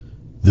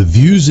The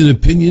views and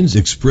opinions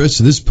expressed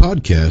in this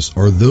podcast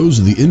are those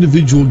of the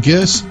individual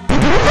guests.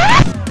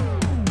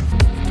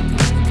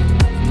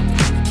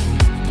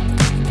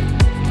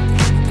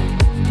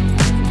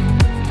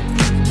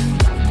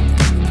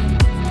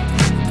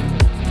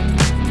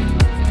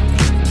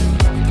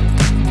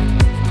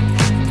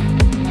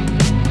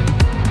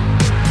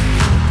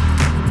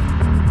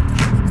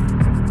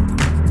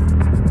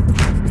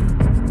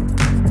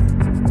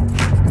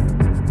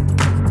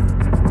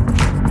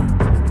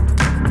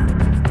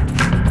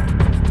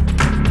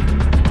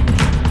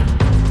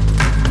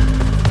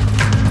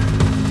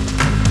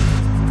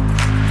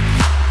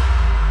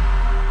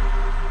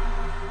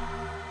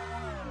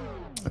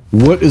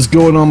 What is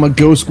going on, my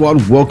Ghost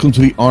Squad? Welcome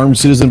to the Armed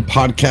Citizen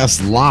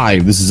Podcast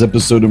Live. This is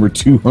episode number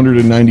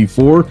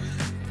 294.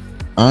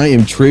 I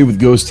am Trey with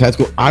Ghost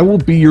Tactical. I will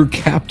be your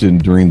captain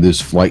during this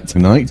flight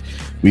tonight.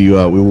 We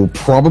will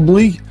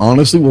probably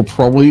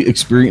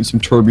experience some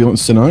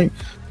turbulence tonight,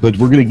 but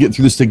we're going to get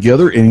through this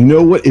together. And you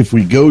know what? If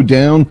we go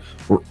down,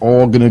 we're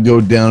all going to go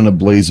down in a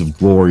blaze of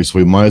glory. So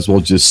we might as well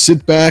just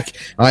sit back.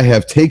 I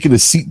have taken the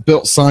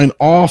seatbelt sign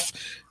off.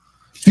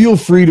 Feel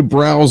free to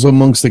browse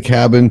amongst the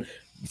cabin.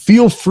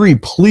 Feel free,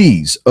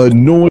 please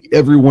annoy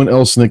everyone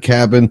else in the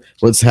cabin.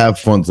 Let's have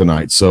fun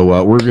tonight.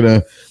 So we're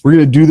gonna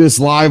do this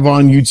live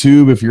on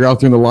YouTube. If you're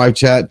out there in the live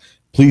chat,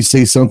 please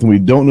say something. We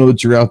don't know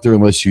that you're out there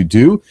unless you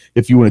do.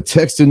 If you want to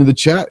text into the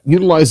chat,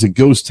 utilize the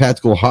Ghost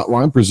Tactical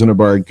Hotline presented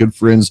by our good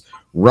friends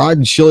Rod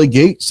and Shelly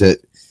Gates at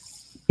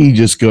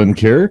Aegis Gun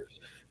Care.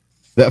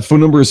 That phone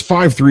number is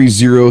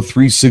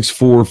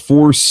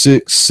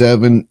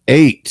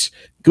 530-364-4678.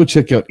 Go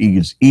check out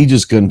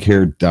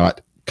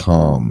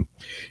aegisguncare.com.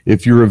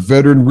 If you're a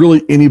veteran,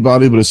 really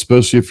anybody, but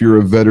especially if you're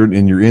a veteran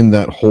and you're in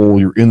that hole,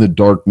 you're in the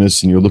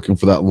darkness and you're looking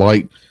for that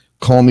light,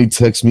 call me,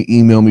 text me,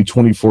 email me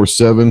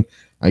 24/7.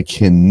 I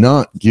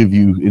cannot give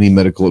you any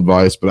medical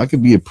advice, but I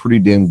could be a pretty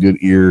damn good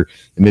ear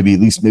and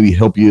maybe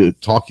help you,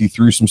 talk you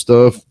through some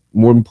stuff.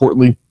 More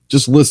importantly,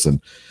 just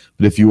listen.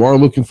 But if you are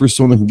looking for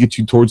someone that can get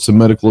you towards some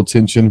medical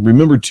attention,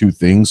 remember two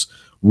things.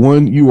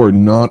 One, you are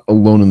not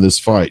alone in this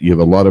fight. You have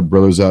a lot of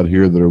brothers out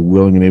here that are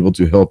willing and able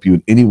to help you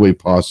in any way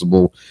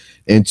possible.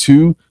 And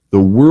two, the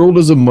world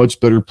is a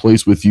much better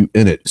place with you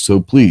in it. So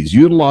please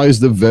utilize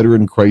the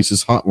Veteran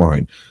Crisis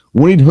Hotline,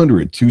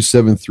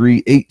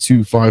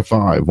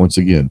 1-800-273-8255. Once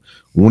again,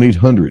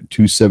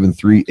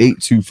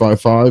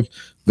 1-800-273-8255.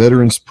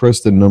 Veterans,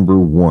 press the number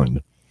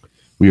 1.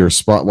 We are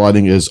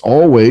spotlighting, as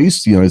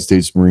always, the United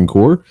States Marine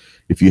Corps.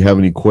 If you have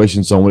any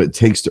questions on what it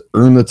takes to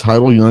earn the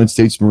title United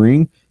States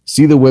Marine,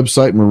 see the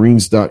website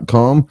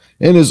marines.com.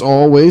 And as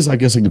always, I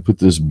guess I can put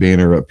this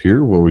banner up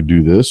here while we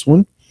do this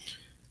one.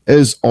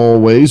 As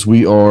always,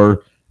 we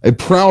are a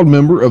proud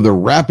member of the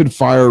Rapid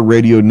Fire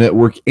Radio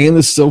Network and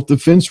the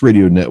Self-Defense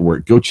Radio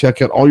Network. Go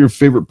check out all your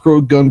favorite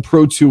pro-gun,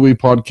 pro-two-way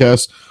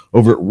podcasts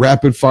over at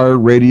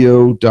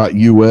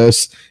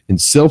rapidfireradio.us and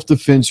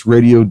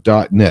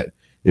selfdefenseradio.net.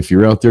 If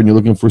you're out there and you're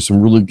looking for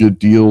some really good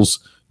deals,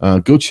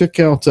 go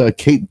check out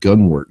Kate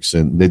Gunworks.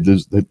 And they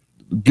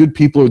good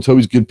people. It's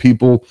always good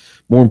people.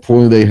 More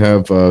importantly, they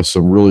have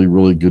some really,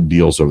 really good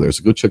deals over there.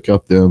 So go check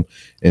out them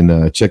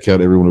and check out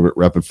everyone over at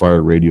Rapid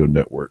Fire Radio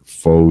Network.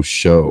 Faux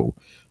show.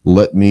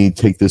 Let me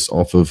take this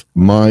off of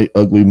my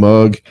ugly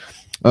mug.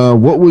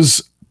 What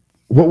was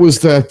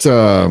that?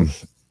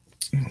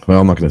 Well,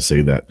 I'm not going to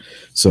say that.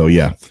 So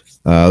yeah,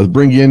 let's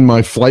bring in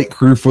my flight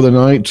crew for the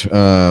night.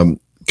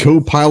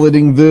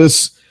 Co-piloting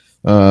this.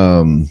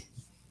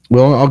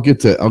 Well, I'll get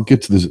to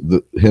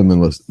him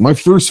and listen. My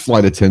first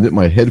flight attendant,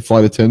 my head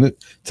flight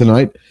attendant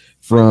tonight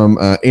from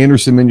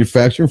Anderson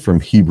Manufacturing from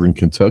Hebron,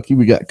 Kentucky.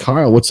 We got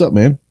Kyle. What's up,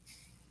 man?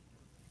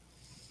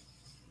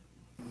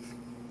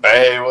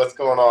 Hey, what's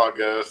going on,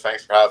 Ghost?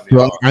 Thanks for having me.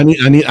 Well, I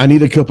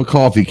need a cup of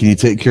coffee. Can you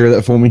take care of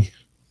that for me?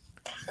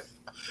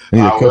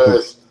 I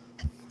wish.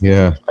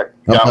 Yeah. I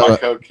got my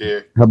Coke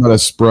here. How about a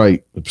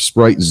Sprite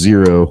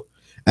Zero?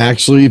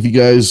 Actually, if you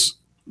guys,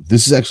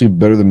 this is actually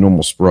better than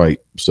normal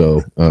Sprite,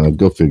 so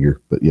go figure.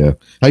 But yeah,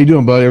 how you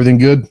doing, buddy? Everything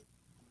good?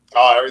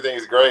 Oh,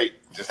 everything's great.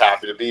 Just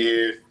happy to be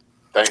here.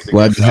 Thanks.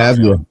 Glad to have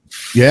you.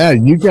 Yeah,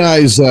 you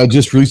guys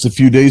just released a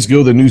few days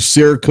ago the new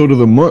Cerakote of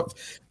the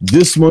month.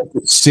 This month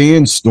it's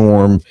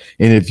Sandstorm,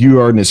 and if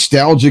you are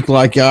nostalgic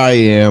like I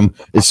am,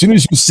 as soon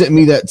as you sent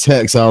me that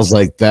text, I was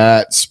like,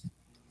 "That's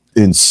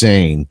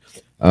insane."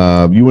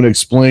 You want to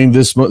explain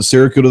this month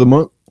Cerakote of the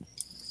month?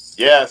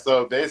 Yeah.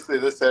 So basically,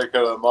 this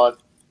Cerakote of the month.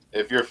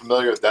 If you're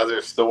familiar with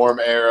Desert Storm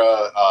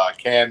era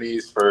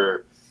camis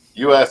for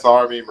U.S.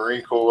 Army,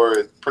 Marine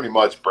Corps, pretty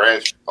much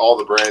all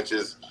the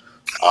branches,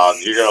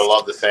 you're going to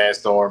love the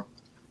Sandstorm.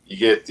 You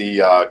get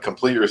the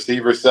complete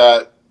receiver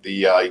set,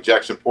 the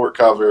ejection port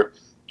cover,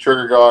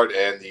 trigger guard,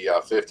 and the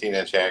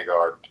 15-inch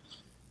handguard.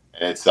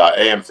 And it's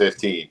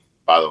AM15,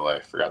 by the way.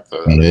 Forgot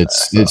to. It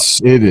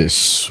is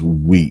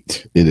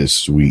sweet. It is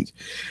sweet.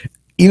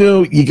 You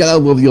know, you gotta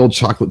love the old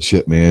chocolate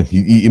chip, man.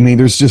 I mean,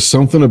 there's just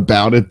something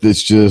about it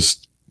that's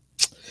just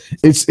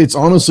It's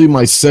honestly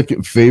my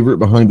second favorite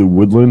behind the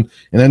Woodland.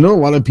 And I know a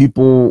lot of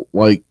people,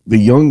 like the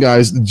young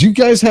guys. Did you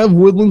guys have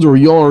Woodlands, or were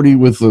you already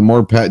with the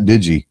Marpat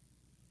Digi?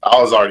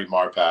 I was already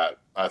Marpat.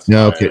 That's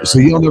Yeah, my okay. era. So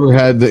y'all never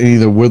had any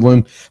of the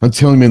Woodland. I'm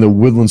telling you, man, the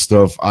Woodland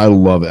stuff, I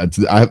love it.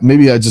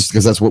 Maybe I just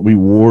because that's what we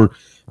wore.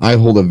 I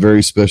hold a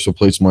very special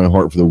place in my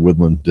heart for the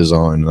Woodland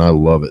design, and I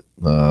love it.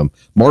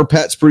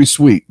 Marpat's pretty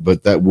sweet,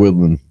 but that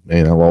Woodland,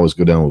 man, I'll always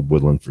go down with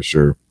Woodland for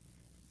sure.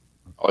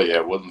 Oh yeah,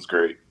 Woodland's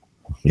great.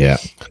 Yeah.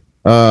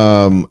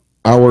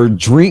 Our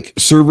drink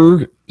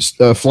server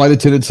flight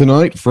attendant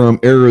tonight from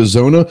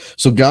Arizona.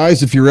 So,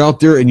 guys, if you're out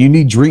there and you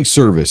need drink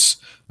service,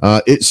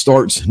 it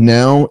starts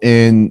now,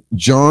 and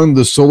John,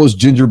 the soulless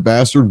ginger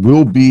bastard,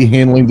 will be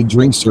handling the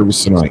drink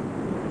service tonight.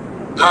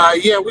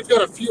 Yeah, we've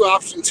got a few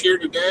options here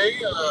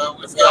today.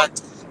 We've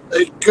got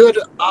a good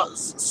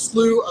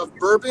slew of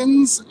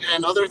bourbons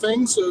and other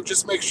things, so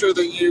just make sure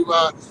that you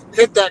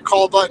hit that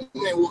call button,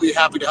 and we'll be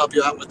happy to help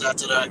you out with that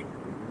today.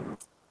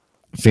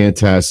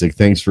 Fantastic.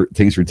 Thanks for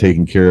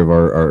taking care of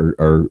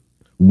our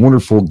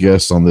wonderful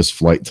guests on this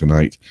flight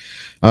tonight.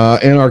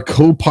 And our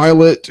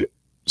co-pilot,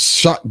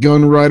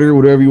 shotgun rider,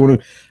 whatever you want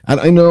to.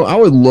 I know I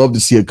would love to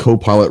see a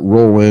co-pilot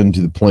roll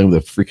into the plane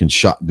with a freaking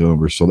shotgun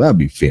or so. That'd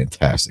be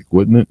fantastic,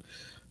 wouldn't it?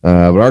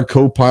 But our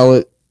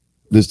co-pilot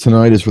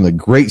tonight is from the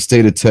great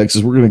state of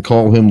Texas. We're going to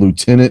call him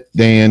Lieutenant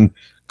Dan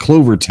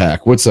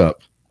Clovertack. What's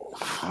up?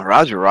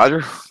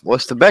 Roger.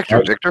 What's the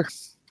vector, Victor?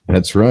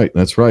 That's right.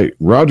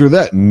 Roger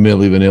that,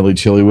 Millie Vanilli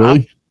Chili Willy.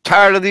 I'm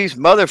tired of these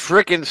mother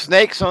frickin'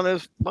 snakes on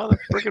this mother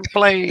frickin'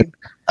 plane.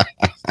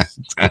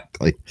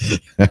 Exactly.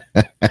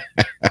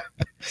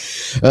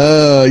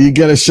 You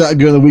got a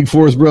shotgun of the week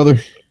for us, brother?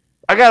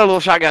 I got a little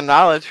shotgun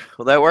knowledge.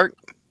 Will that work?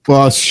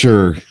 Well,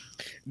 sure.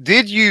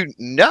 Did you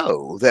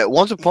know that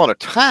once upon a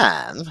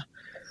time,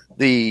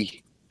 the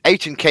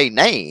H&K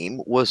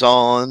name was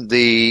on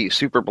the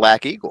Super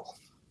Black Eagle?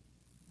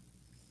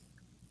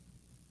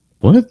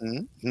 What?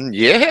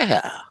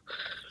 Yeah.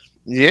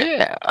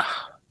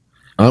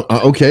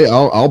 Okay,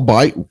 I'll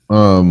bite.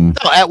 No,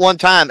 at one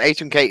time,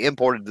 H&K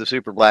imported the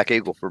Super Black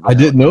Eagle for. I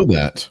didn't know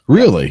that.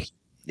 Really?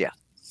 Yeah.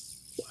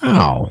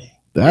 Wow,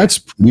 that's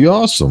pretty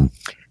awesome.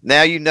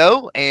 Now you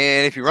know,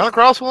 and if you run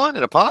across one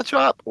in a pawn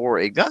shop or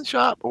a gun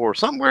shop or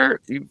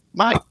somewhere, you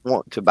might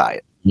want to buy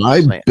it.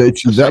 I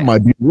bet you that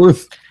might be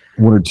worth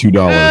 $1 or $2.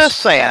 Just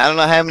saying. I don't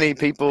know how many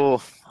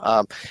people.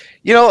 A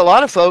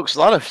lot of folks,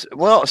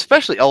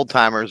 especially old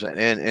timers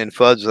and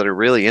fuds that are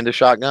really into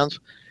shotguns,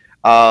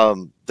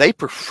 they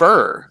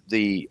prefer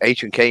the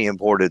H&K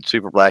imported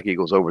Super Black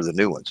Eagles over the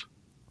new ones.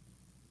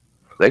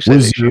 They say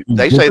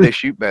they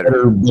shoot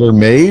better. Better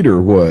made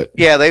or what?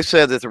 Yeah, they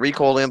said that the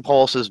recoil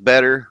impulse is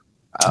better.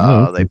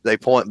 They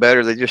point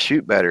better. They just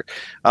shoot better.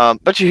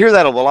 But you hear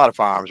that of a lot of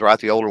firearms, right?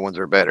 The older ones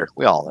are better.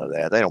 We all know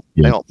that. They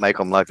don't make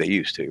them like they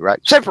used to, right?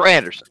 Except for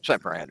Anderson.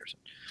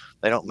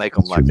 They don't make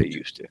them like they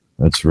used to.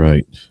 That's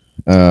right.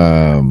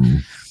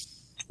 The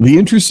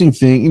interesting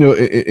thing,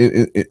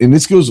 and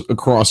this goes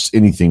across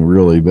anything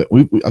really, but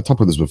I talked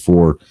about this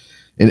before,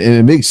 and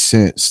it makes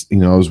sense. I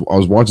was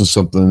watching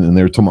something and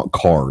they were talking about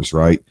cars,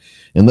 right?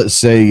 And let's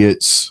say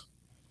it's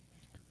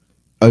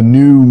a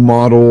new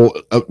model,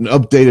 an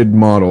updated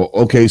model.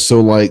 Okay, so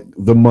like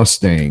the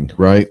Mustang,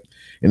 right?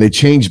 And they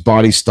change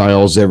body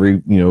styles every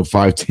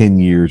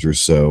 5-10 years or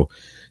so.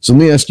 So let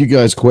me ask you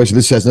guys a question.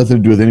 This has nothing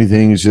to do with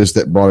anything. It's just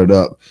that brought it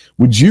up.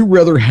 Would you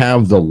rather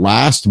have the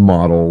last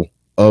model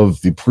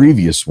of the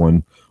previous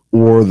one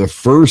or the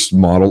first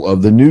model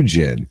of the new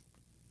gen?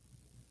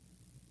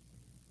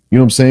 You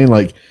know what I'm saying?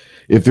 Like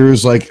if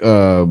there's like,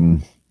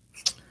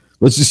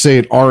 let's just say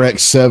an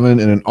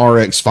RX-7 and an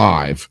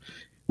RX-5.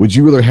 Would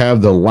you rather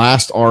have the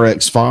last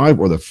RX-5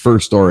 or the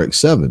first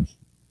RX-7?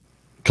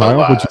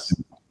 Kyle?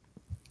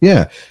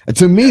 Yeah.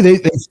 To me, they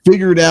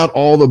figured out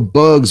all the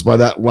bugs by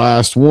that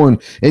last one.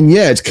 And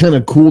yeah, it's kind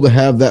of cool to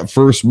have that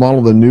first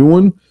model, the new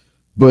one.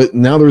 But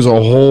now there's a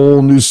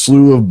whole new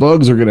slew of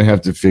bugs they're going to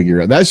have to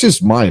figure out. That's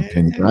just my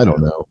opinion. I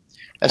don't know.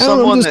 As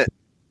someone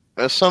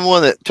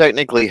that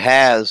technically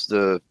has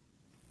the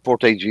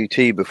Forte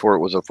GT before it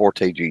was a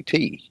Forte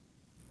GT,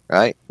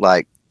 right?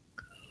 Like,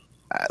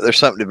 there's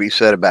something to be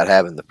said about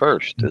having the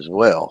first as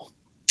well.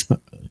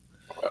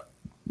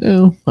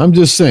 No, I'm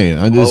just saying.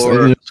 It's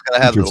going to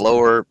have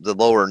the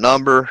lower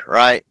number,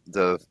 right?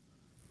 The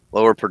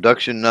lower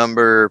production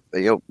number.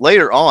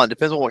 Later on,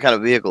 depends on what kind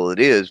of vehicle it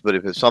is. But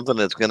if it's something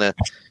that's going to,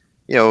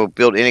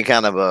 build any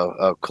kind of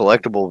a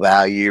collectible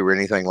value or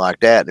anything like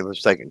that, if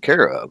it's taken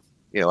care of,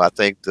 I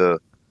think the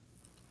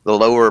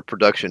lower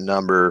production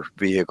number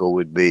vehicle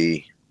would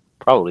be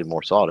probably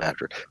more sought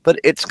after. But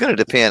it's going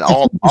to depend.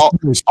 All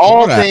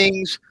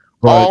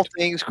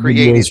things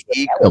created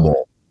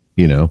equal.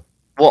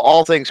 Well,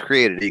 all things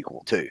created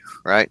equal too,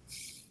 right?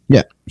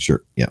 Yeah,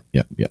 sure. Yeah.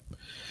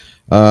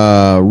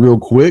 Real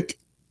quick,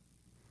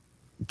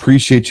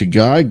 appreciate you,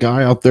 guy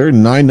out there.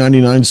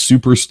 $9.99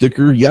 super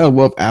sticker. Yeah, I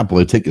love Apple.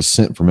 They take a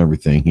cent from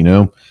everything.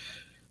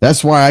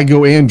 That's why I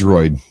go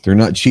Android. They're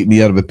not cheating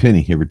me out of a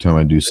penny every time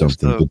I do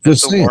something.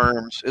 It's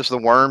the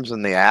worms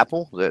and the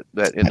Apple that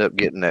end up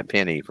getting that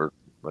penny for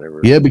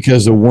whatever. Yeah,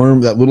 because the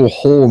worm, that little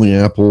hole in the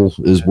apple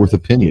is worth a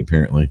penny,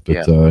 apparently.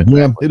 But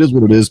yeah, it is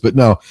what it is. But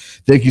no,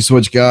 thank you so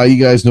much, Guy.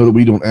 You guys know that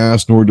we don't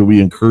ask, nor do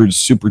we encourage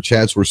super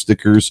chats or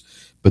stickers,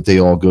 but they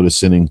all go to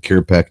sending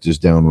care packages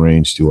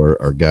downrange to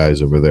our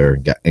guys over there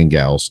and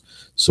gals.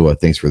 So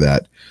thanks for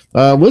that.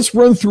 Let's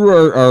run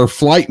through our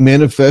flight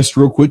manifest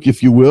real quick,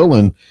 if you will,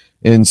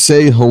 and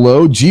say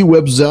hello. G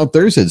Web's out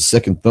there, said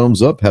second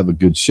thumbs up. Have a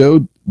good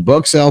show.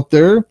 Buck's out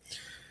there.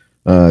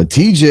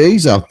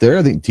 TJ's out there.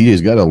 I think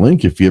TJ's got a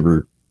link if you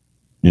ever,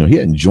 he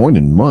hadn't joined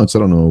in months. I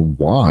don't know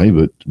why,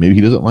 but maybe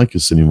he doesn't like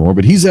us anymore.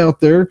 But he's out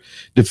there.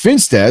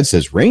 Defense Dad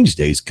says range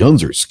days,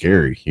 guns are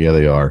scary. Yeah,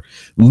 they are.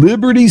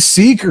 Liberty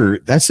Seeker,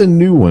 that's a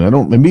new one. I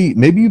don't.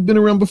 Maybe you've been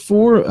around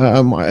before.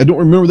 I don't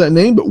remember that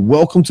name, but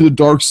welcome to the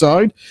dark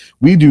side.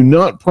 We do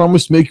not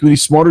promise to make you any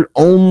smarter.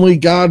 Only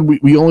God,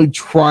 we only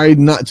tried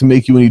not to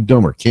make you any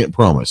dumber. Can't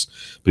promise.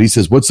 But he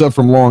says, "What's up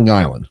from Long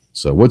Island?"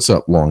 So what's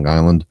up, Long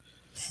Island?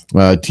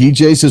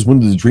 TJ says, when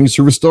does the drink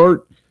service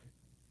start?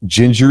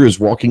 Ginger is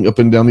walking up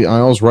and down the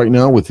aisles right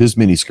now with his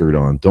miniskirt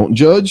on. Don't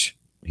judge.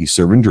 He's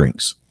serving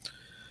drinks.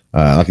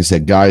 Like I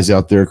said, guys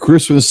out there.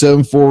 Chris from the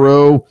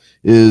 740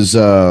 is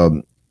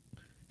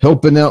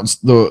helping out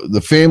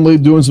the family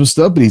doing some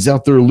stuff, but he's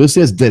out there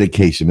listening. That's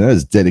dedication. That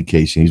is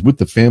dedication. He's with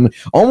the family.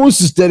 Almost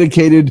as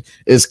dedicated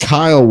as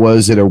Kyle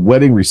was at a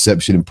wedding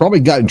reception and probably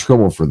got in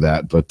trouble for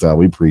that, but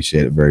we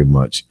appreciate it very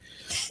much.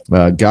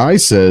 Guy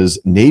says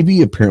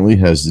Navy apparently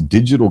has the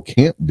digital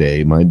camp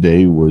day. My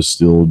day was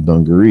still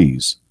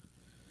dungarees.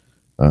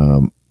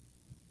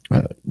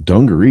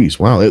 Dungarees.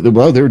 Wow, they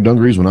were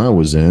dungarees when I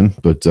was in,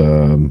 but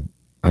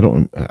I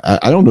don't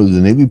know.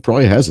 The Navy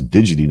probably has a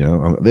digi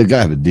now. They've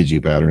got to have a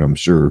digi pattern, I'm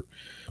sure.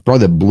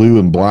 Probably the blue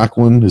and black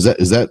one. Is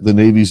that the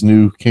Navy's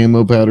new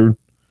camo pattern?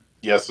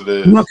 Yes, it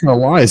is. I'm not gonna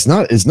lie, it's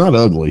not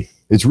ugly.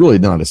 It's really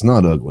not. It's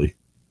not ugly.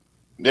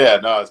 Yeah,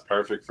 no, it's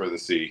perfect for the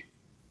sea.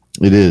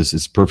 It is.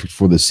 It's perfect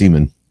for the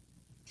seaman.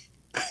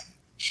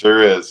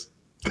 Sure is.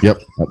 Yep,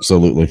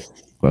 absolutely.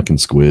 Fucking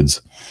squids.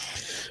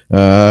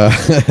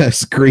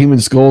 Screaming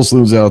Skull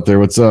Saloon's out there.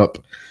 What's up?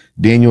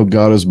 Daniel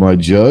God is my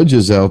judge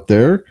is out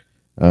there.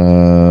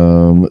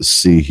 Let's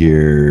see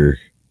here.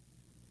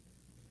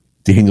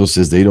 Daniel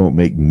says they don't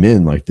make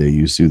men like they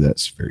used to.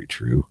 That's very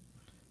true.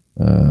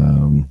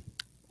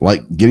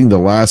 Like getting the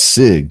last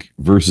SIG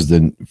versus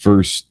the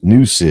first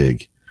new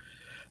SIG.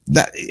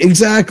 That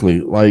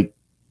exactly. Like,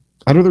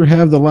 I'd rather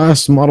have the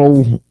last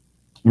model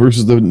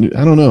versus the new.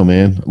 I don't know,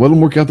 man. Let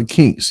them work out the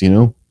kinks, Let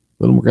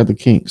them work out the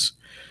kinks.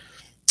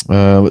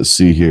 Let's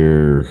see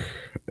here.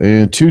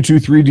 And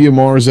 223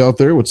 DMR's out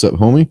there. What's up,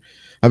 homie?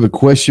 I have a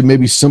question.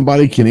 Maybe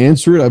somebody can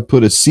answer it. I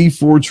put a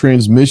C4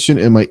 transmission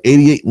in my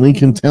 88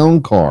 Lincoln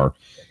Town car.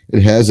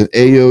 It has an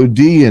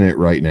AOD in it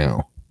right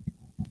now.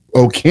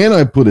 Oh, can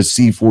I put a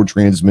C4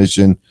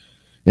 transmission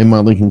in my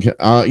Lincoln?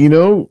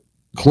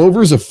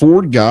 Clover's a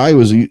Ford guy.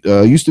 Was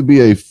used to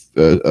be a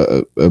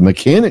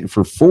mechanic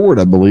for Ford,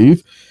 I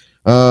believe.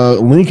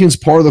 Lincoln's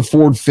part of the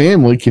Ford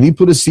family. Can he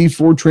put a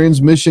C4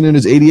 transmission in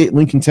his 88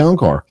 Lincoln Town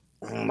car?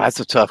 That's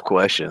a tough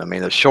question. I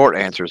mean, the short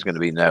answer is going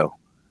to be no.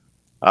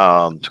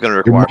 It's going to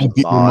require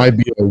there might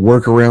be a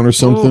workaround or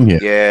something. Ooh,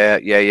 yeah.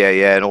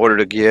 In order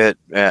to get,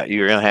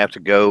 you're going to have to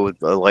go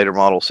with a later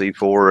model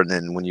C4, and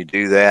then when you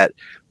do that,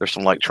 there's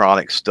some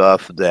electronic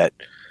stuff that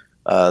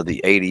the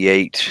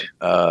 88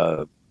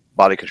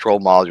 body control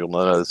module and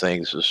other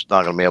things is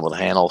not going to be able to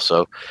handle.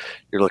 So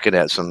you're looking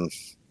at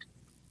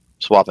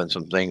swapping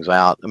some things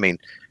out. I mean,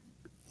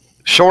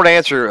 short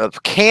answer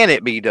of can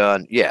it be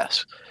done?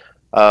 Yes.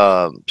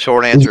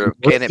 Short answer of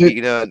can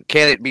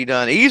it be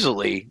done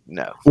easily?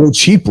 No. Or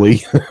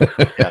cheaply.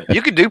 Yeah,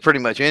 you could do pretty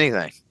much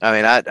anything. I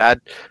mean,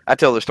 I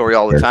tell the story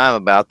all the time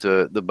about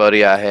the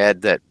buddy I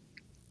had that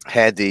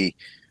had the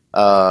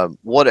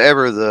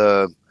whatever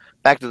the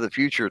Back to the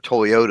Future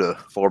Toyota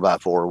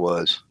 4x4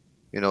 was.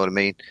 You know what I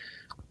mean?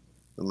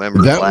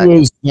 Remember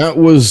that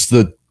was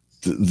the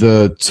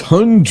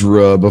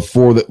Tundra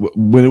before that,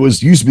 when it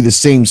was used to be the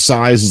same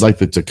size as like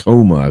the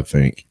Tacoma, I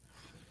think.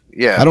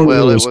 Yeah, it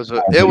was just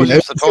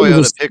a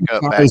Toyota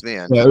pickup back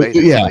then.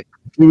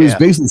 It was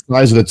basically the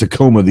size of the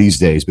Tacoma these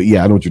days. But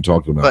yeah, I know what you're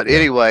talking about. But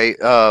anyway,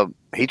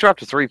 he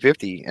dropped a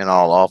 350 and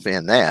all off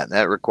in that.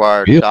 That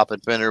required top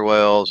and fender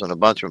wells and a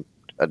bunch of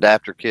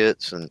adapter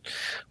kits and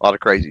a lot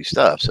of crazy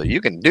stuff. So you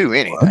can do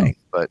anything,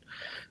 but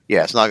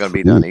yeah, it's not going to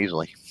be done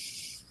easily.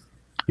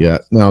 Yeah.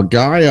 Now,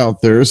 Guy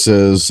out there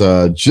says,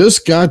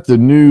 just got the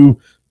new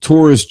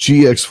Taurus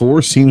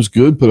GX4. Seems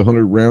good. Put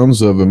 100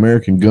 rounds of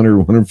American Gunner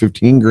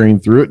 115 grain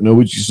through it.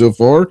 No issue so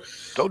far.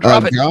 Don't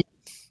drop it.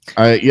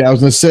 I was going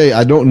to say,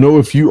 I don't know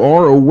if you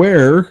are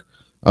aware.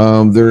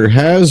 There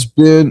has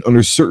been,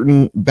 under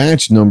certain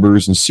batch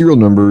numbers and serial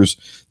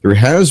numbers, there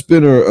has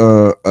been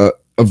a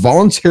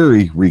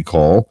voluntary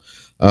recall.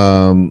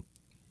 That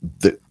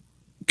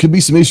could be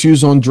some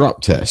issues on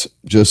drop tests.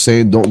 Just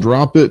saying, don't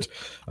drop it.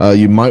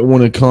 You might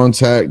want to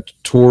contact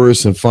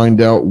Taurus and find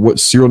out what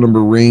serial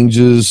number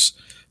ranges,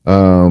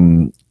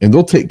 and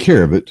they'll take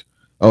care of it.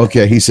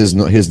 Okay, he says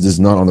no, his is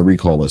not on the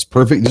recall list.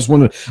 Perfect. Just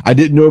wanted, I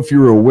didn't know if you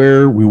were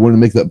aware. We wanted to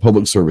make that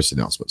public service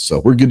announcement,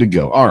 so we're good to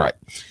go. All right.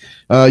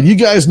 You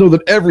guys know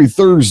that every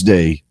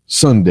Thursday,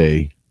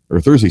 Sunday, or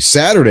Thursday,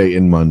 Saturday,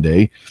 and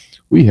Monday,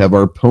 we have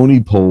our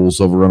pony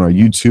polls over on our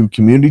YouTube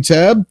community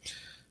tab.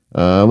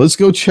 Let's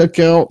go check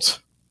out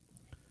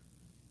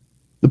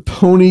the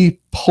pony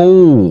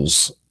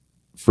polls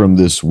from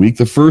this week.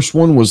 The first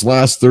one was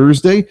last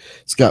Thursday.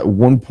 It's got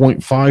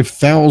 1.5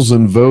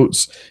 thousand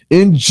votes.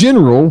 In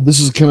general, this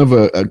is kind of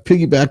a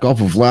piggyback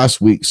off of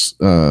last week's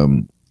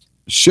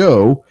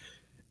show.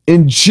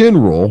 In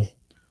general,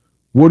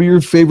 what are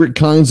your favorite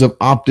kinds of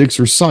optics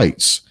or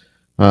sights?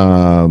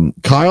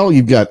 Kyle,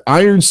 you've got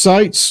iron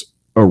sights,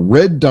 a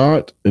red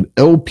dot, an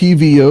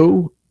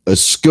LPVO, a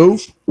scope,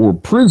 or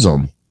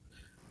prism.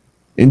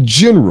 In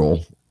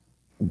general,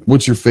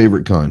 what's your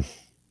favorite kind?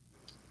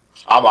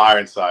 I'm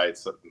iron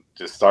sights.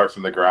 Just start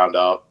from the ground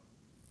up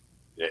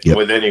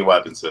with any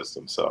weapon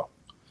system. So,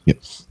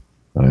 yep,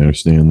 I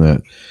understand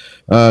that.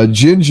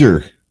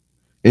 Ginger,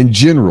 in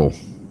general,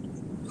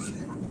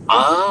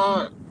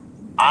 I'm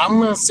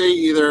gonna say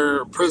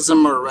either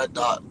prism or red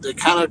dot. They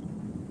kind of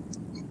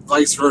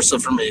vice versa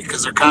for me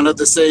because they're kind of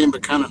the same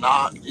but kind of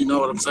not. You know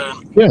what I'm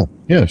saying?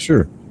 Yeah,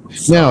 sure.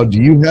 Now,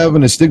 do you have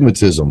an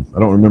astigmatism? I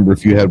don't remember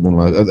if you had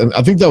one.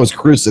 I think that was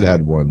Chris that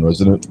had one,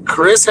 wasn't it?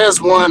 Chris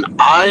has one.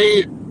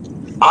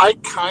 I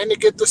kind of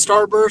get the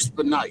starburst,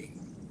 but not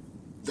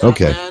that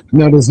okay. bad.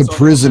 Now, does a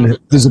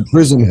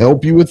prism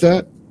help you with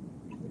that?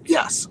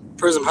 Yes,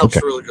 prism helps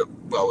really good.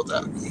 Well, with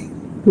that.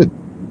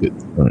 Good.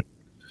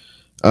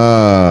 All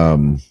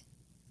right.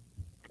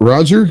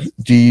 Roger,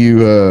 do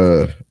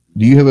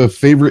you have a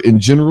favorite in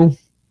general?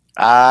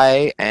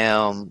 I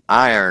am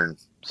iron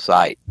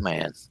sight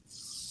man.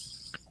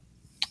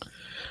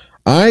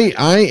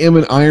 I am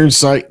an iron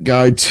sight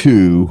guy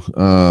too.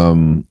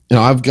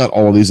 I've got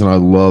all of these and I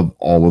love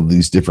all of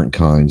these different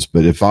kinds,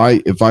 but if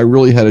I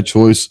really had a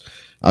choice,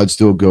 I'd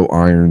still go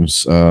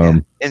irons.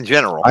 In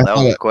general, that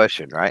was the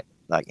question, right?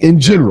 Like in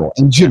general,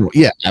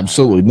 yeah,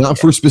 absolutely. Not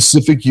for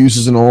specific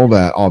uses and all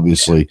that,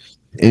 obviously.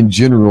 In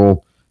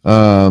general,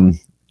 in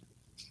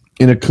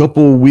a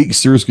couple of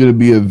weeks, there's going to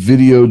be a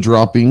video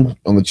dropping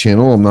on the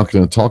channel. I'm not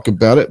going to talk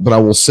about it, but I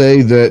will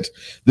say that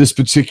this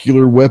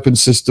particular weapon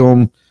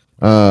system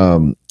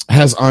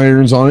has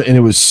irons on it, and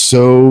it was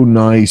so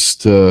nice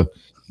to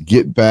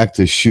get back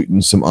to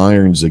shooting some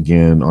irons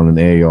again on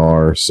an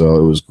AR. So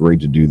it was great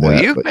to do that.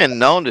 Well, you've been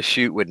known to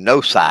shoot with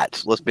no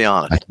sights. Let's be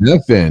honest. I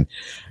have been,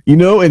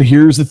 and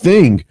here's the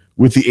thing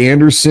with the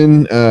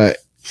Anderson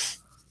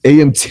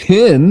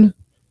AM10.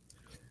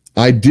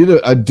 I did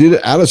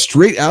it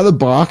straight out of the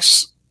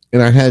box,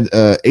 and I had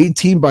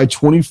 18 by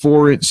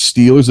 24 inch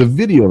steel. There's a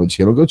video on the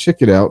channel. Go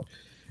check it out.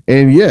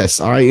 And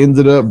yes, I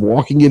ended up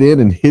walking it in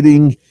and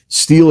hitting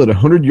steel at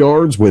 100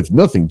 yards with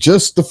nothing,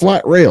 just the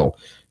flat rail.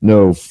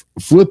 No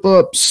flip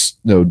ups,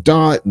 no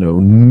dot, no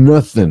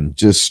nothing.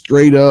 Just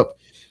straight up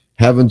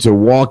having to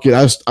walk it.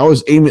 I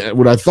was aiming at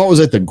what I thought was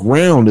at the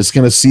ground. It's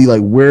going to see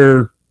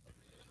where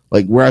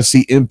I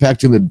see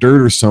impact in the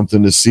dirt or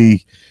something to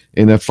see.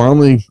 And I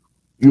finally,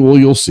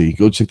 you'll see.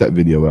 Go check that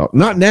video out.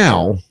 Not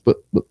now, but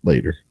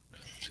later.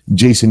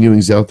 Jason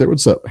Ewing's out there.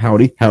 What's up?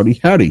 Howdy.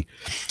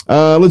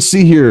 Let's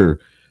see here.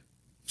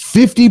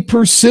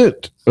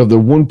 50% of the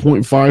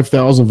 1.5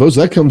 thousand votes.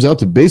 That comes out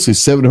to basically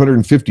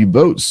 750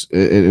 votes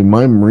in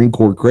my Marine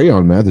Corps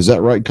crayon math. Is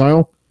that right,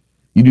 Kyle?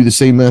 You do the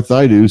same math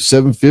I do.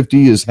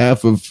 750 is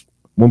half of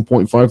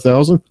 1.5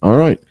 thousand. All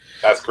right.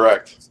 That's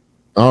correct.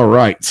 All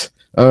right.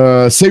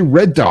 Say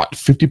red dot.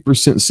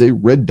 50% say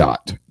red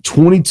dot.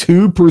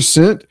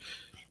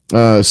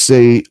 22%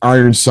 say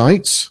iron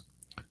sights.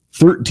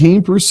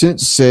 13%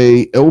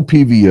 say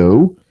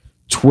LPVO.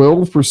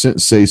 12%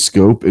 say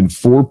scope, and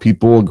 4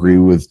 people agree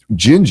with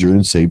Ginger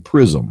and say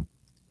prism.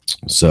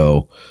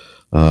 So,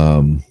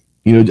 I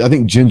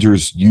think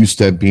Ginger's used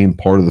to being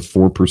part of the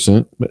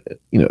 4%, but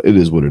it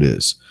is what it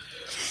is.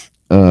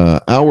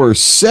 Our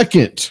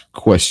second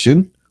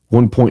question,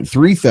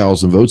 1.3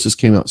 thousand votes. This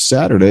came out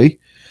Saturday.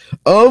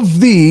 Of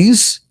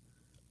these,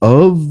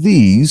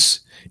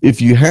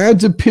 if you had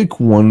to pick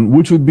one,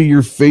 which would be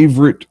your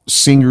favorite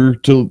singer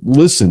to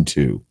listen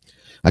to?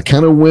 I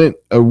kind of went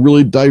a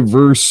really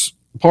diverse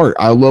part.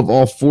 I love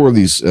all 4 of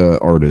these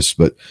artists,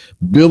 but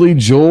Billy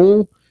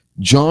Joel,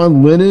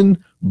 John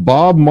Lennon,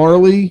 Bob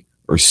Marley,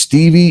 or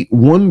Stevie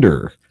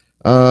Wonder.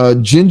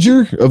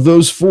 Ginger, of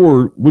those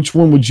 4, which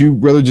one would you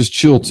rather just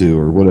chill to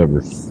or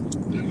whatever?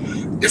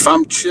 If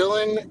I'm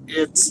chilling,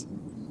 it's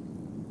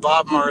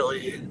Bob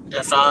Marley.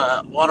 If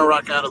I want to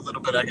rock out a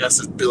little bit, I guess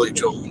it's Billy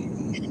Joel.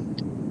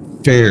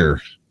 Fair.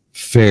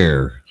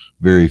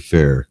 Very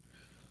fair.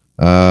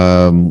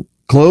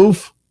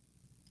 Clove?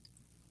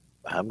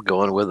 I'm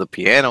going with the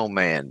Piano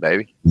Man,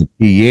 baby. The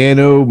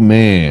Piano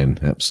Man,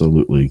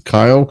 absolutely.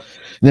 Kyle,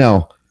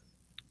 now,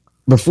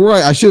 before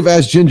I should have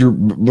asked Ginger,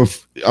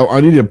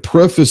 I need to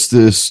preface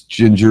this,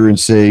 Ginger, and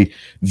say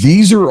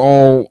these are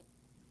all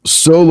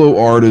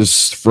solo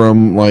artists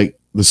from the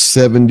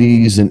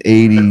 70s and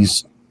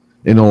 80s.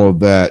 and all of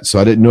that. So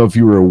I didn't know if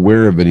you were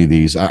aware of any of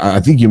these. I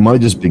think you might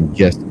have just been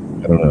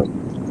guessing. I don't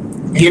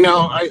know. You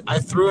know, I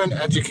threw an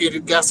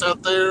educated guess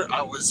out there.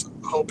 I was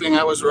hoping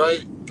I was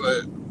right,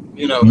 but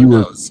you know, who You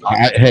were, knows?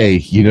 hey,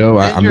 you know,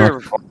 I'm not Ginger,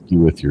 going to argue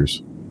with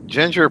yours.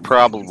 Ginger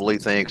probably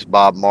thinks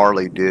Bob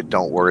Marley did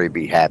 "Don't Worry,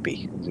 Be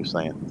Happy." Just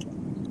saying.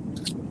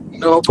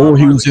 No, Or Bob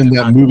he Marley was in did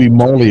that not. movie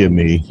Marley and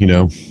Me, you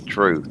know.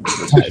 True.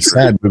 This is true.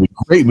 Sad movie.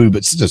 Great movie,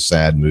 but such a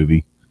sad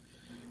movie.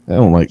 I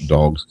don't like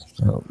dogs.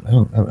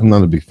 I'm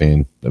not a big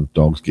fan of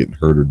dogs getting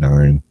hurt or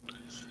dying.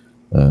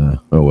 Oh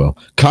well.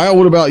 Kyle,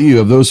 what about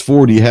you? Of those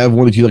four, do you have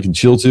one that you like to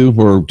chill to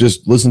or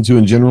just listen to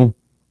in general?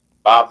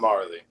 Bob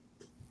Marley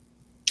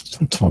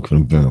I'm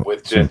talking about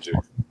with Ginger.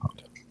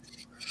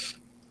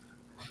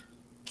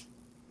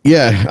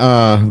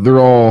 Yeah, they're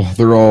all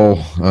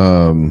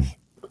on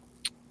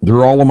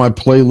my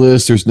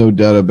playlist. There's no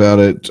doubt about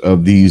it.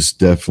 Of these,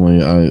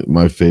 definitely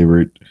my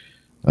favorite.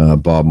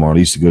 Bob Marley.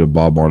 I used to go to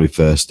Bob Marley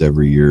Fest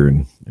every year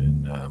and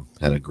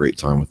had a great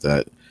time with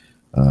that.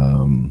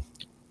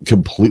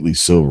 Completely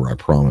sober, I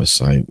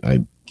promise.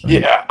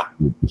 Yeah.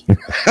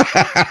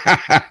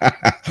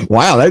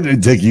 Wow, that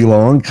didn't take you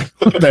long.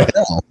 What the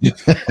hell?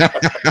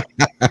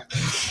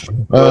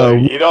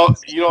 You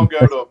don't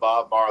go to a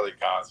Bob Marley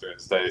concert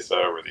and stay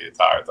sober the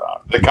entire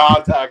time. The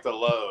contact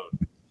alone.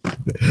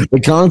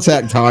 The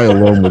contact high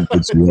alone will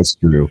get you. That's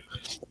true.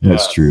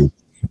 That's true.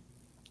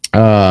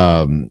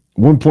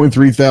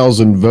 1.3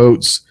 thousand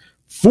votes.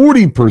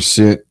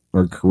 40%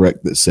 are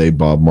correct that say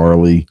Bob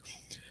Marley.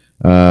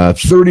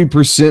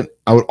 30%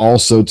 I would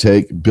also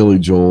take Billy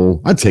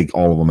Joel. I'd take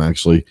all of them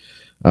actually.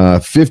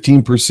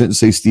 15%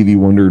 say Stevie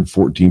Wonder and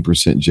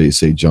 14%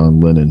 say John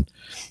Lennon.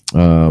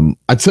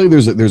 I tell you,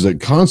 there's a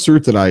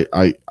concert that I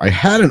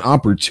had an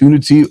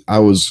opportunity. I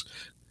was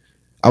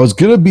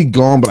gonna be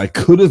gone, but I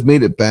could have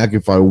made it back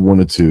if I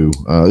wanted to.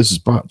 This is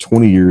about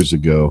 20 years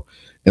ago,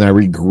 and I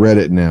regret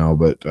it now.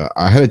 But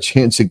I had a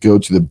chance to go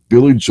to the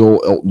Billy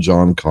Joel Elton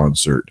John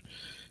concert,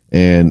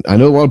 and I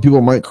know a lot of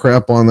people might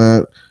crap on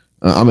that.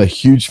 I'm a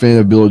huge fan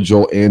of Billy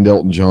Joel and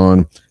Elton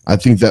John. I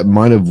think that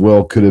might have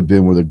could have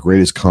been one of the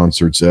greatest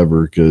concerts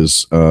ever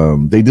because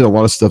they did a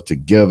lot of stuff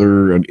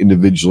together and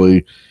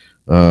individually.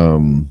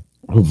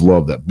 I've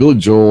loved that. Billy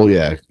Joel,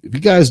 yeah. If you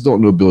guys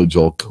don't know Billy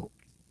Joel,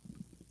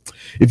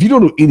 if you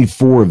don't know any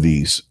four of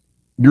these,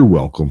 you're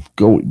welcome.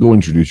 Go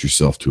introduce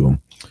yourself to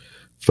them.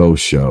 Faux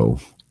show.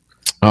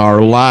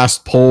 Our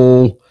last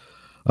poll,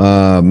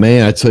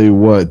 man, I tell you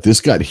what,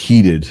 this got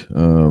heated.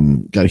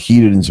 Got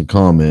heated in some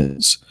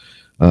comments.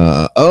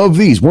 Of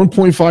these,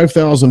 1.5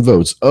 thousand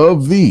votes.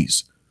 Of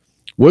these,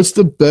 what's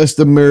the best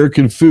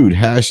American food?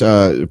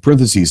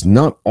 Parentheses,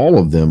 not all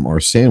of them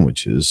are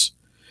sandwiches.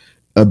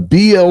 A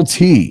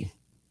BLT,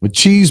 a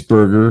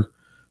cheeseburger,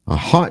 a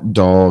hot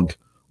dog,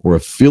 or a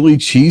Philly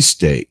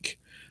cheesesteak.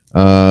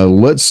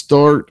 Let's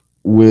start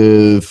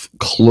with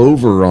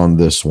Clover on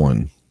this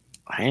one.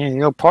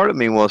 And part of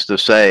me wants to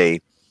say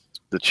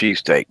the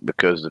cheesesteak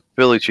because the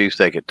Philly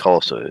cheesesteak at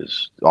Tulsa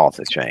is off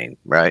the chain,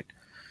 right?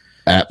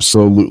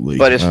 Absolutely.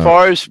 But as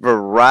far as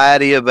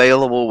variety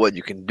available, what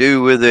you can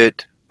do with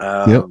it,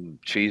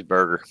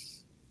 cheeseburger.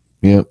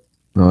 Yep,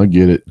 I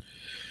get it.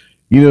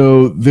 You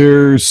know,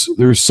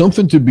 there's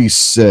something to be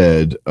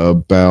said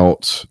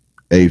about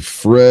a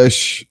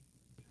fresh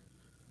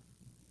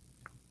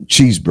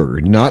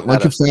cheeseburger, not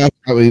like a fast.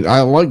 I mean,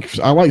 I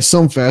like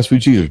some fast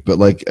food cheeses, but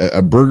like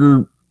a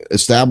burger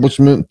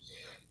establishment,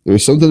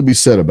 there's something to be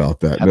said about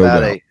that.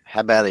 How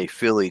about a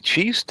Philly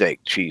cheesesteak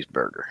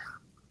cheeseburger?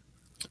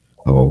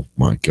 Oh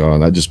my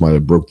God, I just might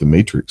have broke the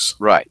matrix.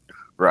 Right.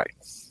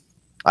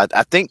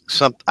 I think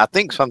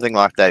something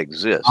like that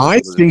exists.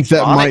 I think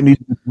that might need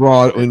to be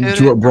brought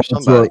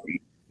to our,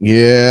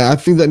 yeah, I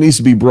think that needs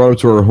to be brought up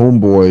to our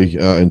homeboy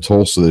in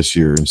Tulsa this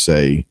year and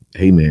say,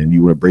 hey man,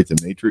 you want to break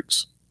the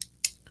matrix?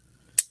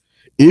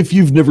 If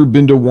you've never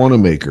been to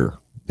Wanamaker,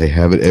 they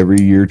have it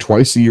every year,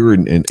 twice a year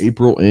in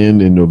April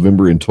and in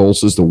November in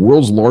Tulsa. It's the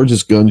world's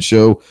largest gun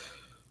show.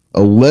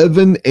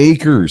 11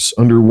 acres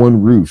under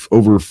one roof,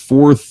 over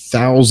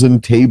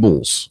 4,000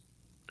 tables.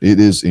 It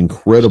is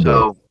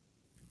incredible.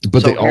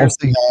 But they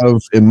also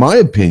have, in my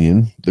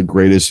opinion, the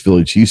greatest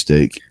Philly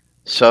cheesesteak.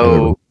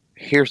 So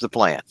here's the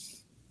plan.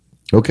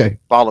 Okay.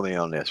 Follow me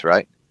on this,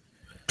 right?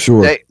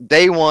 Sure.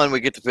 Day one, we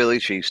get the Philly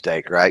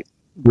cheesesteak, right?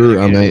 Sure,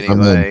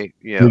 anyway.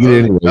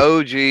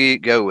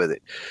 OG, go with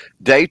it.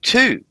 Day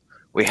two,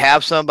 we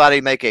have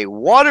somebody make a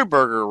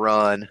Whataburger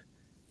run.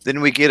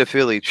 Then we get a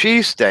Philly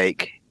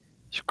cheesesteak.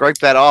 Scrape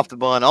that off the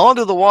bun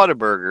onto the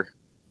Whataburger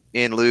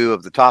in lieu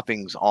of the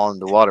toppings on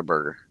the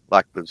Whataburger,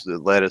 like the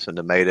lettuce and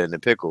tomato and the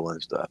pickle and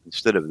stuff.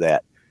 Instead of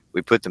that,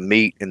 we put the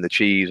meat and the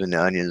cheese and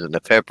the onions and the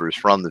peppers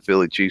from the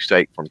Philly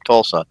cheesesteak from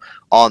Tulsa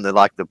on the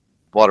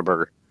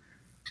Whataburger.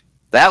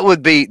 That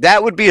would be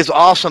as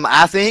awesome,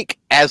 I think,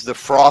 as the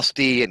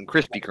Frosty and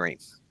Krispy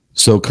Kreme.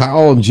 So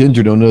Kyle and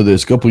Ginger don't know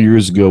this. A couple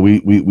years ago,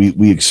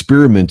 we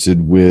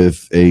experimented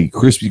with a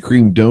Krispy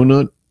Kreme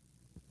donut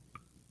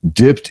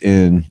dipped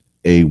in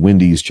a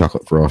Wendy's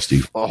chocolate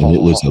frosty, and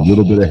it was a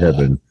little bit of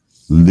heaven,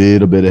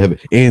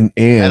 and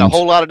a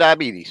whole lot of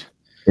diabetes.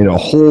 and a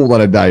whole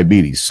lot of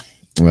diabetes.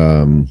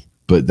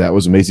 But that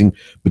was amazing.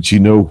 But you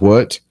know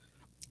what?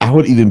 I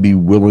would even be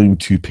willing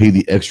to pay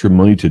the extra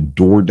money to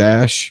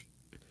DoorDash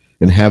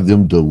and have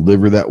them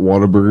deliver that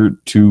Whataburger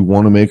to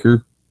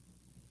Wanamaker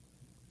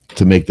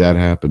to make that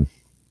happen.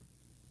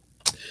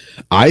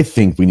 I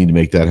think we need to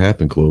make that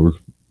happen, Clover.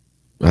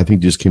 I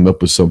think just came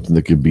up with something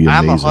that could be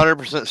amazing. I'm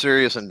 100%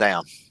 serious and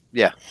down.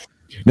 Yeah.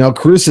 Now,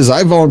 Chris says,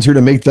 I volunteer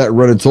to make that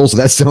run in Tulsa.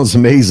 That sounds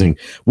amazing.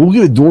 We'll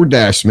get a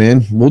DoorDash,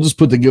 man. We'll just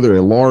put together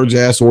a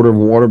large-ass order of a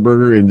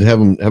Whataburger and have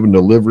them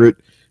deliver it.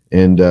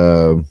 And,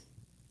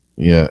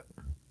 yeah.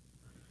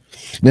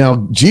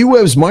 Now,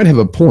 G-Webs might have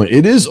a point.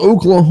 It is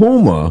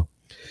Oklahoma.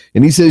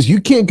 And he says, you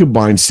can't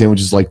combine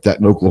sandwiches like that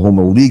in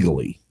Oklahoma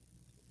legally.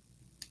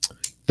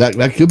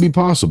 That could be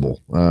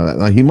possible.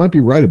 He might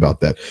be right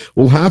about that.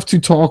 We'll have to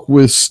talk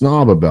with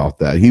Snob about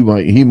that. He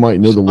might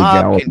know the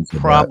legalities.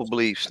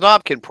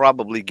 Snob can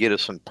probably get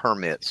us some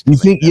permits. You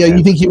think? Yeah,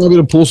 you think he might be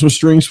able to pull some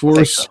strings for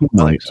us? So.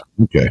 Nice. So.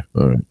 Okay.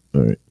 All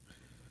right.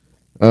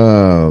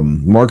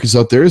 Marcus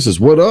out there says,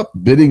 "What up?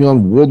 Bidding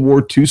on World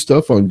War II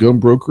stuff on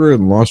Gunbroker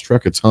and lost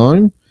track of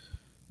time."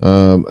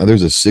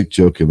 There's a sick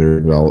joke in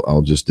there.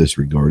 I'll just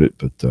disregard it.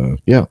 But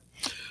yeah.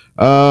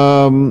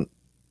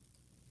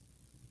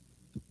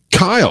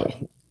 Kyle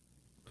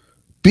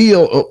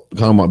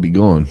Kyle might be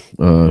gone.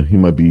 He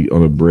might be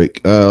on a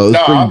break.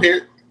 I'm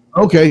here.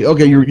 Okay.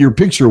 Your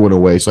picture went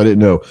away, so I didn't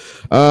know.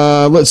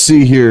 Let's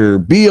see here.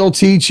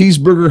 BLT,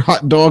 cheeseburger,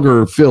 hot dog,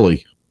 or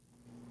Philly?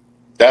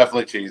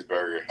 Definitely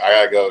cheeseburger. I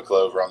gotta go with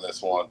Clover on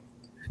this one.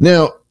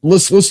 Now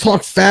let's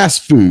talk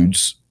fast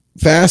foods.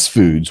 Fast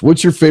foods.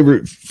 What's your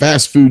favorite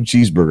fast food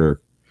cheeseburger?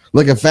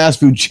 Like a fast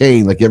food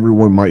chain, like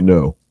everyone might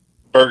know.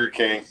 Burger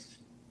King.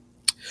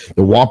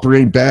 The Whopper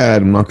ain't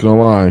bad. I'm not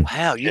gonna lie.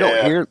 Wow, you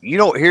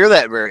don't hear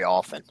that very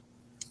often.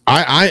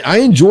 I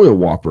enjoy a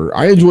Whopper.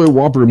 I enjoy a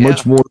Whopper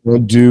much more than I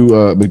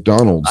do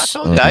McDonald's. I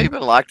told you I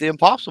even like the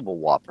Impossible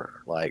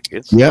Whopper. Like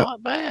it's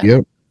not bad.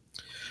 Yep.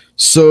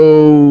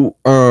 So,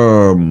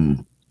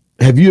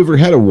 have you ever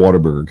had a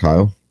Whataburger,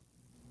 Kyle?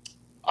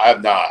 I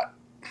have not.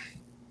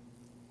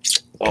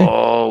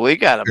 Oh, we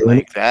got to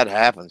make that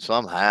happen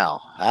somehow.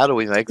 How do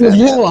we make that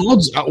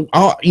happen?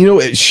 I'll,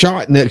 at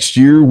SHOT next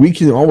year, we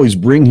can always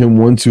bring him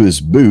one to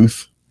his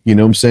booth. You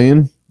know what I'm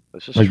saying?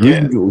 Like we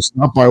can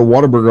stop by a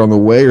Whataburger on the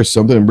way or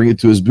something and bring it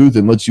to his booth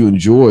and let you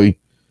enjoy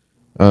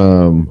a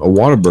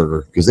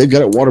Whataburger because they've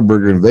got a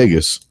Whataburger in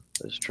Vegas.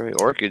 That's true.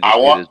 Or he could just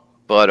get his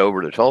butt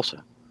over to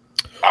Tulsa.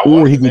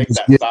 Or he can make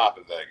that stop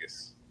in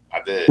Vegas.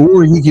 I did.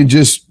 Or he can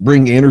just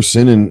bring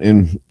Anderson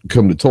and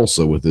come to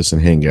Tulsa with us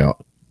and hang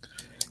out.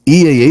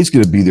 EAA is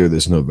going to be there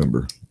this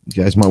November.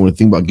 You guys might want to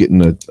think about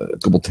getting a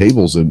couple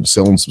tables and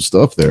selling some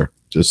stuff there.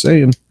 Just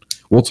saying.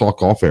 We'll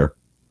talk off air.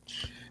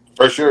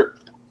 For sure.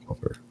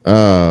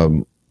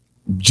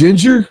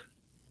 Ginger,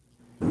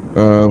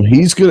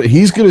 he's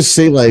gonna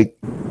say like,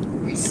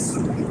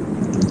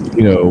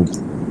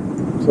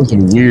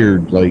 something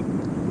weird like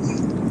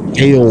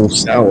kale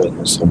salad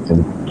or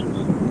something.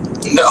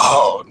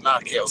 No,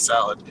 not kale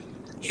salad.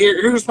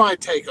 Here's my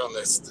take on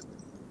this.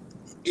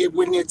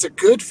 When it's a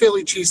good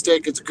Philly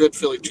cheesesteak, it's a good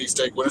Philly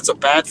cheesesteak. When it's a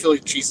bad Philly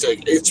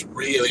cheesesteak, it's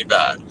really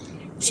bad.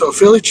 So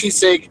Philly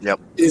cheesesteak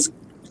is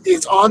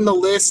on the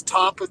list,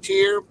 top of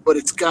tier, but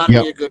it's got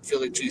to be a good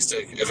Philly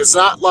cheesesteak. If it's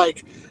not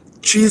like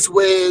Cheese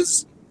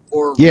Whiz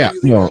or really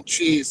good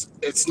cheese,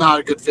 it's not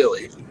a good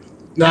Philly.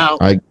 Now,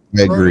 I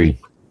agree.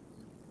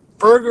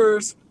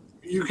 Burgers,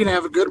 you can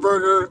have a good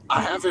burger.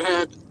 I haven't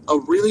had a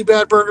really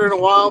bad burger in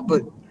a while,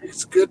 but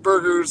it's good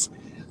burgers.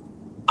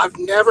 I've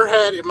never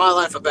had in my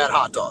life a bad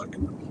hot dog,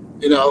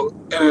 and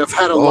I've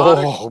had a lot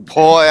of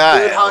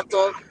good hot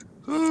dog.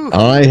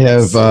 I've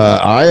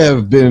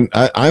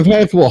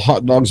had a couple of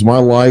hot dogs in my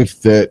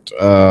life that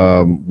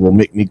will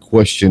make me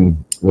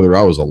question whether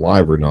I was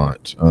alive or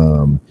not.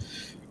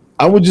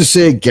 I would just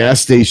say gas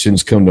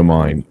stations come to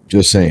mind.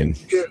 Just saying.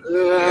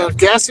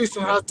 Gas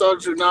station hot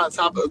dogs are not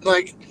top of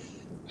and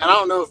I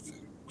don't know if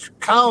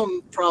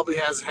Colin probably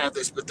hasn't had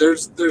this, but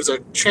there's a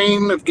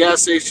chain of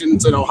gas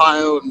stations in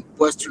Ohio and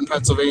Western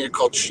Pennsylvania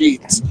called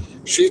Sheetz.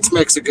 Sheetz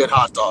makes a good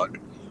hot dog.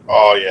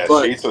 Oh yeah,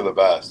 Sheetz are the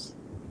best.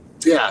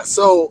 Yeah,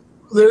 so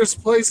there's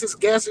places,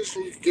 gas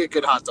stations you can get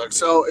good hot dogs.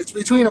 So it's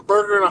between a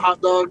burger and a hot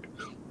dog.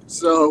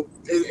 So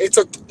it's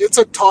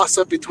a toss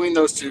up between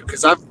those two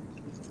because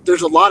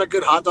there's a lot of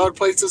good hot dog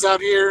places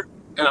out here,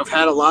 and I've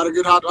had a lot of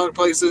good hot dog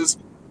places,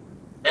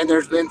 and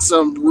there's been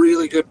some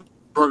really good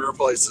burger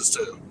places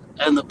too.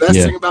 And the best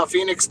thing about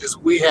Phoenix is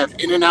we have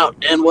In-N-Out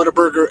and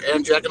Whataburger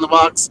and Jack in the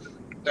Box,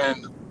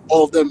 and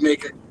all of them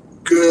make a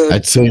good.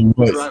 I'd tell you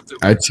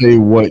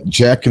what,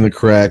 Jack in the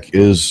Crack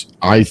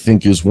I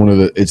think is one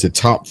of it's a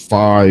top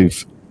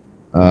 5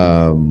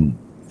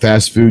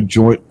 fast food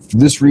joint for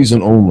this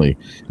reason only.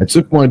 I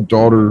took my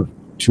daughter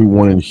to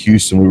one in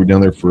Houston. We were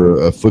down there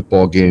for a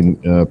football game,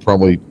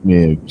 probably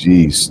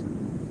 10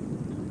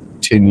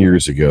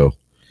 years ago,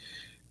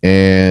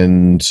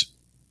 and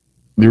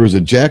there was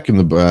a Jack in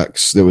the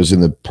Box that was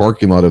in the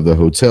parking lot of the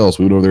hotel.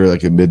 So we went over there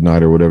like at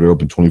midnight or whatever,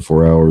 open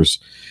 24 hours.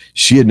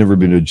 She had never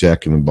been to a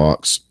Jack in the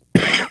Box.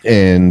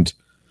 And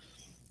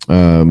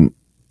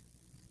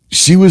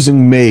she was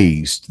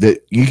amazed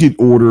that you could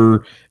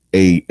order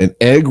an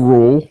egg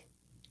roll,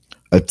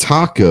 a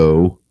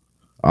taco,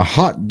 a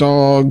hot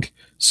dog,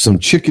 some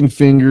chicken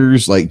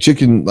fingers,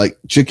 chicken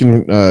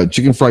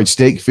fried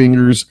steak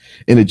fingers,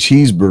 and a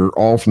cheeseburger,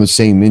 all from the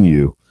same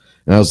menu.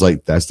 And I was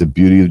like, that's the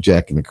beauty of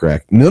Jack in the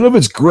Crack. None of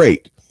it's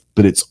great,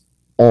 but it's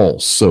all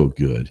so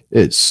good.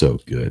 It's so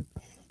good.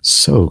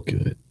 So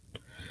good.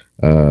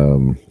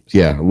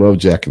 Yeah, I love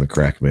Jack in the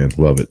Crack, man.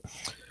 Love it.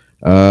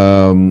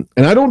 And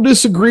I don't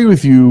disagree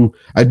with you.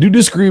 I do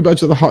disagree about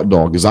the hot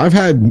dog, because I've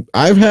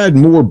had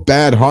more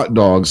bad hot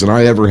dogs than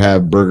I ever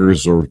have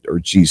burgers or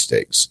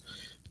cheesesteaks.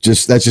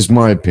 That's just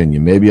my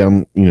opinion. Maybe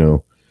I'm,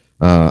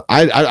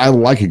 I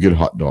like a good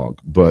hot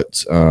dog,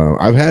 but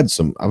I've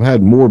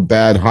had more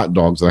bad hot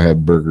dogs than I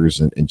have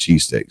burgers and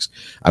cheesesteaks.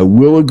 I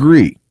will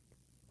agree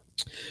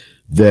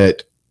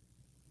that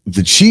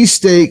the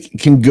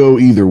cheesesteak can go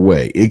either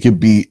way. It could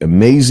be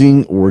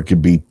amazing or it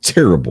could be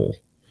terrible.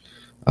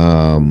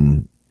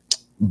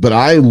 But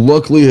I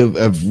luckily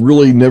have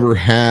really never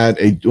had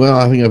I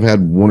think I've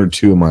had one or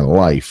two in my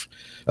life.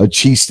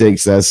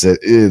 Cheesesteaks,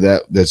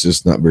 that's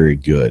just not very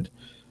good.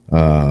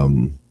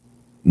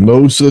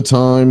 Most of the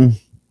time,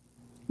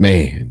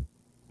 man,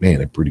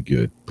 they're pretty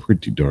good.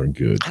 Pretty darn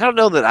good. I don't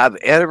know that I've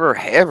ever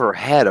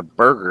had a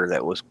burger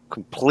that was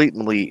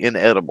completely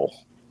inedible.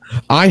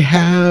 I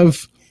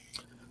have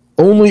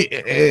only,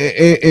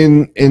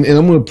 and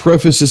I'm going to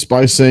preface this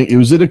by saying it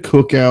was at a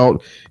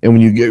cookout, and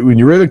when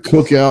you're at a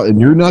cookout and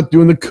you're not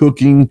doing the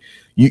cooking,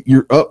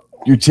 you're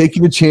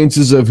taking the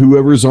chances of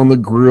whoever's on the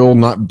grill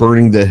not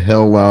burning the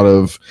hell out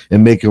of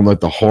and making them like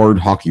the hard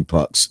hockey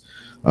pucks.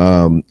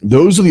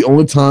 Those are the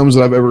only times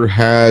that I've ever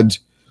had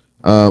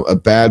a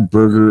bad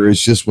burger.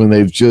 It's just when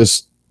they're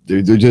just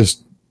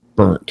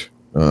burnt.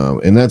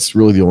 And that's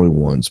really the only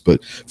ones.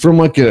 But from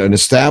like an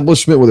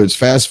establishment, whether it's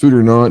fast food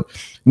or not,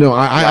 no,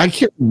 I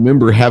can't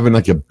remember having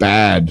like a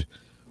bad,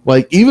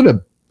 like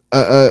even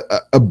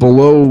a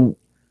below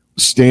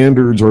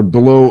standards or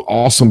below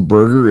awesome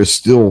burger is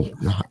still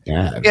not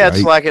bad. Yeah,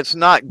 it's like it's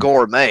not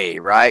gourmet,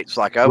 right? It's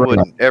like I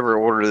wouldn't ever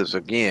order this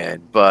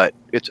again, but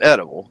it's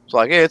edible. It's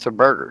like, hey, it's a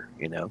burger,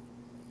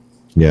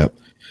 Yeah.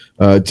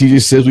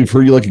 TJ says we've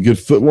heard you like a good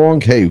foot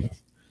long. Hey,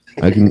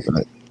 I can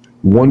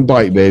one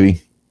bite,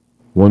 baby.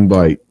 One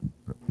bite.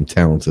 I'm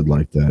talented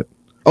like that.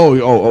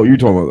 Oh, you're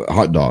talking about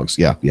hot dogs.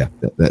 Yeah,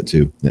 that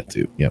too.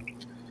 Yeah.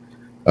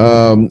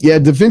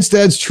 Defense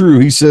Dad's true.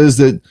 He says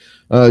that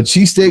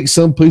cheesesteaks,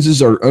 some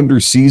places are under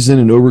seasoned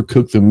and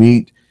overcook the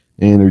meat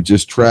and they're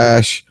just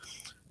trash.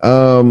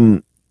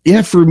 For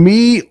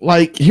me,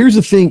 like, here's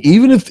the thing.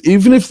 Even if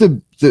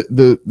the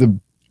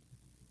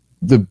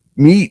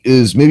meat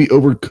is maybe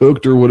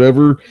overcooked or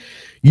whatever,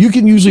 you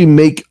can usually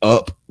make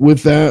up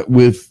with that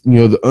with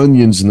the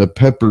onions and the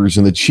peppers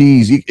and the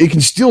cheese. It can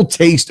still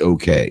taste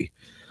okay.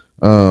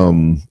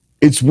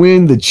 It's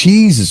when the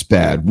cheese is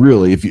bad,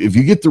 really. If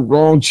you get the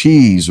wrong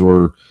cheese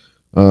or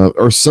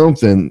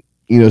something,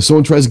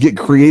 someone tries to get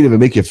creative and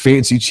make a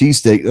fancy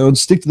cheesesteak,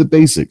 stick to the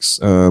basics.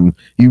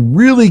 You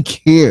really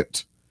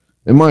can't,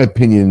 in my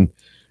opinion,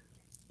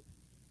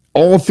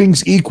 all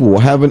things equal,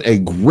 having a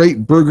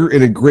great burger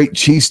and a great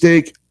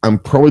cheesesteak, I'm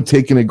probably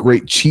taking a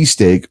great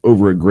cheesesteak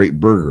over a great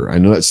burger. I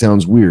know that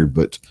sounds weird,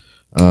 but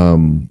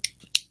that's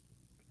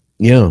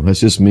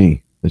just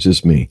me.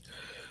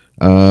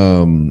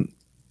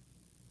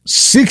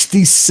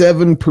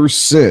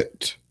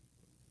 67%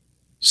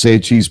 say a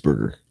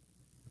cheeseburger.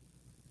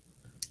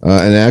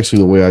 And actually,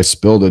 the way I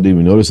spelled it, I didn't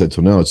even notice that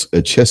till now. It's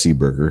a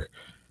Cheeseburger.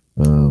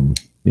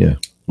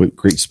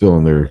 Great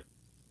spelling there,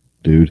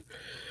 dude.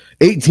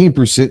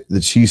 18% the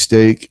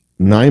cheesesteak,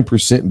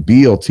 9%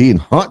 BLT, and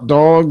hot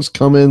dogs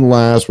come in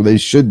last where they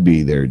should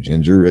be there,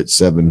 Ginger, at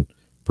 7%.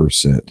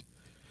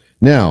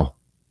 Now,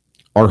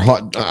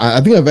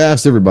 I think I've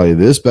asked everybody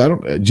this,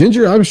 but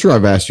Ginger, I'm sure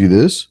I've asked you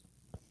this.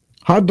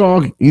 Hot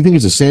dog, you think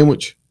it's a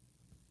sandwich?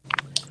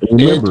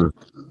 Remember,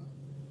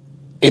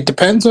 it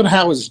depends on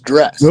how it's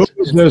dressed. No,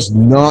 it does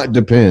not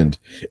depend.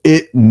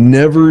 It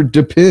never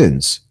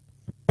depends.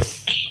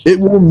 It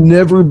will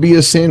never be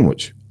a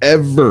sandwich,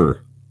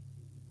 ever.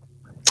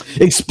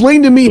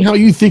 Explain to me how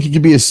you think it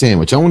could be a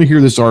sandwich. I want to hear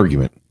this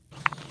argument.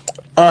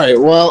 All right,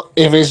 well,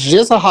 if it's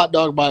just a hot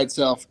dog by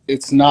itself,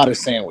 it's not a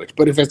sandwich.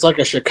 But if it's like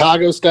a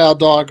Chicago-style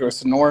dog or a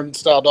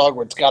Sonoran-style dog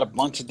where it's got a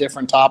bunch of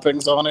different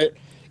toppings on it,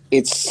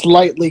 it's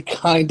slightly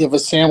kind of a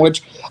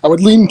sandwich. I would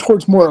lean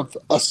towards more of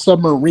a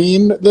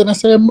submarine than a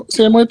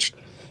sandwich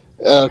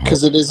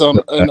because it is on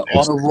a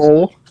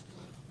roll.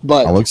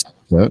 But I'll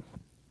accept that.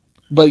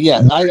 But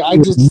yeah, I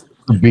just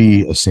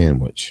be a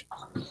sandwich.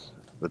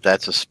 But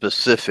that's a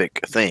specific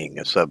thing,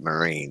 a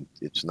submarine.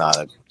 It's not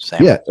a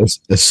sandwich. Yeah,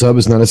 a sub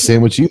is not a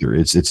sandwich either.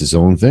 It's its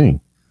own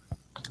thing.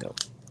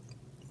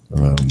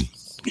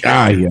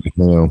 Yeah.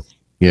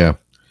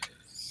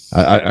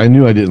 I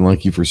knew I didn't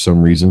like you for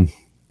some reason.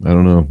 I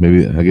don't know.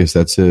 Maybe, I guess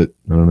that's it.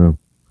 I don't know.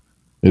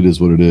 It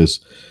is what it is.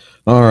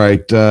 All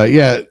right.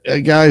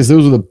 Guys,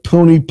 those are the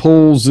pony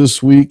polls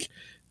this week.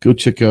 go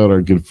check out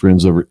our good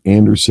friends over at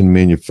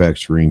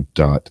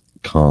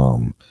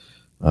AndersonManufacturing.com.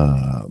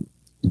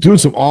 Doing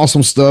some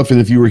awesome stuff. And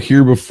if you were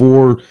here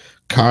before,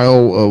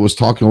 Kyle was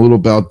talking a little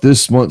about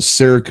this month's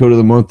Saratoga of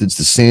the month. It's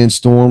the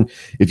Sandstorm.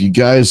 If you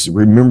guys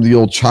remember the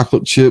old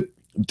chocolate chip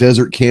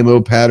desert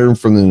camo pattern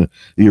from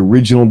the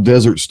original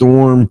Desert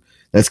Storm,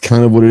 that's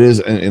kind of what it is.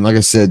 And like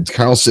I said,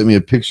 Kyle sent me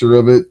a picture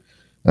of it.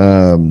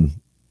 And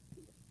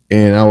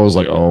I was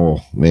like,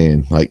 oh,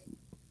 man, like,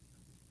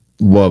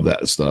 love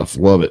that stuff.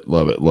 Love it,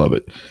 love it, love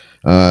it.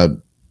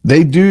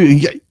 They do,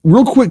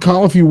 real quick,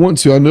 Kyle, if you want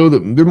to. I know that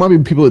there might be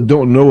people that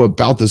don't know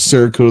about the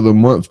Saratoga of the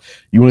month.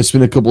 You want to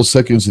spend a couple of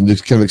seconds and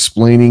just kind of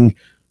explaining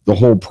the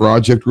whole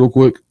project real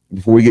quick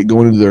before we get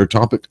going into their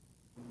topic?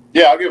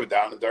 Yeah, I'll give it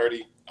down and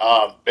dirty.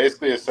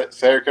 Basically, a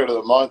Saratoga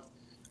of the month.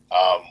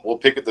 We'll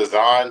pick a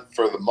design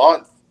for the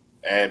month,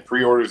 and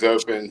pre-orders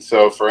open.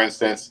 So, for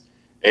instance,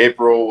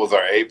 April was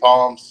our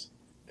A-Palms.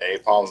 The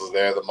A-Palms was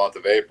there the month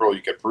of April.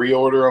 You could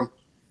pre-order them.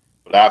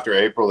 But after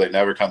April, they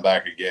never come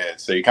back again.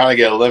 So you kind of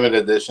get a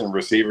limited edition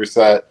receiver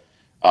set,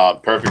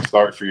 perfect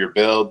start for your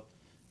build,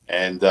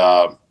 and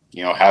have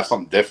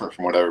something different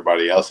from what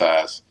everybody else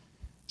has.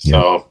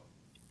 So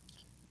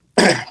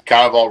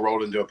kind of all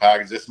rolled into a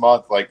package this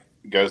month, like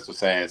Ghost was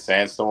saying,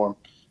 Sandstorm,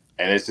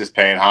 and it's just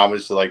paying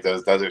homage to like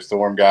those Desert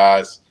Storm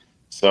guys.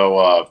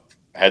 So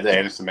head to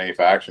Anderson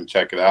Manufacturing,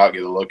 check it out,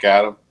 get a look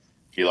at them.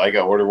 If you like it,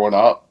 order one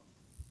up.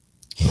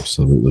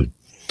 Absolutely.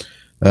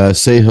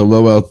 Say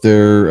hello out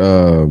there,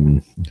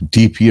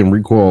 DP and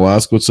Recoil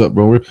Alaska. What's up,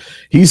 brother?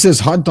 He says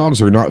hot dogs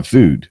are not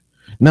food.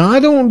 Now, I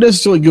don't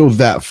necessarily go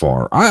that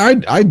far.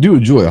 I do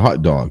enjoy a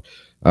hot dog.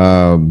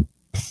 I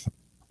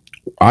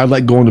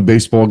like going to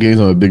baseball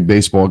games. I'm a big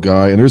baseball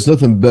guy, and there's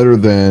nothing better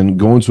than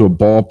going to a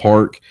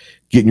ballpark,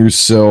 getting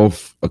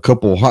yourself a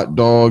couple of hot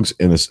dogs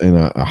and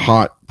a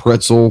hot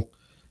pretzel.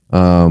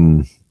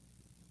 That's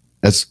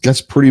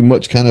pretty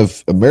much kind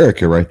of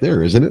America right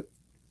there, isn't it?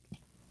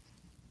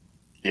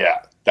 Yeah.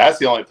 That's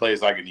the only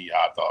place I can eat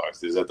hot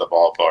dogs is at the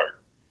ballpark.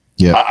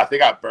 Yeah, I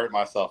think I burnt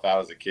myself out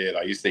as a kid.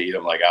 I used to eat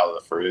them like out of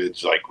the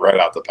fridge, like right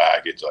out the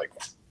package. Like,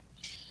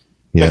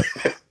 yeah,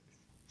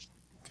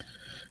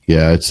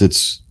 yeah. It's. And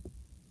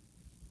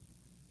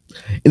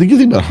the good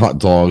thing about hot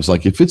dogs,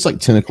 like if it's like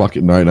 10 o'clock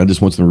at night and I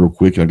just want them real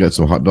quick and I got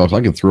some hot dogs,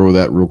 I can throw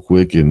that real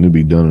quick and it'll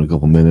be done in a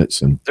couple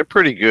minutes. And they're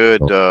pretty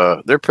good.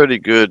 They're pretty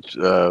good.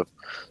 Split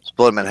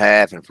them in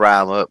half and fry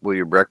them up with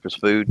your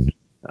breakfast food,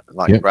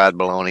 like fried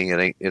bologna.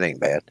 It ain't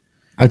bad.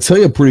 I tell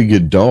you, a pretty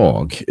good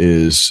dog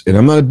is, and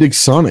I'm not a big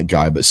Sonic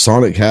guy, but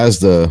Sonic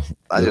has I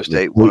just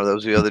ate one of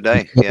those the other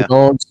day. Yeah,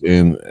 dogs,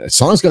 and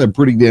Sonic's got a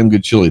pretty damn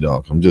good chili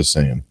dog. I'm just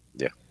saying.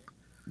 Yeah.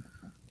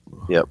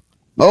 Yep.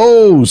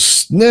 Oh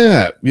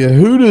snap!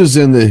 Yehuda's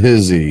in the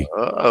hizzy.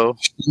 Uh-oh.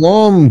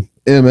 Shalom,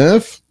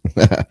 MF.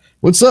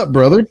 What's up,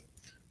 brother?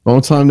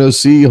 Long time no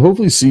see.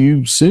 Hopefully, see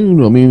you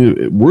soon. I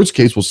mean, worst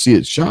case, we'll see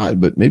it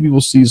shot, but maybe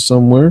we'll see you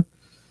somewhere.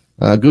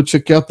 Go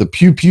check out the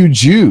Pew Pew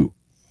Jew.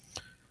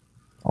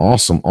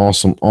 Awesome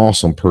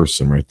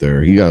person right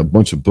there. He got a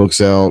bunch of books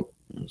out.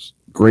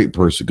 Great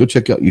person. Go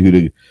check out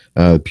Yehuda,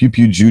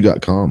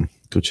 pewpewjew.com.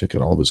 Go check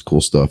out all this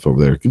cool stuff over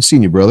there. Good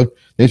seeing you, brother.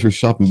 Thanks for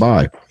stopping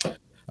by.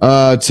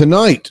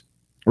 Tonight,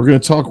 we're going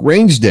to talk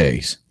range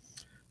days.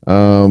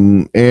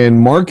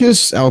 And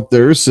Marcus out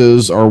there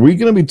says, are we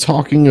going to be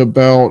talking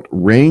about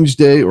range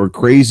day or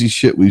crazy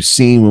shit we've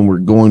seen when we're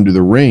going to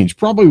the range?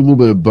 Probably a little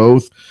bit of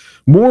both.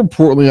 More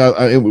importantly,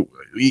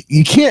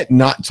 you can't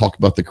not talk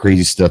about the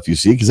crazy stuff you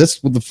see because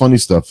that's what the funny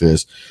stuff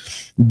is.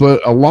 But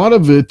a lot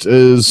of it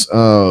is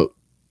what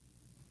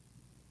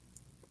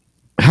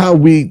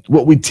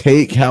we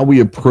take, how we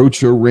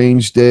approach a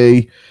range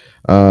day.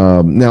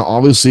 Now,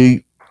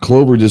 obviously,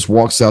 Clover just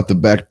walks out the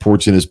back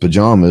porch in his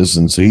pajamas,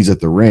 and so he's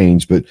at the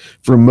range. But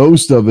for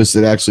most of us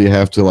that actually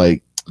have to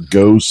like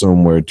go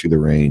somewhere to the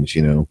range,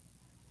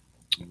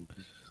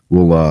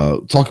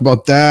 we'll talk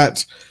about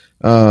that.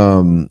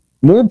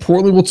 More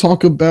importantly, we'll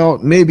talk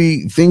about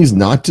maybe things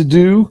not to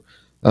do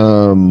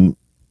for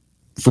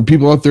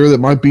people out there that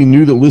might be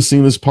new to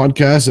listening to this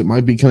podcast. It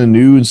might be kind of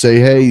new and say,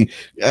 hey,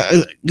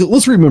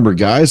 let's remember,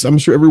 guys. I'm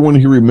sure everyone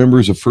here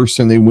remembers the first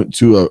time they went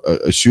to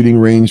a shooting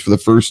range for the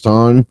first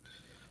time.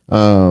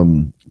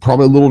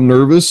 Probably a little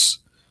nervous,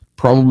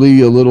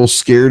 probably a little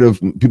scared of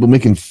people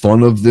making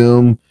fun of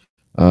them,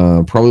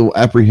 probably a little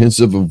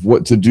apprehensive of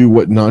what to do,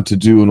 what not to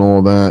do, and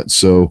all that.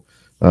 So,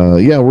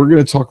 we're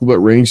going to talk about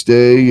range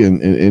day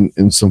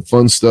and some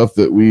fun stuff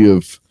that we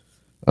have.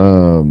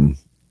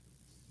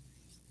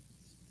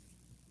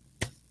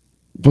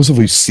 Plus, if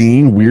we've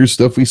seen weird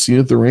stuff we've seen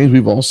at the range,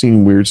 we've all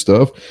seen weird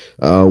stuff.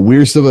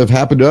 Weird stuff that have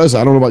happened to us.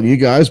 I don't know about you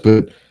guys,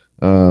 but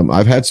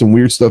I've had some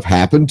weird stuff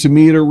happen to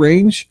me at a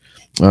range.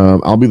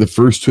 I'll be the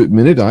first to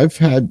admit it. I've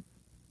had,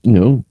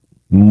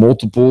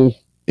 multiple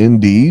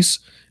NDs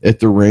at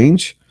the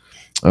range.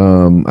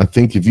 I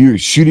think if you're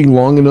shooting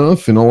long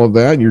enough and all of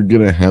that, you're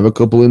going to have a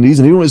couple NDs.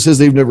 And anyone that says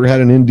they've never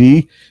had an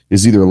ND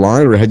is either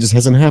lying or it just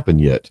hasn't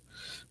happened yet.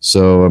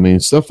 So, I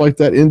mean, stuff like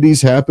that,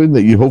 NDs happen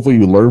that hopefully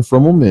you learn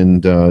from them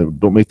and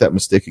don't make that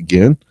mistake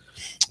again.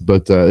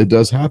 But it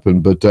does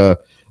happen. But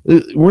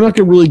we're not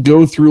going to really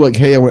go through like,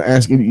 hey, I want to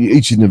ask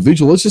each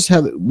individual. Let's just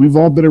have it. We've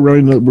all been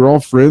around. We're all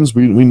friends.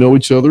 We know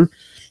each other.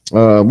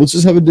 Let's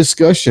just have a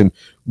discussion.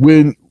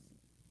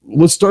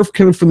 Let's start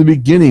kind of from the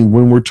beginning.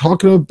 When we're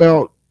talking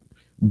about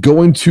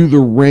going to the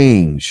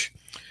range,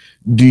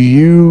 do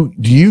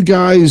you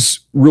guys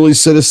really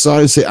set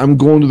aside and say, I'm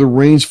going to the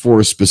range for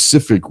a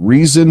specific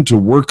reason to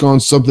work on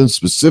something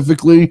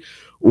specifically?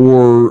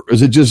 Or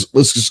is it just,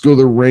 let's just go to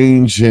the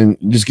range and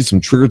just get some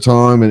trigger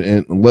time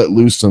and let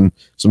loose some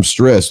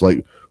stress?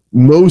 Like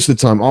most of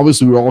the time,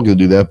 obviously we're all going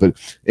to do that, but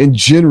in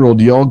general,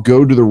 do y'all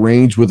go to the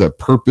range with a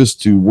purpose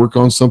to work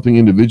on something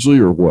individually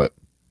or what?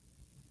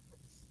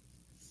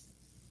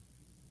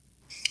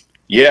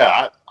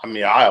 Yeah,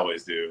 I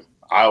always do.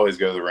 I always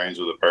go to the range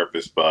with a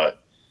purpose,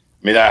 but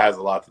I mean, that has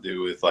a lot to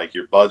do with like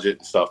your budget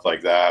and stuff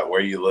like that,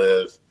 where you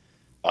live.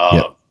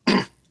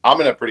 I'm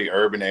in a pretty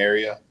urban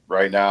area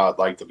right now. I'd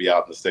like to be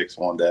out in the sticks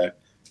one day,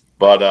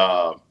 but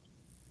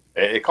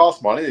it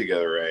costs money to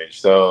go to the range.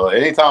 So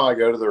anytime I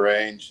go to the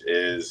range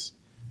is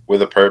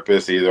with a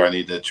purpose. Either I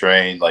need to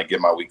train, like get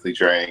my weekly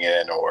training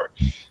in, or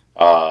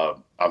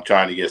I'm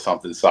trying to get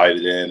something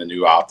sighted in, a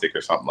new optic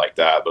or something like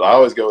that. But I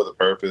always go with a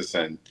purpose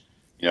and,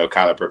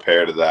 kind of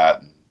prepare to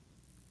that. And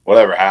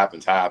whatever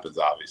happens,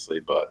 obviously,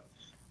 but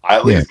I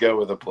at least go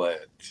with a plan.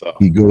 So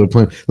you go with a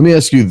plan. Let me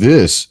ask you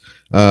this.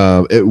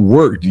 At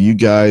work, do you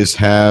guys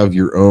have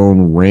your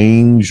own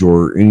range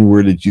or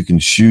anywhere that you can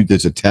shoot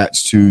that's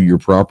attached to your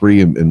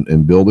property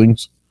and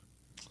buildings?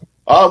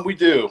 We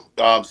do.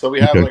 So we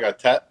have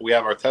we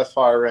have our test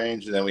fire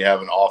range, and then we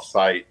have an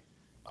off-site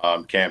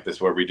campus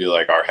where we do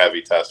like our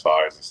heavy test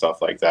fires and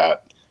stuff like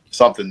that.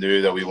 Something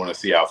new that we want to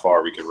see how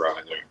far we could run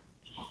in there.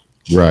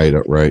 Right.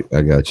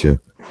 I got you.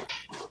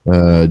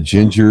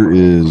 Ginger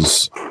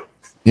is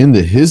in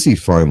the hizzy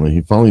finally.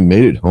 He finally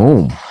made it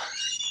home.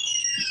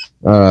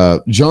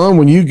 John,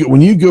 when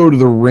you go to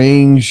the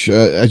range,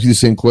 actually the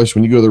same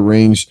question. When you go to the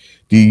range,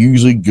 do you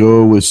usually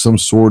go with some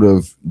sort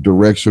of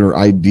direction or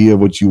idea of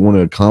what you want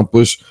to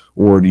accomplish,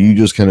 or do you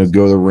just kind of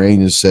go to the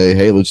range and say,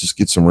 "Hey, let's just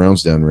get some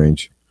rounds down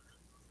range"?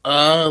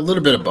 A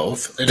little bit of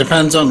both. It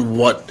depends on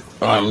what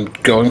I'm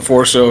going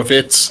for. So if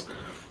it's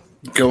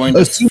going,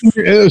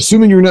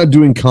 assuming you're not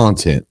doing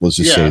content, let's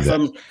just say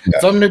that.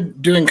 If I'm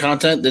doing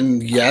content,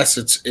 then yes,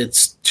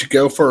 it's to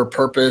go for a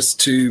purpose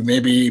to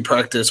maybe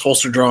practice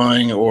holster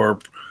drawing or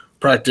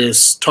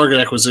practice target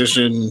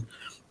acquisition,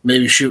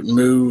 maybe shoot and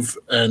move,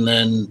 and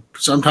then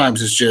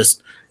sometimes it's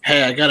just,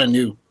 hey, I got a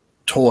new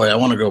toy, I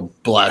want to go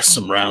blast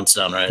some rounds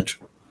downrange.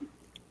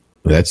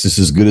 That's just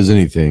as good as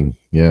anything.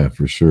 Yeah,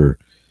 for sure.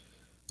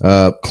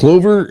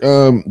 Clover,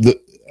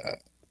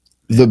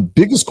 the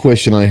biggest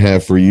question I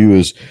have for you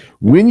is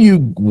when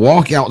you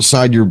walk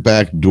outside your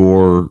back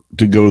door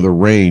to go to the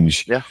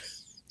range,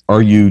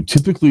 are you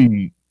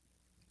typically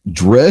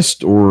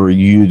dressed or are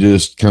you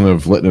just kind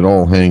of letting it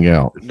all hang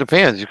out? It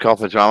depends. You call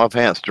pajama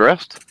pants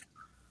dressed?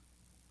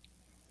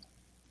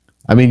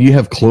 I mean, you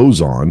have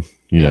clothes on,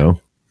 know.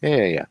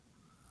 Yeah.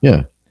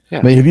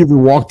 I mean, have you ever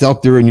walked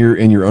out there in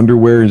your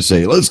underwear and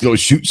say, "Let's go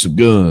shoot some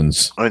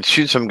guns"?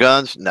 Shoot some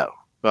guns? No.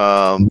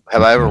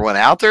 Have I ever went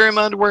out there in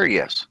my underwear?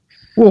 Yes.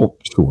 Well,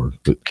 sure.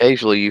 But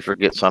occasionally you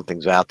forget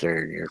something's out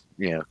there and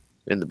you're,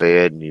 in the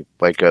bed and you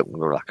wake up and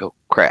you're like, oh,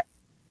 crap.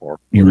 Or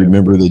you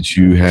remember that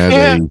you had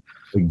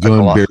a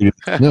gun buried in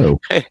the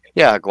snow.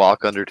 Yeah, a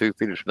Glock under 2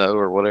 feet of snow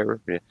or whatever.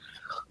 Yeah.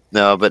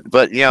 No, but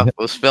I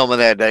was filming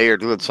that day or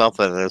doing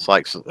something and it's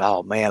like,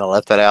 oh, man, I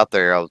left that out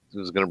there. I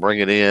was going to bring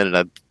it in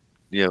and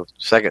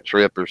second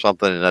trip or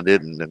something and I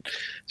didn't. And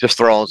just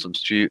throw on some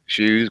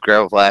shoes,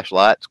 grab a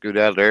flashlight, scoot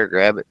out there,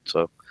 grab it.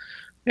 So,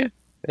 yeah,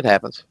 it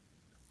happens.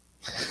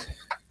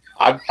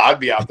 I'd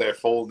be out there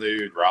full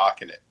nude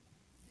rocking it.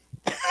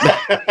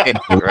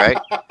 Right?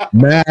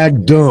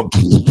 Mag dump.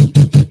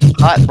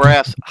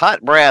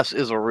 Hot brass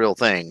is a real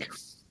thing.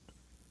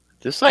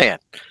 Just saying.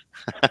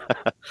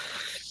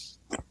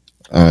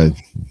 I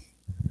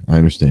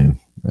understand.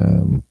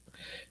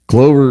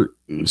 Clover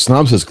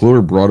Snob says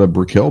Clover brought a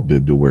Brickell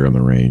bib to wear on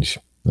the range.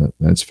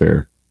 That's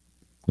fair.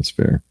 That's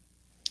fair.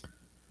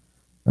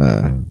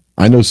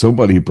 I know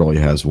somebody who probably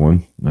has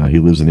one. He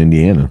lives in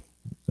Indiana.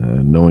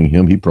 Knowing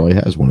him, he probably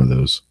has one of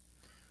those.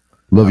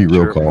 Love you,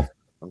 real call.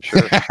 I'm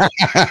sure.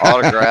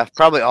 Autographed.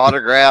 Probably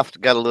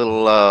autographed. Got a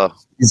little...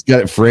 he's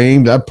got it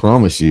framed, I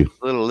promise you.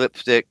 Little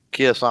lipstick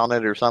kiss on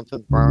it or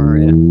something.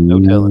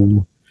 No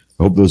telling.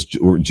 I hope those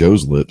were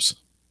Joe's lips.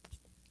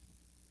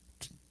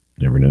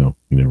 Never know.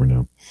 You never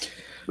know.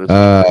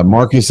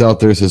 Marcus out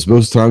there says,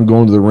 most of the time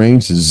going to the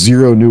range is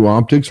 0 new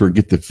optics or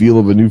get the feel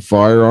of a new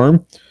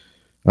firearm.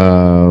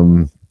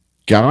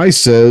 Guy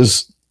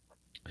says...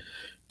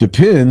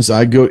 Depends.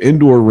 I go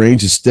indoor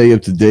range to stay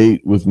up to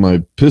date with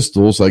my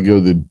pistols. I go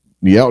to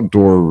the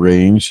outdoor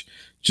range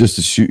just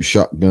to shoot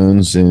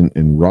shotguns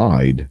and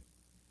ride.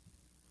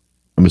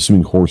 I'm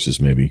assuming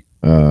horses, maybe.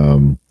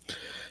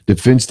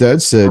 Defense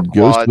Dad said,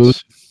 or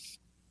quads.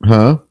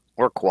 Huh?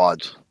 Or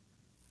quads.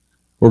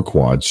 Or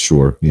quads,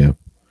 sure, yeah.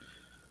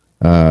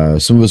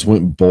 Some of us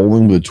went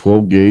bowling with a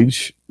 12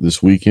 gauge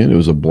this weekend. It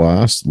was a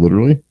blast,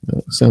 literally.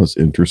 That sounds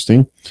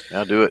interesting.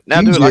 Now do it.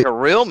 Now do it like a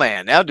real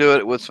man. Now do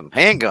it with some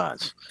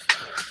handguns.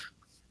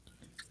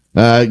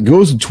 It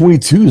goes to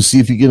 22 to see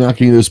if you can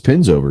knock any of those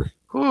pins over.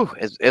 Whew,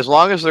 as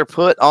long as they're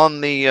put on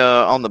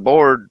the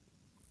board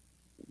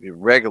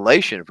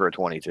regulation for a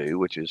 22,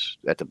 which is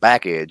at the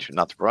back edge,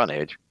 not the front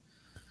edge.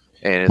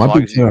 And as Might long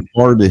be as kind of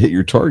hard to hit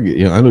your target.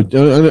 Yeah, I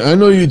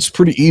know it's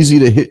pretty easy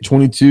to hit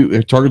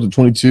 22, target to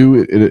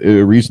 22 at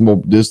a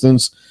reasonable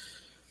distance.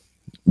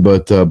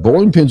 But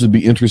bowling pins would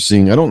be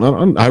interesting.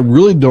 I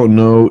really don't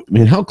know. I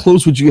mean, how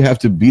close would you have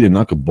to be to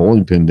knock a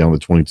bowling pin down to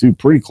 22?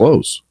 Pretty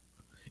close,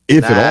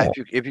 if at all.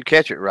 If you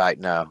catch it right,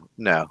 no.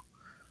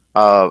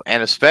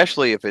 And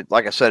especially if it,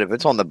 like I said, if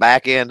it's on the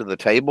back end of the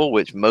table,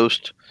 which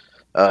most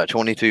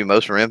 22,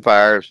 most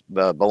rimfires,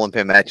 bowling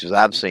pin matches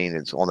I've seen,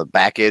 it's on the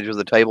back edge of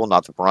the table,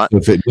 not the front.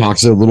 If it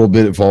knocks it a little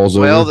bit, it falls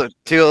over. Well, the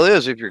deal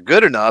is, if you're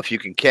good enough, you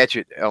can catch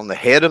it on the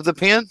head of the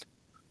pin.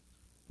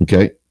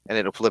 Okay. And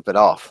it'll flip it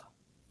off.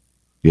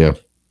 Yeah.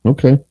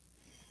 Okay.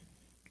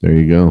 There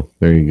you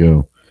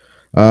go.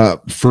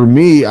 For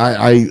me,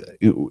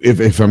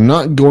 if I'm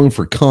not going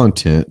for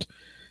content,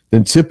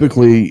 then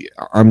typically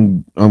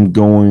I'm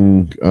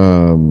going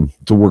to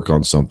work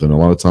on something. A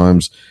lot of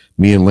times,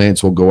 me and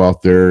Lance will go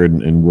out there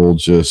and we'll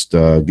just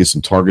get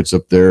some targets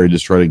up there and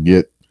just try to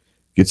get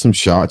some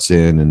shots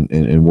in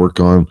and work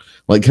on,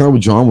 like kind of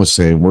what John was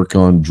saying, work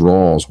on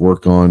draws,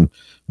 work on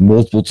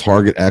multiple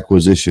target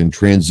acquisition,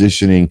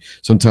 transitioning.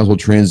 Sometimes we'll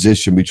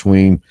transition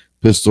between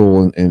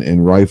pistol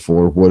and rifle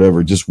or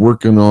whatever, just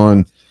working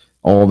on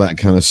all that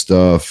kind of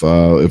stuff.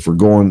 If we're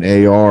going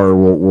AR,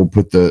 we'll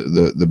put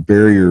the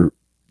barrier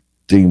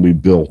thing we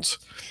built,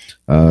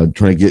 trying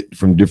to get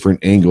from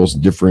different angles,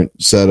 different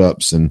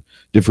setups, and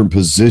different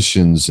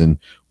positions, and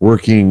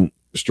working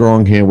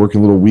strong hand, working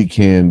a little weak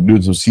hand,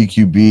 doing some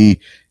CQB,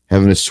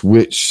 having to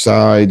switch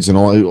sides, and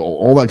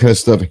all that kind of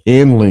stuff.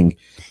 Handling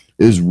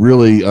is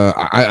really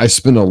I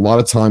spend a lot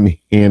of time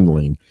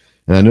handling,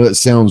 and I know that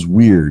sounds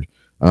weird.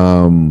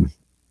 I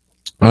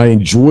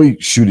enjoy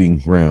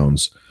shooting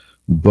rounds,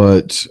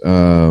 but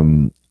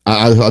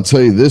I'll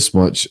tell you this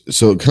much.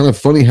 So kind of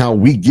funny how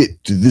we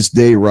get to this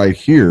day right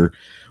here.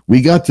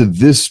 We got to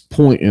this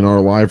point in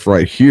our life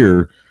right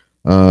here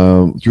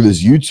through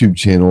this YouTube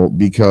channel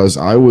because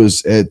I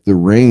was at the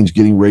range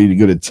getting ready to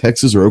go to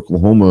Texas or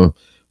Oklahoma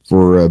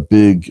for a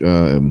big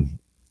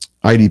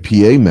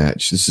IDPA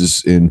match. This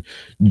is in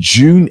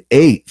June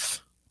 8th.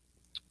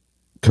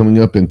 Coming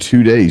up in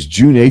 2 days,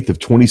 June 8th of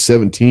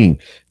 2017.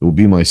 It will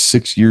be my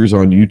 6 years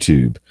on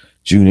YouTube.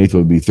 June 8th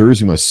will be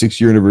Thursday, my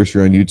 6-year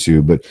anniversary on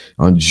YouTube. But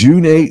on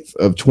June 8th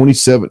of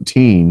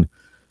 2017,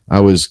 I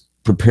was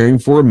preparing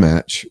for a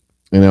match,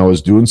 and I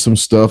was doing some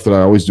stuff that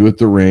I always do at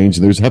the range.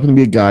 And there's happened to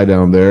be a guy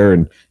down there,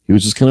 and he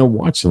was just kind of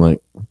watching,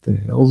 like, what the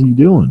hell is he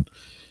doing?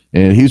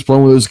 And he was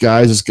probably one of those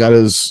guys that's got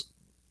his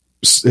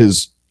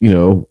he's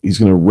going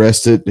to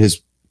rest it,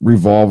 his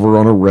revolver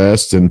on a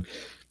rest, and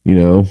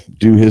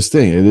do his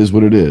thing. It is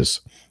what it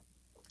is.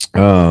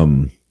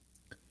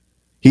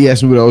 He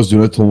asked me what I was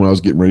doing. I told him I was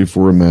getting ready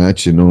for a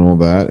match and all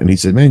that. And he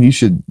said, man, you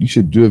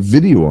should do a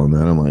video on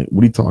that. I'm like,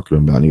 what are you talking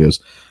about? And he goes,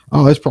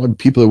 oh, that's probably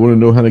people that want to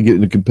know how to get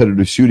into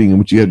competitive shooting and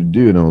what you had to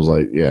do. And I was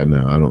like, yeah,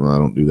 no, I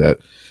don't do that.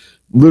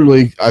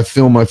 Literally, I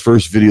filmed my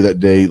first video that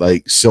day,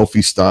 like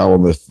selfie style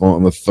on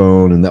the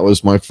phone. And that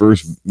was my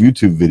first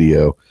YouTube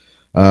video.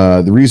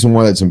 The reason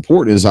why that's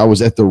important is I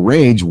was at the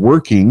range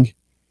working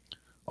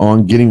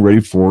on getting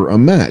ready for a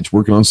match,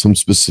 working on some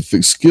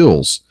specific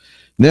skills.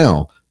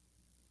 Now,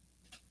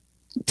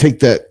 take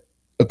that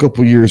a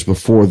couple years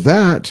before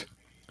that,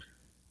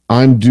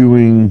 I'm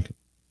being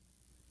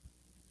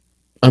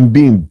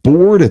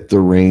bored at the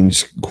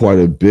range quite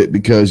a bit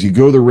because you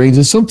go to the range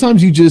and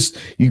sometimes you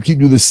keep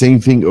doing the same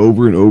thing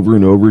over and over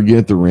and over again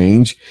at the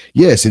range.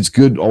 Yes, it's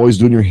good always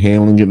doing your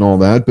handling and all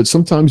that, but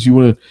sometimes you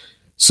want to.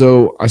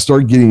 So I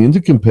started getting into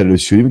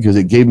competitive shooting because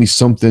it gave me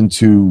something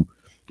to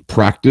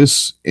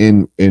practice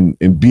and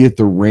be at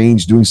the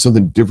range doing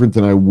something different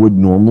than I would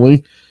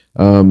normally.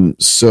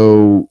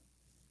 So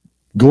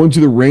going to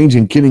the range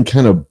and getting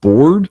kind of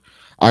bored,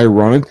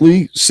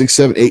 ironically, 6,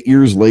 7, 8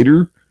 years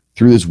later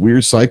through this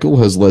weird cycle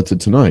has led to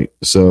tonight.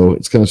 So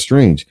it's kind of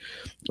strange.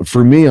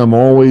 For me, I'm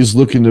always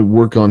looking to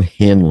work on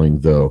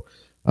handling, though.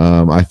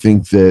 I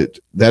think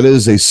that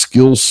is a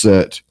skill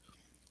set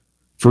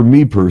for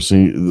me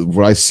personally.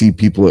 What I see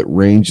people at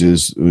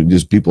ranges,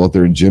 just people out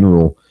there in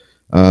general,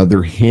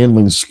 their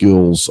handling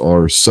skills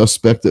are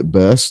suspect at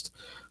best,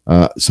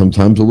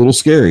 sometimes a little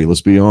scary,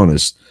 let's be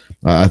honest.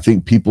 I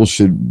think people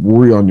should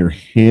worry on your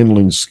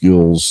handling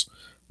skills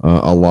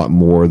a lot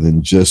more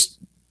than just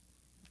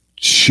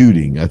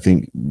shooting. I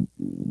think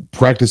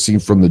practicing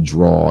from the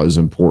draw is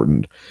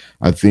important.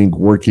 I think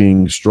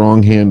working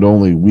strong hand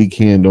only, weak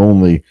hand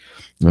only,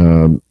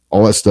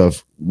 all that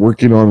stuff,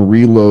 working on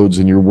reloads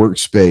in your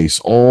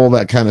workspace, all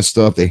that kind of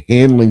stuff, the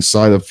handling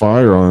side of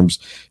firearms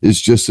is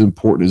just as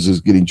important as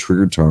just getting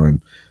trigger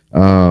time.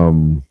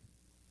 I'll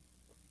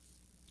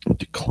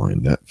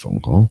decline that phone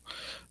call.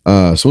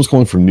 Someone's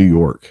calling from New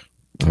York.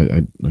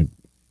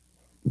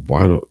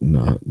 why don't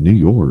not New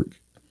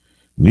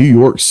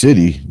York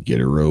City get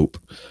a rope?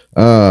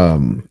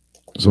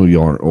 Some of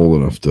y'all aren't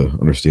old enough to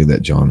understand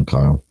that, John and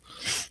Kyle.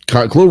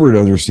 Clover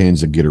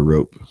understands the get a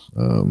rope.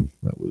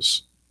 That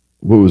was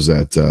what was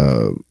that?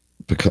 The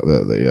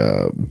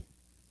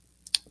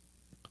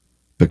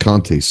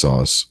picante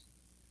sauce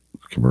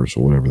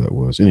commercial, whatever that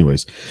was.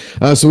 Anyways,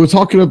 so we're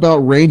talking about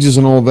ranges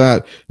and all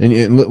that,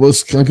 and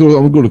let's I'm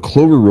gonna go to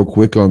Clover real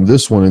quick on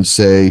this one and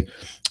say,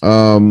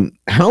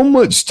 how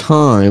much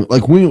time,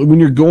 like when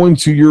you're going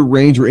to your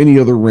range or any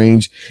other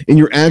range, and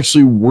you're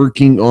actually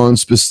working on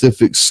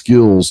specific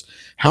skills,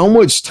 how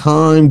much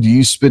time do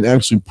you spend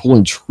actually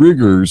pulling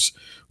triggers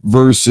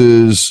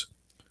versus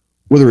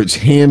whether it's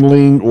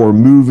handling or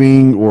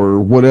moving or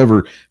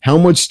whatever? How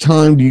much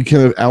time do you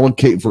kind of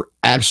allocate for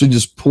actually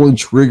just pulling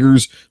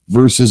triggers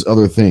versus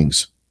other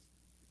things?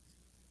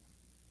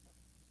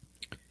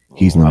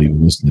 He's not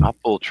even listening. I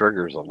pull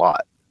triggers a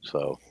lot,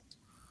 so.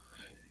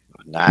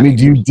 I mean,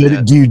 do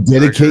you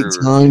dedicate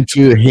time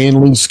to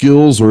handling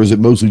skills, or is it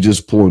mostly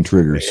just pulling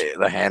triggers?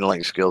 The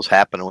handling skills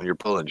happen when you're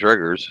pulling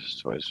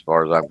triggers, as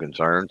far as I'm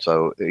concerned.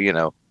 So,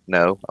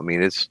 no. I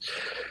mean, it's,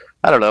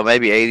 I don't know,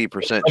 maybe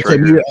 80%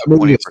 trigger,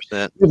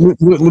 20%.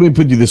 Let me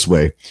put you this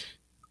way.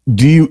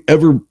 Do you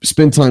ever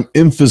spend time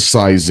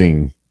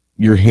emphasizing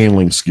your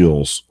handling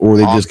skills, or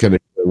they just kind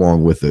of go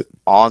along with it?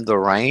 On the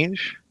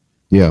range?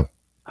 Yeah.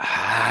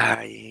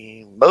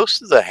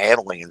 Most of the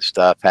handling and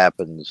stuff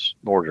happens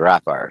more dry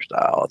fire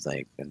style, I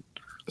think, than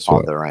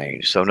on the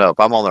range. So no, if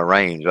I'm on the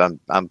range, I'm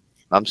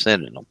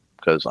sending them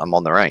because I'm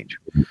on the range.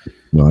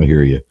 No, I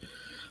hear you.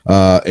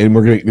 And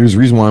there's a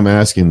reason why I'm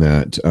asking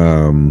that.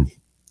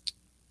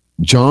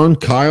 John,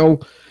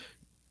 Kyle,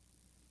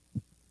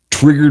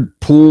 triggered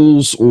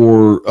pulls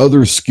or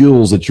other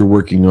skills that you're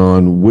working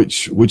on,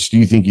 which do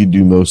you think you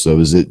do most of?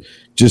 Is it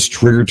just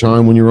trigger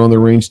time when you're on the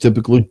range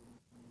typically?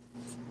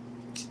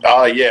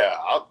 Yeah.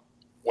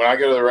 When I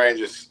go to the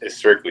range, it's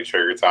strictly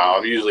trigger time.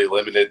 I'm usually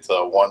limited to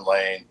a one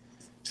lane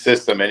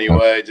system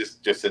anyway,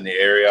 just in the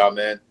area I'm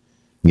in.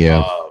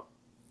 Yeah.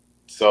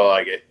 So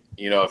like,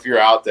 if you're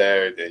out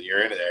there, then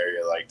you're in an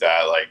area like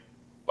that.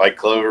 Like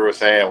Clover was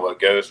saying, what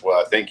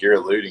I think you're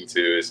alluding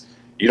to is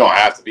you don't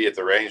have to be at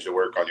the range to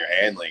work on your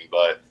handling,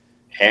 but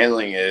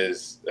handling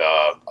is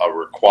a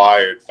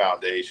required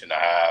foundation to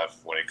have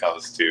when it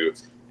comes to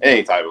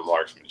any type of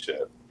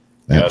marksmanship.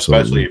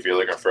 Especially if you're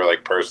looking for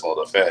like personal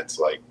defense,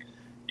 like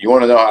you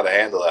want to know how to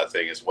handle that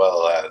thing as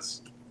well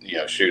as,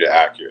 shoot it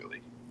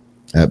accurately.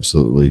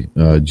 Absolutely.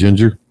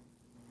 Ginger?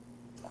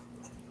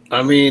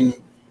 I mean,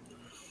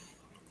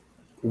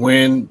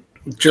 when,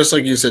 just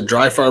like you said,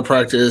 dry fire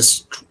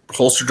practice,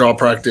 holster draw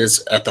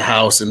practice at the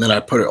house, and then I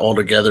put it all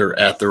together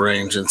at the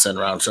range and send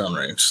rounds down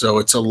range. So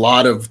it's a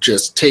lot of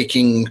just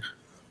taking,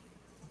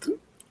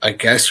 I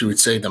guess you would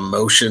say, the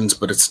motions,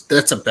 but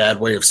that's a bad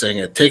way of saying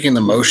it. Taking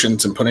the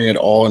motions and putting it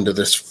all into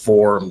this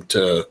form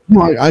to.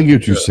 No, I get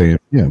what you're saying.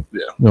 Yeah.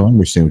 No, I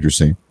understand what you're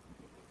saying.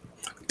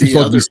 The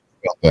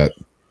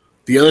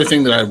other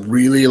thing that I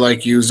really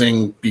like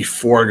using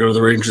before I go to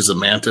the range is a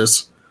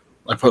Mantis.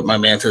 I put my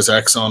Mantis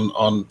X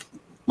on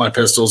my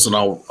pistols, and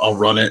I'll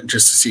run it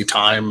just to see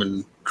time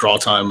and draw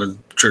time and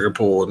trigger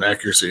pull and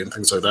accuracy and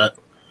things like that.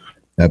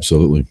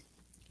 Absolutely.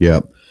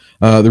 Yeah.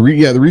 The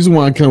reason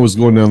why I kind of was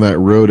going down that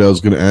road, I was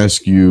going to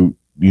ask you,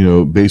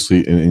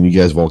 basically, and you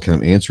guys have all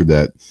kind of answered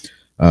that.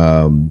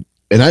 And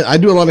I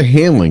do a lot of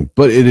handling,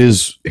 but it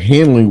is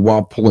handling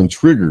while pulling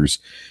triggers.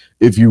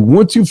 If you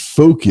want to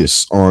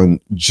focus on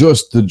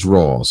just the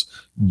draws,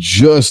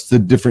 just the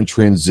different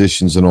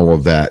transitions and all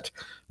of that,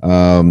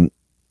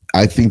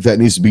 I think that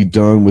needs to be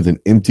done with an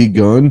empty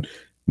gun,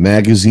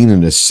 magazine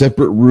in a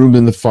separate room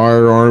than the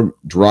firearm,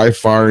 dry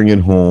firing at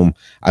home.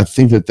 I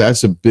think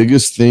that's the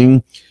biggest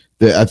thing.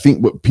 That I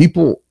think what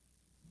people,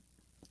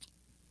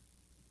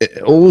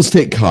 let's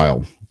take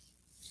Kyle.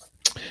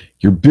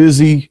 You're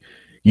busy.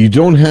 You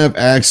don't have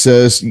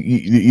access.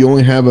 You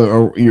only have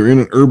you're in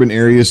an urban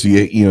area, so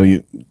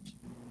you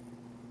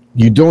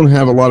don't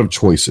have a lot of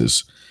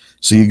choices.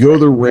 So you go to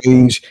the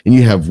range and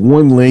you have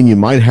one lane. You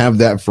might have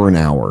that for an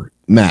hour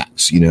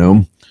max.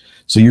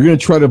 So you're going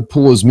to try to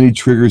pull as many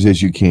triggers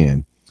as you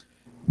can.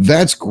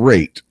 That's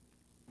great.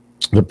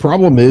 The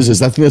problem is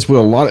I think that's what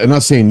I'm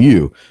not saying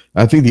you.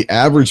 I think the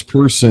average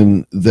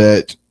person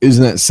that is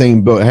in that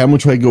same boat, how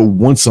much I go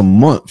once a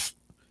month,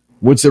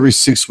 once every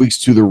 6 weeks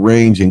to the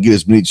range and get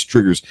as many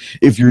triggers.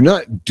 If you're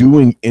not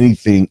doing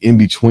anything in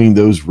between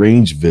those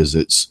range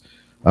visits,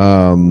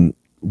 one,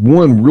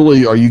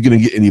 really, are you going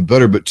to get any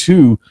better? But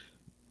two,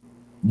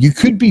 you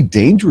could be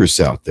dangerous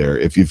out there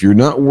if you're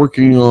not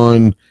working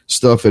on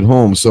stuff at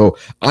home. So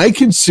I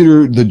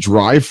consider the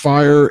dry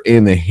fire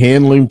and the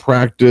handling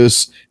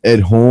practice at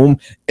home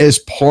as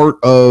part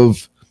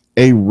of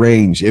a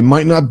range. It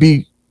might not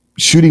be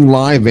shooting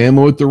live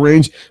ammo at the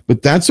range,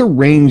 but that's a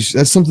range.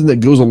 That's something that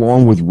goes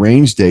along with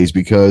range days,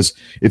 because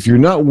if you're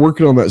not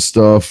working on that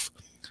stuff,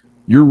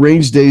 your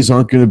range days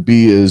aren't going to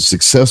be as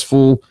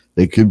successful.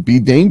 They could be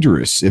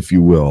dangerous, if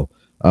you will.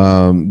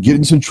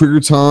 Getting some trigger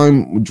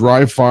time,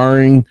 dry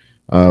firing,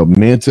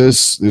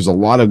 Mantis. There's a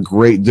lot of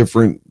great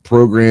different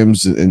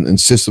programs and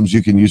systems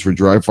you can use for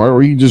dry fire,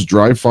 or you can just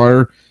dry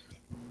fire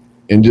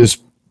and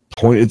just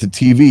point at the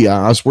TV.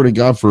 I swear to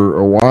God, for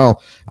a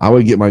while, I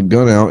would get my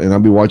gun out and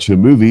I'd be watching a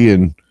movie,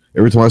 and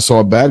every time I saw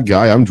a bad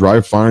guy, I'm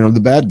dry firing on the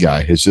bad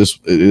guy. It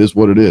is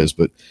what it is.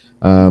 But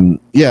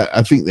yeah,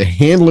 I think the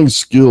handling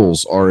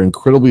skills are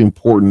incredibly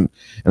important,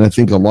 and I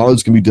think a lot of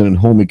it's going to be done at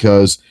home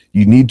because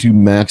you need to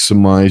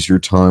maximize your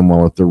time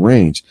while at the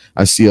range.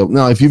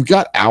 Now, if you've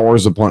got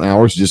hours upon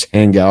hours to just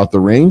hang out at the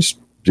range,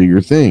 do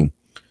your thing.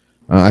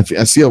 I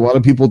see a lot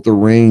of people at the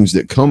range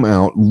that come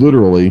out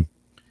literally,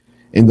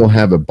 and they'll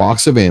have a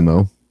box of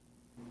ammo,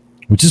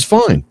 which is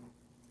fine.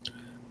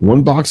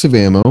 One box of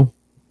ammo,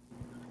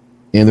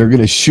 and they're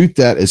going to shoot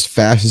that as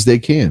fast as they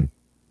can.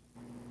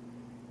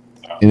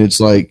 And it's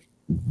like,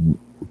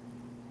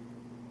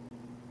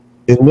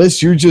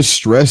 unless you're just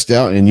stressed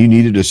out and you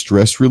needed a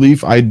stress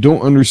relief, I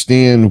don't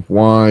understand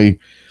why,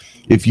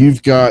 if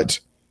you've got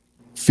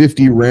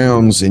 50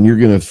 rounds and you're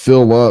going to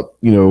fill up,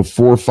 4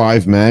 or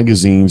 5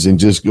 magazines and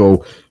just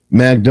go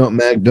mag dump,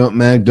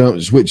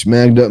 switch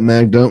mag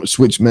dump,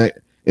 switch mag,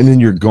 and then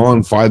you're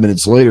gone 5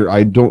 minutes later.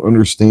 I don't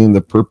understand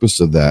the purpose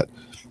of that.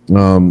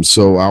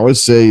 So I would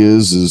say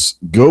is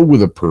go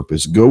with a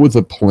purpose, go with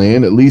a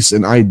plan, at least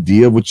an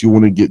idea of what you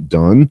want to get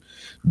done.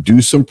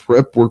 Do some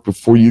prep work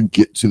before you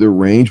get to the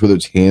range, whether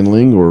it's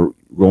handling or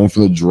going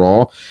for the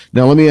draw.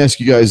 Now, let me ask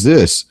you guys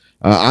this.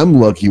 I'm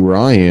lucky where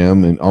I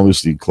am, and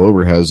obviously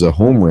Clover has a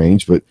home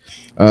range, but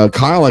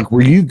Kyle, like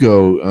where you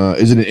go,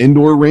 is it an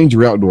indoor range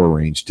or outdoor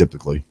range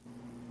typically?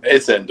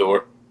 It's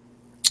indoor.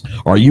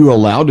 Are you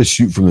allowed to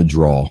shoot from the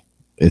draw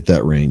at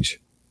that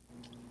range?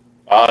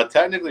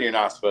 Technically, you're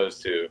not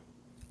supposed to.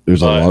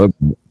 There's a lot of...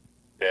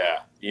 Yeah.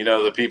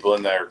 The people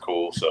in there are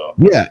cool, so.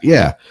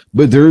 Yeah.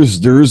 But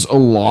there's a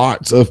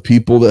lot of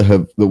people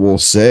that will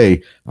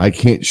say, I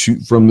can't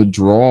shoot from the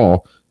draw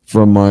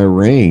from my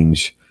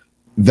range.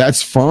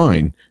 That's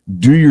fine.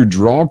 Do your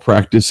draw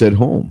practice at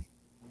home.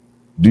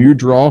 Do your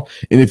draw,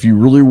 and if you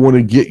really want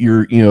to get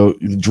your,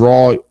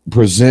 draw,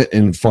 present,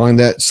 and find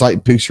that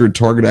sight picture and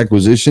target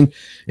acquisition,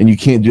 and you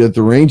can't do it at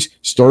the range,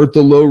 start at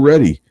the low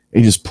ready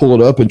and just pull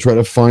it up and try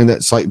to find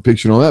that sight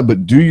picture and all that.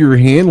 But do your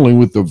handling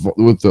with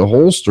the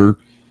holster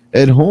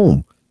at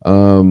home.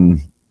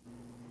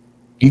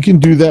 You can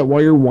do that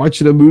while you're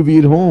watching a movie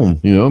at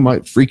home. It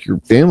might freak your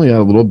family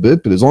out a little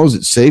bit, but as long as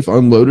it's safe,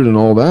 unloaded, and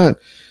all that,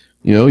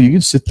 you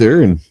can sit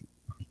there and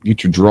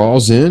get your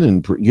draws in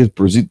and get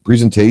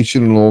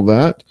presentation and all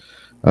that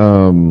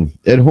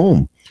at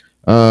home.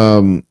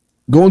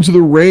 Going to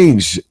the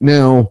range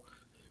now.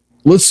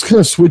 Let's kind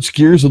of switch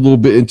gears a little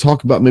bit and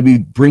talk about maybe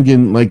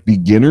bringing like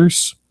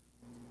beginners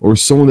or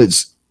someone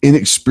that's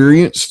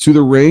inexperienced to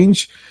the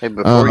range. Hey,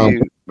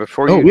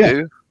 before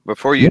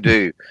you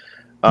do,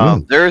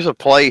 there is a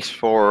place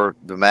for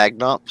the mag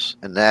dumps,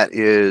 and that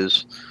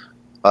is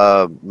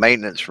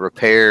maintenance,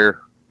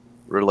 repair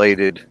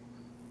related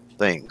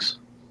things.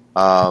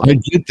 I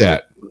get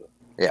that.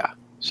 Yeah.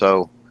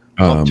 So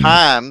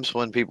sometimes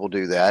when people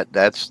do that,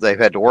 they've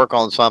had to work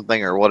on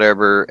something or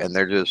whatever, and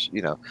they're just,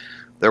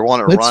 they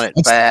want to run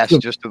it fast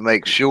just to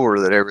make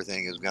sure that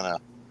everything is going to.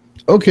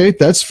 Okay,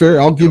 that's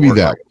fair. I'll give you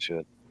that.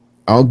 Like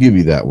I'll give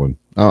you that one.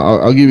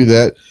 I'll give you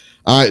that.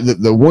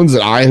 The ones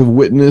that I have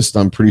witnessed,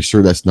 I'm pretty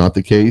sure that's not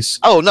the case.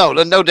 Oh,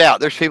 no doubt.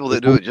 There's people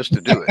that do it just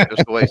to do it,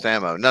 just to waste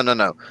ammo.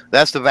 No.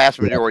 That's the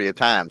vast majority of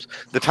times.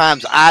 The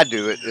times I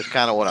do it is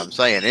kind of what I'm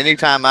saying.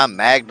 Anytime I'm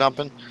mag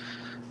dumping,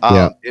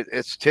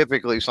 it's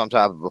typically some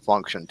type of a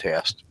function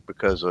test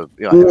because of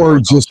or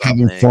just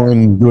having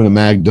fun doing a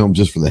mag dump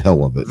just for the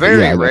hell of it.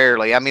 Very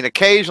rarely. I mean,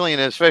 occasionally,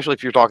 and especially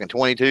if you're talking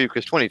 22,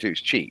 because 22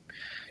 is cheap.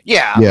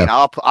 I mean,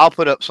 I'll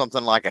put up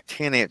something like a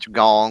 10-inch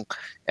gong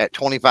at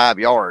 25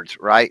 yards,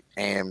 right?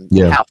 And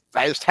how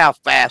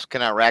fast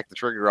can I rack the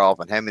trigger off,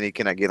 and how many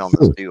can I get on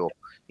the steel,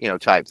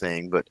 type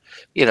thing. But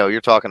you're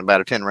talking about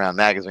a 10-round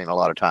magazine a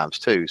lot of times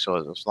too, so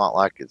it's not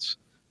like it's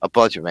a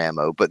bunch of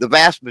ammo. But the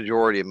vast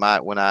majority of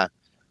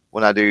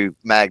when I do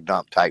mag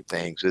dump type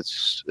things,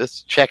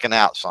 it's checking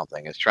out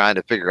something. It's trying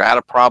to figure out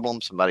a problem.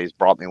 Somebody's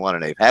brought me one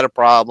and they've had a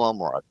problem,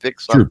 or I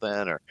fixed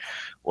something or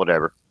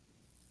whatever.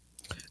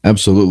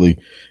 Absolutely.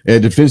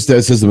 And Defense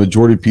Stat says the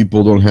majority of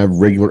people don't have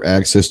regular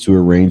access to a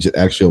range that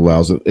actually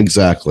allows it.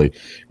 Exactly.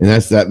 And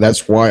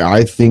that's why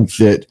I think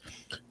that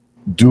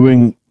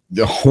doing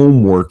the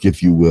homework,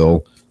 if you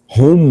will,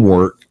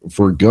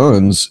 for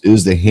guns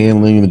is the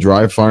handling and the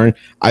dry firing.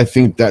 I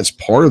think that's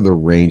part of the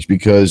range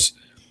because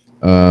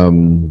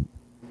you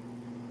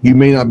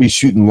may not be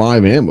shooting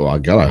live ammo.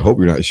 I hope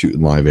you're not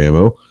shooting live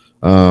ammo.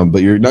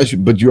 But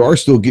you are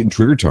still getting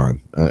trigger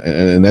time.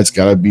 And that's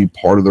got to be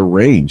part of the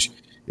range.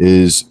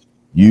 Is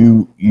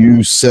you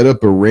set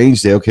up a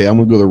range day, okay, I'm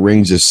going to go to the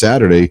range this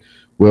Saturday.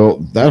 Well,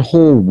 that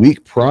whole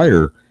week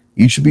prior,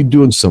 you should be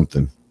doing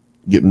something,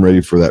 getting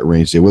ready for that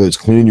range day, whether it's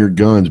cleaning your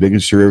guns, making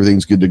sure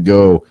everything's good to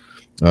go,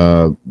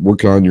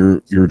 work on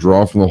your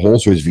draw from the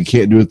holsters. If you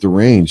can't do it at the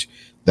range,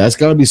 that's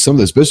got to be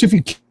something, especially if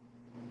you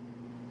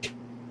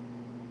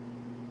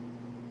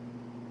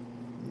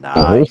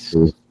nice.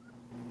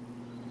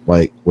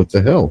 Like, what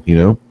the hell, you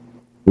know?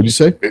 What'd you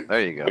say? There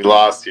you go. We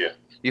lost you.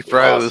 You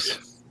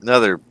froze.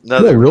 Another Yeah,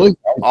 really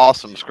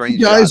awesome screenshot.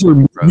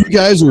 You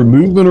guys are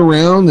moving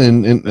around,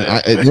 and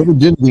I never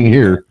did anything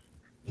here.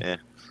 Yeah.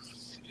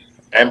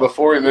 And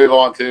before we move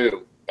on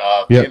to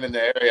Yep. being in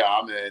the area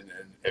I'm in,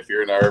 and if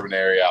you're in the urban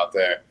area out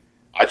there,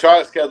 I try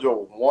to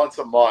schedule once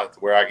a month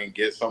where I can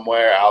get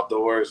somewhere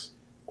outdoors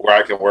where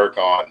I can work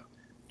on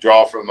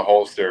draw from the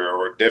holster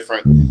or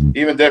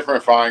even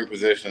different firing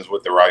positions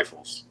with the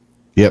rifles.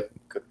 Yep,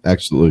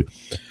 absolutely.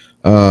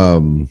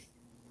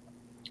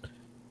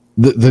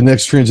 The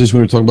next transition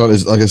we're talking about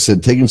is, like I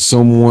said, taking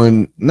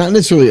someone, not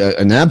necessarily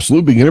an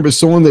absolute beginner, but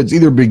someone that's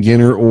either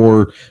beginner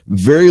or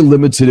very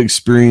limited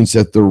experience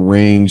at the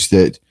range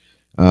that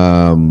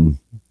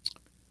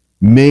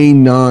may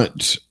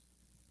not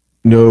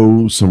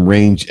know some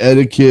range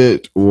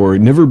etiquette or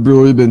never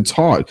really been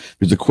taught.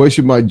 There's a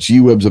question by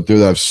G-Webs up there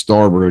that I've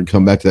starred. We're going to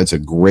come back to that. That's a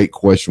great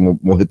question.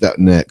 We'll hit that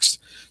next.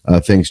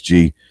 Thanks,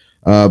 G.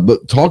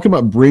 But talking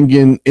about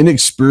bringing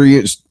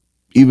inexperienced,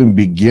 even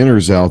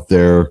beginners out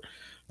there.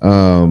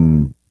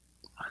 Yep.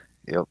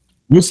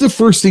 What's the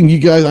first thing you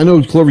guys? I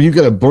know, Clover, you've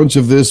got a bunch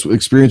of this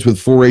experience with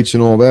 4-H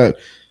and all that.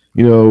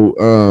 You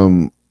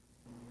know,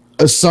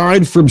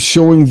 aside from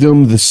showing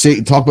them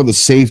talk about the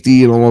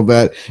safety and all of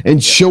that,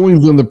 and showing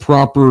them the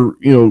proper,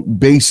 you know,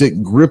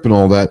 basic grip and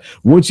all that.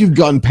 Once you've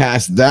gotten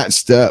past that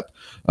step,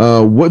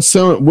 what's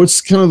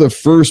kind of the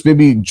first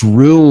maybe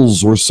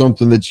drills or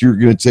something that you're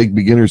going to take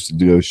beginners to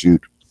go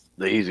shoot?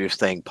 The easiest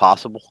thing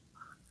possible.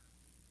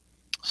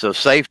 So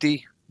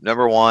safety,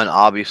 number one,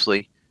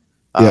 obviously.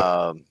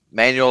 Yep.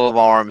 Manual of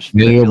arms,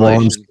 manual of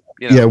arms.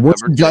 You know, yeah, once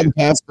you've gotten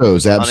past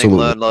those,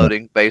 absolutely. Hunting,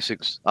 loading,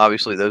 basics.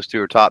 Obviously, those two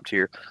are top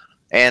tier.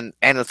 And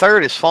the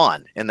third is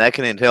fun, and that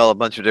can entail a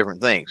bunch of different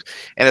things.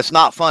 And it's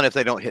not fun if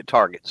they don't hit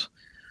targets.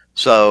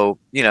 So,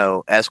 you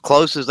know, as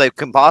close as they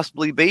can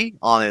possibly be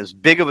on as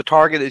big of a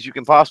target as you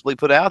can possibly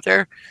put out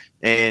there,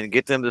 and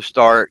get them to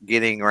start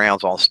getting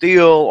rounds on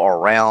steel or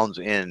rounds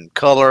in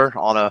color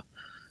on a,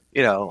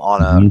 you know,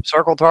 on a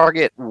circle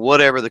target,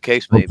 whatever the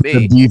case may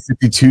be.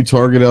 D52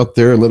 target out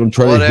there, let them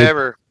try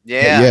whatever. to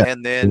hit. Yeah.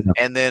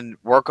 And then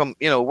work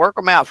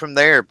them out from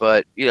there.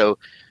 But, you know,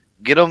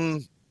 get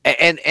them.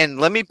 And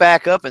let me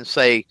back up and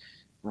say,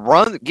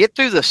 get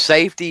through the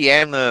safety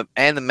and the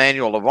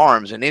manual of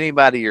arms, and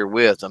anybody you're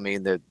with. I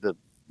mean,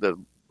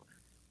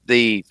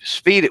 the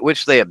speed at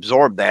which they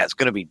absorb that is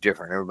going to be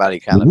different. Everybody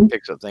kind of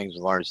picks up things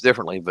and learns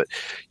differently, but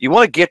you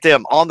want to get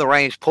them on the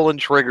range, pulling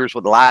triggers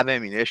with live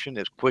ammunition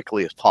as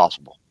quickly as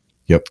possible.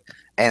 Yep.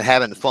 And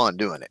having fun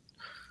doing it.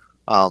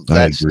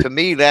 That's, to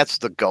me, that's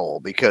the goal,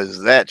 because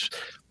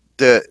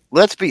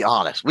let's be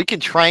honest. We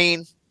can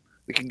train.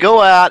 We can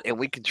go out and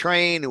we can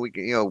train, and we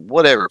can, you know,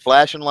 whatever,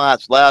 flashing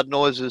lights, loud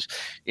noises,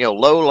 you know,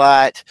 low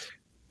light,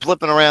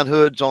 flipping around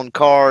hoods on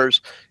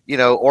cars, you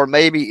know, or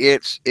maybe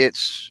it's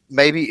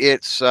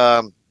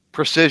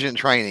precision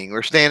training.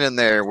 We're standing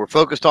there. We're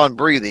focused on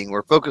breathing.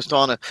 We're focused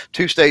on a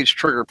 2-stage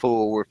trigger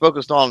pull. We're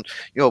focused on,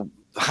 you know,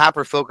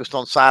 hyper focused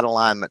on sight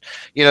alignment,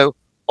 you know,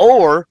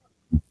 or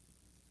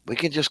we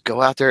can just go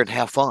out there and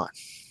have fun.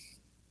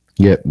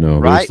 Yep, no,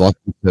 right?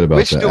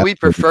 Which that. do we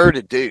prefer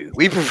to do?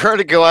 We prefer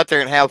to go out there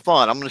and have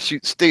fun. I'm going to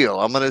shoot steel.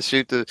 I'm going to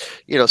shoot the,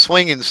 you know,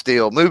 swinging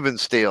steel, moving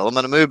steel. I'm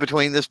going to move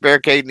between this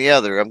barricade and the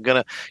other. I'm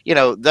going to, you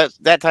know,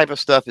 that type of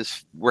stuff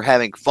we're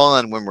having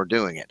fun when we're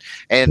doing it.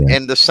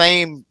 And the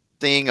same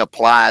thing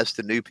applies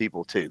to new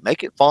people too.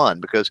 Make it fun,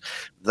 because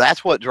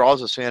that's what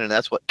draws us in, and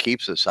that's what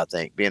keeps us, I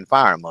think, being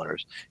firearm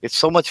owners. It's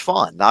so much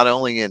fun, not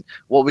only in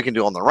what we can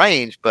do on the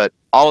range, but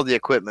all of the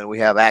equipment we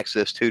have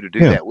access to do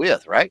that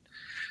with, right?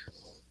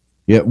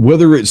 Yeah,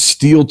 whether it's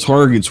steel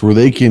targets where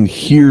they can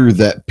hear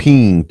that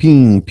ping,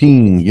 ping,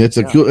 ping. It's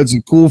a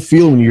cool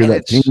feeling when you hear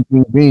that ping,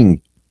 ping,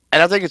 ping.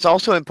 And I think it's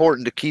also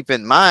important to keep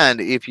in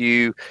mind, if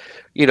you're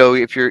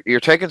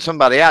taking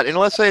somebody out, and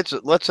let's say it's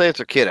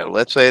a kiddo,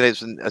 let's say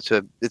it's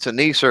a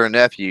niece or a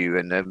nephew,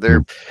 and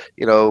they're,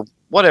 you know,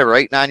 whatever,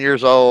 8, 9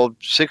 years old,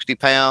 60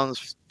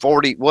 pounds,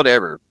 40,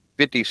 whatever,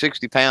 50,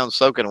 60 pounds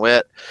soaking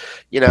wet,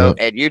 you know,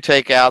 and you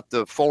take out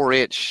the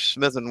 4-inch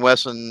Smith &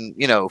 Wesson,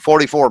 you know,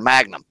 44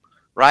 Magnum.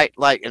 Right?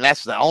 Like, and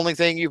that's the only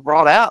thing you've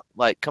brought out.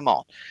 Like, come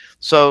on.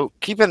 So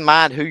keep in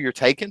mind who you're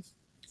taking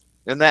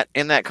in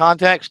that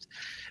context.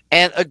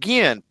 And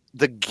again,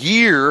 the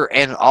gear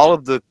and all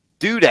of the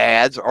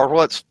doodads are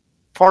what's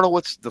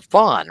the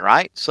fun,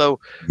 right? So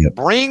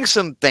bring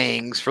some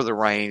things for the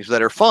range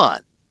that are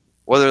fun,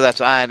 whether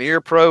that's eye and ear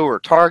pro or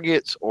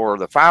targets or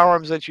the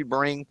firearms that you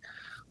bring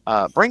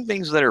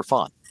things that are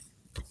fun.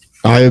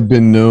 I have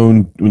been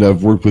known, when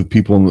I've worked with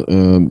people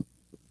in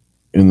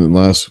the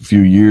last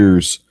few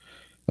years,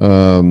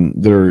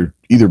 they're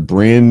either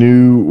brand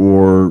new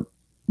or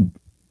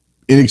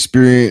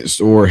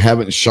inexperienced or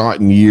haven't shot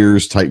in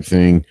years type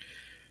thing.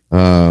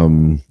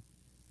 I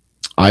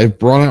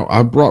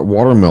brought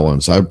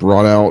watermelons. I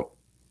brought out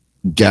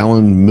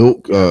gallon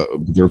milk.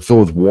 They're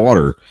filled with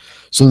water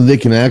so that they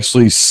can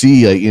actually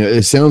see. You know,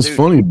 it sounds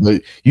funny,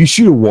 but you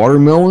shoot a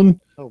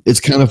watermelon, it's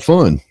kind of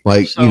fun.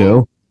 Like, you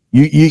know.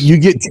 You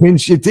get 10.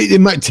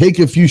 It might take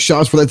a few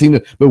shots for that thing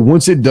to, but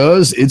once it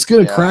does, it's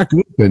going to crack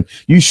open.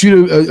 You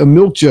shoot a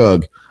milk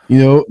jug,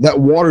 that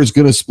water is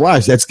going to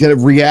splash. That's kind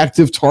of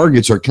reactive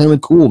targets are kind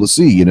of cool to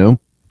see.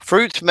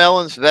 Fruits,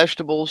 melons,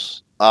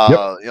 vegetables.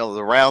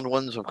 The round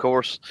ones, of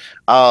course,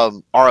 are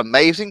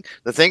amazing.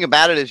 The thing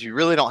about it is you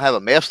really don't have a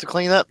mess to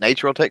clean up.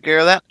 Nature will take care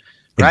of that.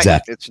 Right?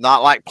 Exactly. It's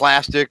not like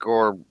plastic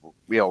or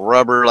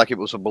rubber, like it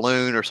was a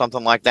balloon or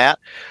something like that.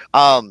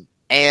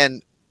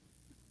 And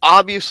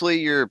obviously,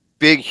 your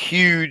big,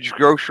 huge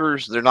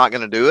grocers, they're not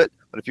going to do it.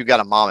 But if you've got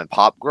a mom and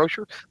pop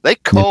grocer, they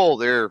cull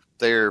their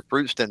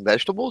fruits and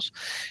vegetables,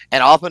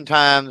 and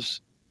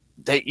oftentimes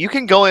you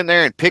can go in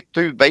there and pick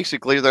through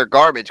basically their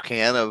garbage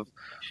can of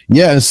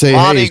and say,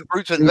 hey,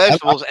 fruits and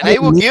vegetables, and they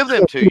will give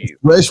them to you.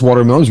 Fresh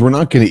watermelons, we're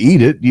not going to eat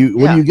it.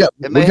 What do you get?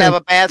 It may have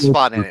a bad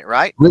spot in it,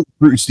 right? What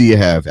fruits do you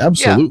have?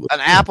 Absolutely.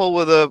 An apple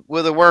with a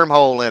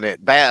wormhole in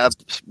it, bad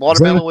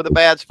watermelon with a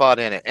bad spot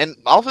in it, and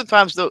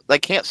oftentimes they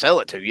can't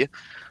sell it to you.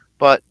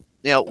 But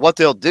what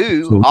they'll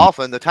do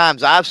often, the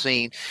times I've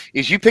seen,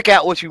 is you pick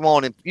out what you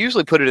want and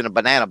usually put it in a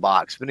banana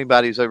box. If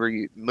anybody's ever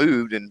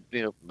moved, and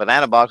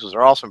banana boxes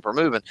are awesome for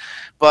moving,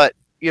 but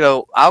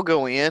I'll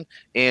go in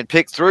and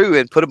pick through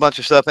and put a bunch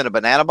of stuff in a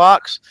banana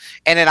box,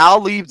 and then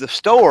I'll leave the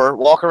store,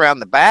 walk around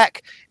the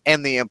back,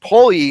 and the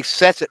employee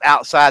sets it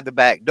outside the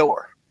back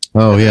door.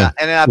 Oh, yeah.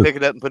 And then I pick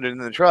it up and put it in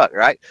the truck,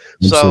 right?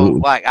 Absolutely. So,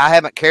 like, I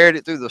haven't carried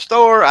it through the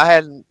store.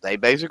 They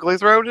basically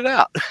thrown it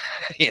out,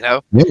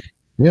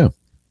 Yeah.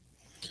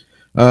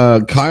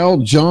 Kyle,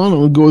 John, I'm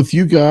going to go with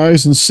you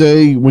guys and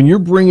say, when you're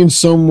bringing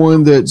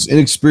someone that's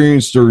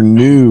inexperienced or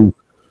new,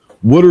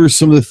 what are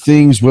some of the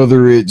things,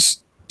 whether it's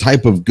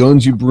type of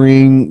guns you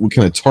bring, what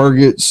kind of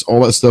targets,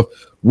 all that stuff,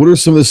 what are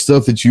some of the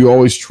stuff that you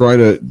always try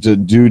to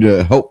do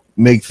to help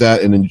make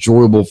that an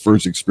enjoyable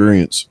first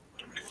experience?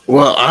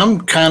 Well,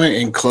 I'm kind of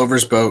in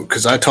Clover's boat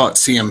because I taught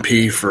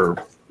CMP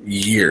for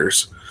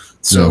years.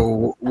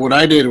 So what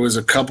I did was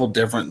a couple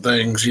different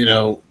things.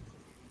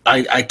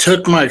 I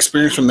took my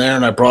experience from there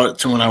and I brought it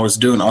to when I was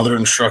doing other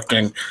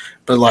instructing.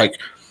 But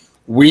like,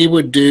 we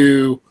would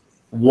do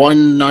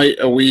one night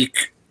a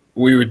week,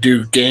 we would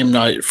do game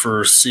night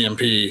for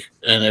CMP,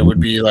 and it would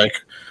be like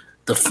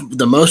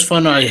the most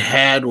fun I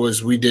had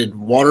was we did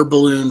water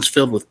balloons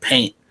filled with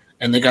paint,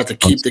 and they got to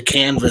keep the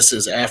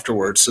canvases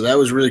afterwards. So that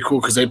was really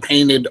cool because they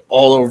painted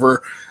all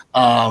over.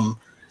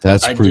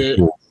 That's pretty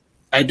cool.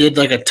 I did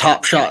like a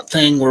Top Shot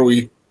thing where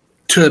we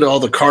took all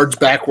the cards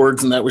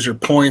backwards, and that was your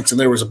points, and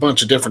there was a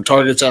bunch of different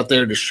targets out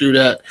there to shoot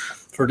at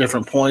for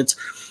different points.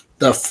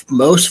 The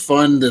most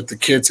fun that the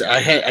kids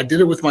I did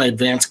it with my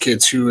advanced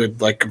kids who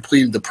had like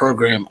completed the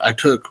program. I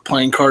took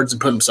playing cards and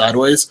put them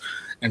sideways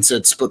and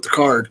said split the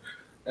card,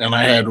 and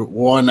I had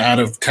 1 out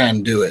of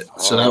 10 do it.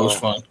 So that was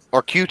fun.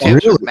 Or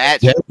Q-tips or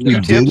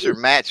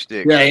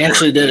matchsticks. Yeah, I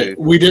actually did it.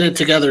 We did it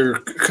together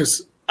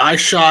because I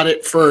shot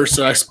it first,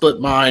 and I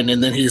split mine,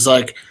 and then he's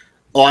like,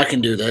 "Oh, I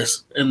can do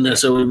this," and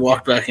so we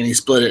walked back and he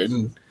split it,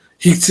 and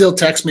he still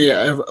texts me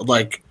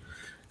like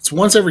it's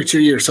once every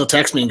 2 years. He'll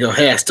text me and go,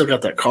 "Hey, I still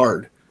got that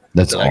card."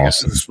 That's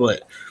awesome.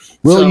 Split.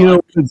 Well,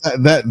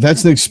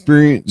 that's an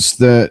experience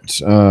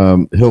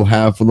that he'll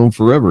have for them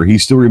forever. He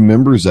still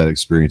remembers that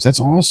experience. That's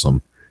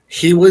awesome.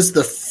 He was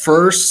the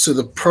first. So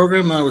the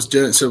program I was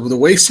doing. So the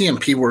way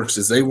CMP works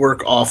is they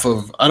work off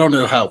of. I don't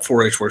know how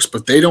 4-H works,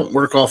 but they don't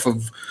work off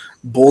of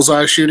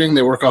bullseye shooting.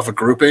 They work off of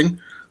grouping.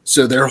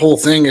 So their whole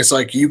thing is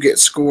like you get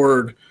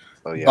scored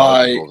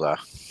by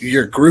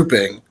your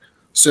grouping.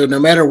 So no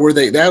matter where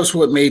that was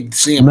what made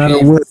CMP. No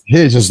matter where it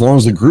hits, as long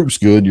as the group's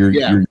good, you're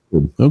good.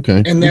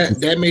 Okay. And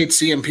that made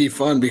CMP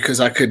fun because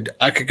I could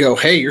go,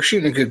 hey, you're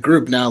shooting a good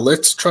group. Now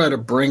let's try to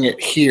bring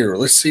it here.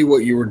 Let's see what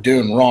you were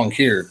doing wrong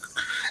here.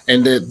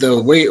 And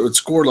the way it would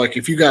score, like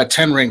if you got a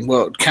 10 ring,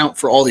 well, it would count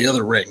for all the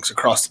other rings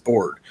across the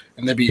board,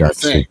 and that'd be your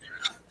thing.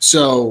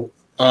 So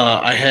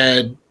I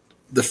had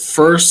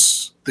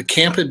the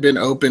camp had been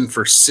open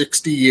for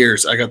 60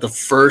 years. I got the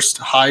first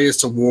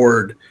highest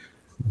award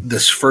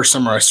this first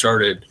summer I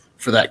started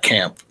for that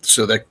camp.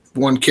 So that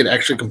one kid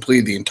actually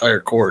completed the entire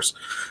course,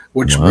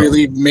 which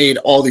really made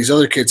all these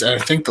other kids. And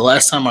I think the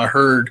last time I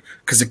heard,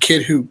 because the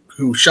kid who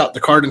shot the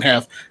card in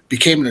half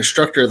became an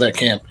instructor of that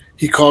camp,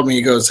 he called me.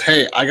 He goes,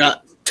 "Hey, I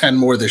got 10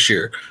 more this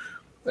year."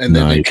 And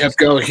then they kept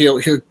going. He'll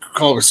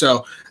call me.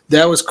 So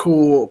that was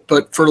cool.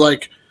 But for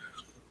like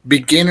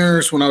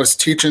beginners, when I was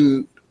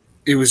teaching,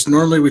 it was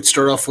normally we'd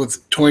start off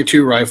with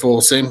 22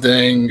 rifle, same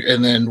thing,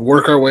 and then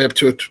work our way up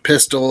to a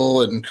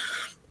pistol. And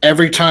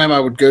every time I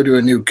would go to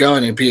a new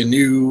gun, it'd be a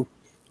new,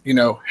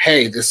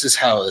 hey, this is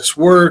how this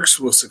works.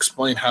 We'll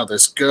explain how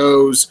this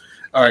goes.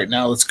 All right,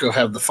 now let's go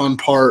have the fun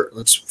part.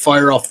 Let's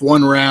fire off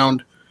one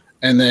round,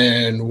 and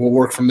then we'll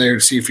work from there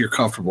to see if you're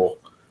comfortable.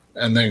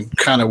 And then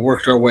kind of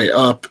worked our way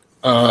up.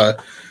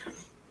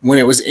 When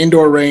it was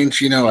indoor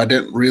range, I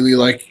didn't really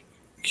like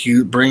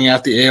bringing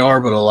out the AR,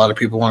 but a lot of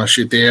people want to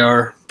shoot the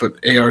AR. But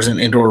ARs in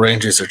indoor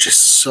ranges are just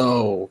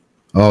so.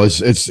 Oh,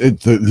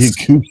 the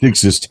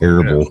acoustics is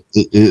terrible.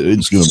 Yeah.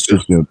 It's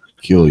gonna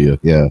kill you.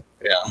 Yeah.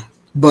 Yeah,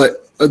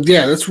 but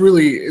Yeah, that's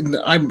really.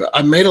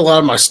 I made a lot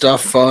of my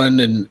stuff fun,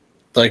 and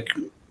like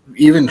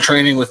even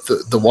training with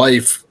the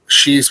wife,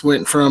 she's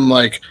went from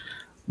like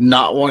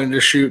not wanting to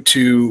shoot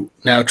to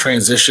now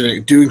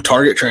transitioning, doing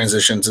target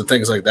transitions and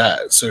things like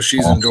that. So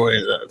she's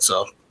enjoying that.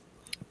 So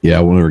yeah,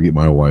 I will never get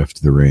my wife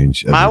to the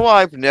range. My Ever.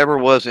 wife never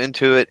was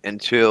into it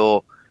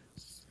until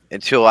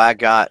I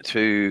got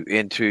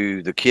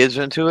into the kids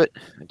into it,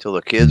 until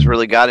the kids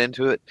really got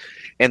into it,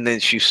 and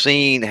then she's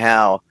seen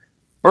how.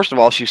 First of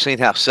all, she's seen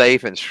how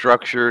safe and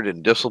structured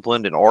and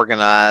disciplined and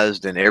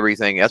organized and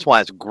everything. That's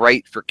why it's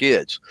great for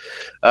kids.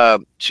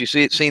 She's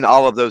seen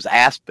all of those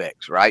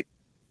aspects, right,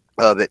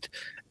 of it,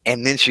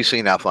 and then she's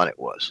seen how fun it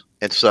was.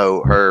 And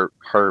so her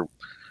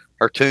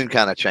tune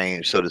kind of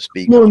changed, so to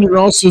speak. Well, and you're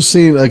also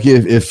seeing like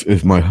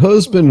if my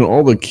husband and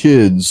all the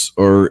kids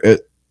are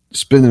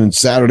spending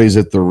Saturdays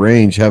at the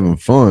range having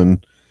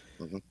fun.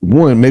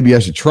 One, maybe I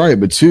should try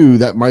it, but two,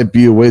 that might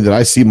be a way that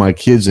I see my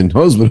kids and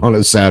husband on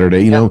a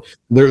Saturday. You know,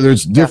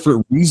 there's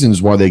different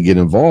reasons why they get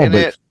involved,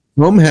 but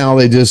somehow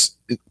they just,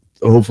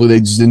 hopefully they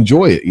just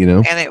enjoy it, you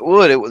know? And it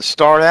would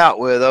start out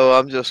with,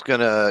 I'm just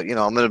gonna,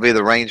 I'm gonna be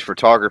the range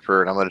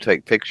photographer and I'm gonna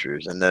take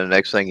pictures. And then the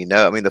next thing you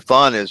know, I mean, the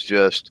fun is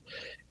just,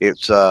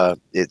 it's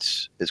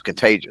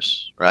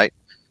contagious, right?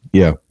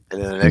 Yeah.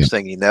 And then the next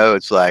thing you know,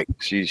 it's like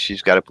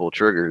she's got to pull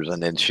triggers,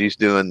 and then she's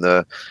doing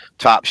the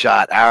Top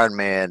Shot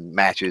Ironman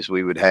matches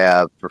we would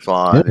have for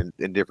fun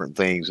and different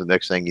things. The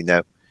next thing you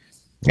know,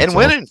 and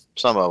winning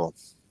some of them.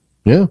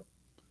 Yeah,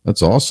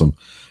 that's awesome.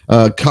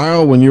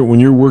 Kyle, when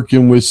you're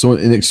working with someone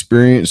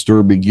inexperienced or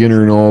a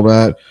beginner and all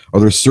that, are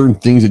there certain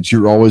things that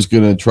you're always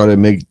going to try to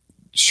make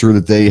sure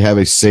that they have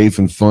a safe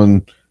and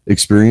fun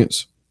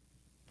experience?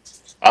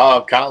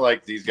 Kind of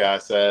like these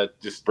guys said,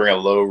 just bring a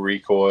low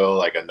recoil,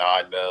 like a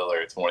 9mm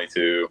or a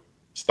 22,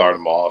 start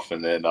them off,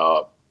 and then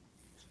I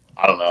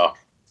don't know,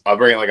 I'll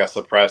bring like a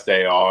suppressed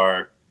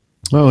AR,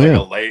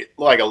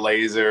 like a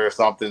laser or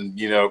something,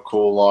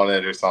 cool on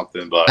it or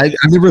something. But I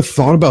never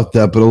thought about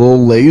that, but a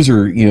little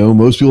laser,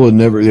 most people have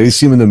never, they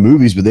see them in the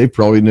movies, but they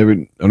probably never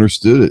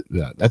understood it.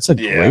 Yeah, that's a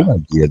great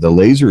idea. The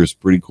laser is a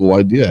pretty cool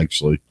idea,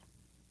 actually.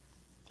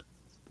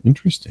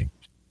 Interesting.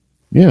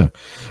 Yeah.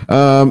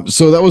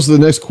 So that was the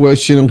next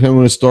question. I'm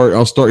going to start.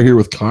 I'll start here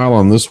with Kyle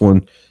on this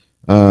one.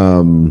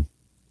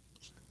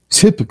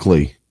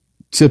 Typically,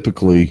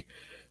 do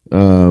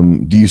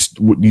you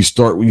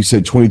start when you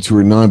said 22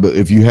 or 9? But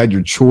if you had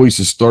your choice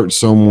to start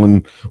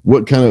someone,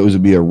 what kind of, would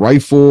it be a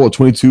rifle, a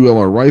 22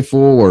 LR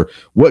rifle, or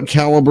what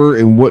caliber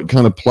and what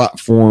kind of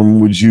platform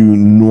would you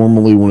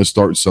normally want to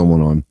start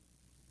someone on?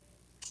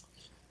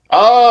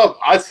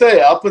 I'd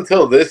say up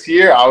until this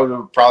year, I would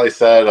have probably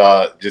said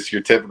just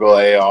your typical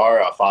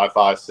AR, a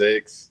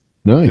 5.56.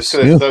 Nice. Just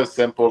because it's so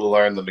simple to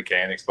learn the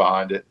mechanics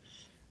behind it.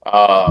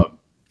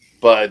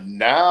 But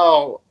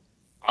now,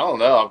 I don't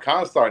know. I'm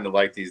kind of starting to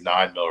like these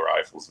 9mm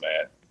rifles,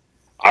 man.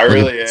 I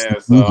really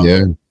am.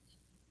 So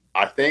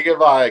I think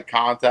if I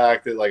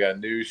contacted like a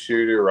new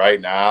shooter right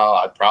now,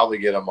 I'd probably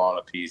get them on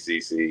a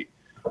PCC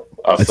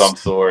of some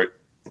sort.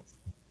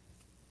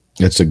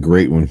 That's a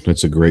great one.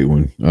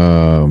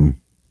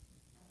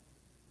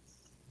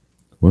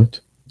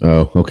 What?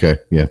 Oh, okay.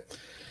 Yeah.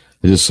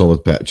 I just saw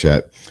the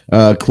chat.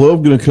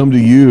 Clove, going to come to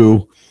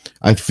you.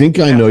 I think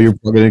I know you're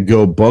probably going to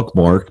go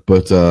Buckmark,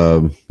 but,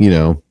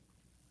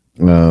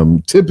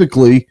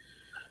 typically,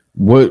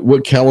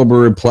 what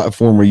caliber and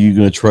platform are you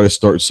going to try to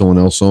start someone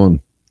else on?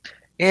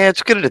 Yeah,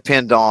 it's going to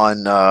depend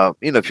on,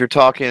 if you're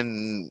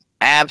talking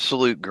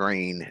absolute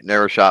green,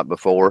 never shot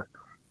before,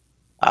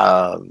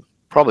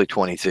 probably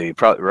 22,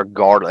 probably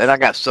regardless. And I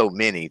got so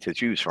many to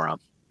choose from.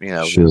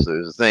 There's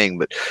a thing,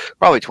 but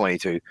probably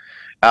 22.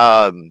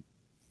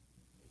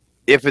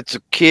 If it's a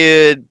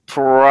kid,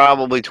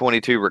 probably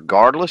 22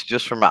 regardless,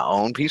 just for my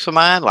own peace of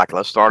mind. Like,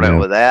 let's start out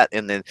with that.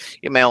 And then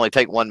you may only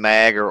take one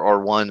mag or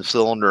one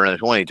cylinder in a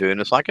 22. And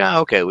it's like,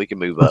 okay, we can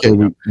move up.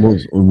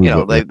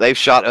 They've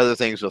shot other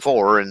things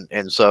before.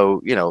 And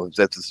so,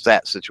 that's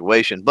that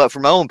situation. But for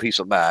my own peace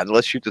of mind,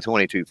 let's shoot the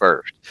 22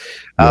 first.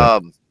 Yeah.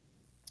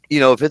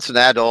 If it's an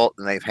adult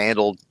and they've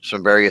handled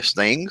some various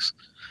things,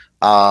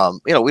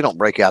 we don't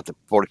break out the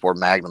 44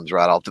 Magnums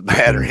right off the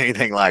bat or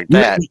anything like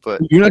that. But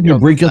you're not going to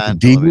break out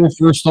the Deagle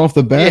first off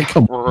the bat. Yeah,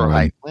 come on.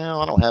 Right.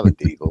 Well, I don't have a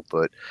Deagle,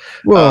 but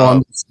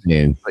I'm just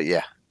saying. But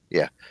yeah.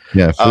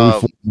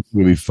 44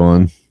 would be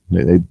fun.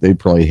 They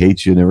probably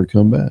hate you and never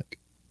come back.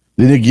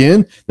 Then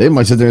again, they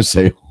might sit there and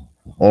say,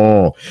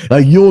 "Oh,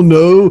 like you'll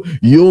know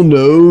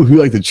who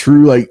like the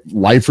true like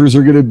lifers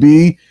are going to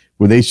be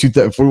when they shoot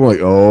that 41."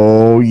 Like,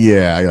 oh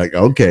yeah, you're like,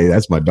 okay,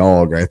 that's my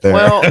dog right there.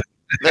 Well.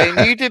 They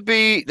need to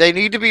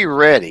be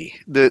ready.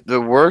 The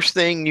worst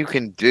thing you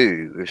can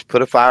do is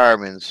put a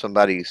firearm in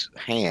somebody's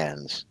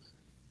hands.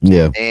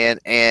 Yeah.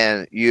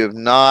 And you have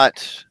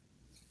not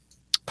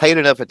paid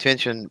enough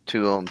attention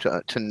to them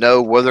to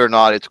know whether or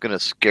not it's going to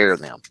scare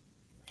them.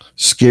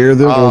 Scare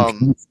them or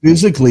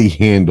physically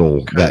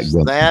handle that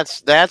gun.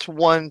 That's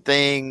one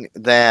thing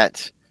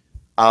that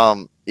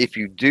if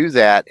you do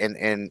that,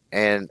 and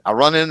I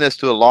run into this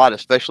to a lot,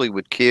 especially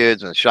with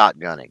kids and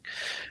shotgunning,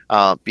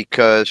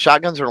 because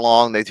shotguns are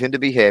long, they tend to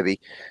be heavy.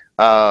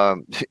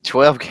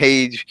 12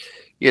 gauge,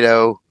 is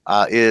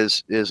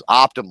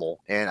optimal.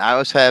 And I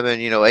was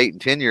having 8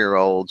 and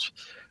 10-year-olds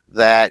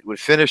that would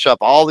finish up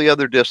all the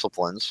other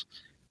disciplines,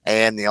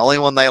 and the only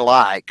one they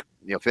like,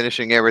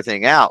 finishing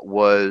everything out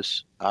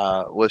was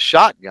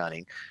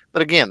shotgunning.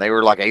 But again, they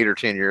were like 8 or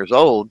 10 years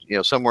old,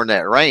 somewhere in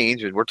that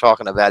range, and we're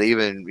talking about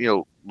even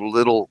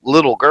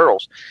little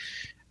girls,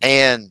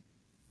 and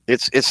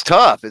it's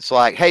tough. It's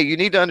like, hey, you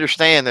need to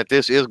understand that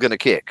this is going to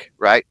kick,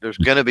 right? There's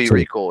going to be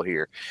recoil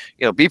here.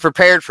 Be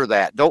prepared for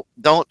that.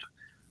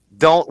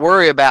 Don't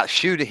worry about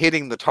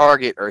hitting the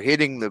target or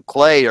hitting the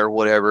clay or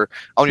whatever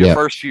on your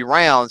first few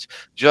rounds.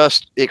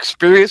 Just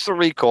experience the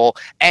recoil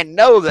and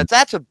know that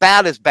that's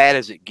about as bad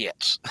as it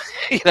gets,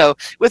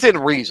 within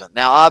reason.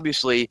 Now,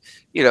 obviously,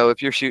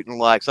 if you're shooting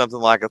like something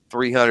like a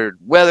 300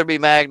 Weatherby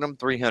Magnum,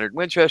 300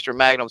 Winchester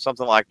Magnum,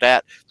 something like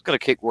that, it's going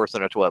to kick worse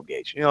than a 12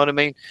 gauge. You know what I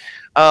mean?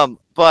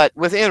 But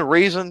within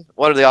reason,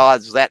 what are the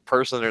odds that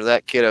person or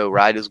that kiddo,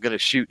 right, is going to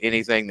shoot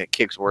anything that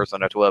kicks worse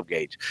than a 12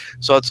 gauge?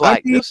 So it's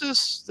like, this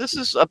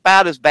is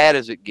about as bad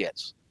as it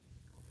gets.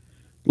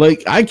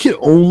 Like, I can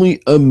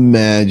only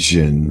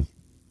imagine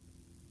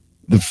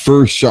the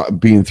first shot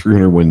being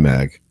 300 Win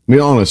Mag. I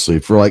mean, honestly,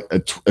 for like a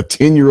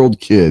 10-year-old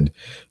kid,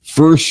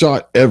 first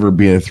shot ever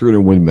being a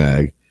 300 Win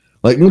Mag.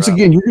 Like, once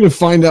again, you're going to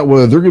find out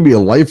whether they're going to be a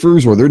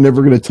lifers or they're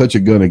never going to touch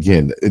a gun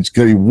again. It's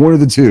going to be one of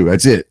the two.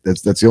 That's it.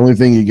 That's the only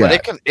thing you got.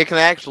 But it can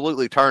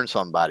absolutely turn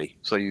somebody.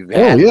 So you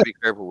have to be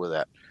careful with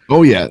that.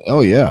 Oh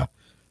yeah.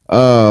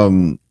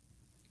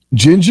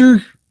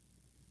 Ginger,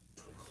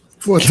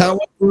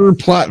 caliber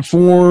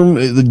platform.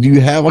 Do you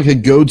have like a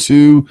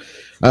go-to?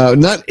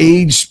 Not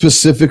age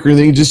specific or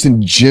anything, just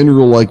in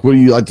general. Like, what do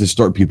you like to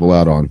start people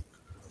out on?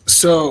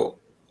 So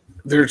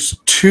there's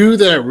two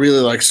that I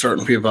really like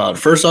starting people out.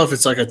 First off,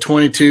 it's like a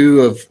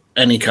 22 of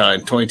any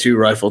kind, 22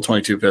 rifle,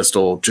 22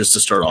 pistol, just to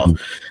start off.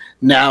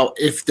 Now,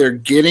 if they're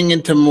getting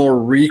into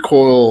more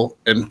recoil,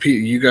 and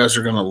you guys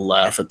are going to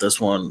laugh at this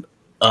one,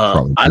 I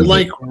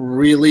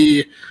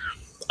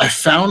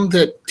found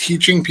that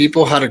teaching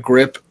people how to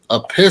grip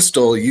a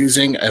pistol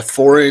using a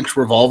 4-inch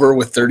revolver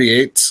with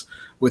 38s,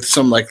 with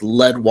some like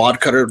lead wad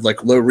cutter,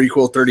 like low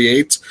recoil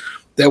 38s,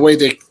 that way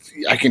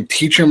I can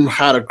teach them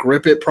how to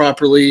grip it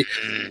properly.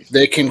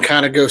 They can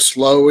kind of go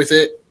slow with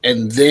it,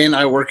 and then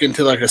I work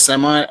into like a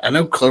semi. I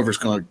know Clover's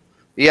going to.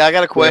 Yeah, I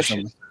got a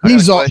question.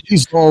 He's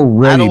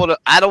already.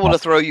 I don't want to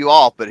throw you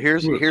off, but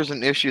here's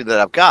an issue that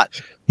I've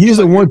got. He's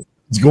the one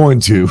that's going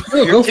to.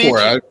 Go for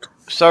it.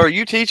 So, are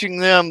you teaching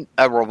them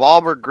a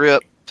revolver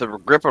grip to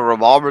grip a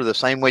revolver the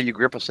same way you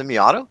grip a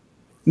semi-auto?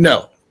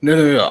 No.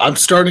 I'm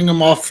starting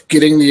them off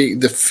getting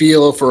the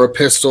feel for a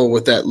pistol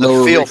with that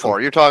lower feel for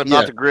it. You're talking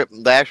not the grip,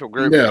 the actual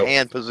grip, the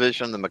hand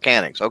position, the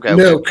mechanics. Okay.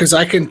 No, because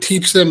I can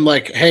teach them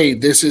like, hey,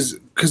 this is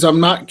because I'm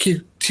not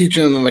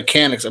teaching them the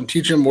mechanics. I'm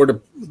teaching them more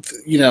to,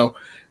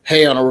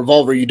 hey, on a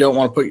revolver, you don't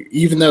want to put,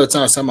 even though it's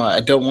not a semi, I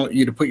don't want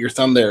you to put your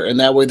thumb there. And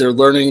that way they're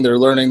learning.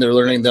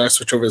 Then I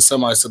switch over to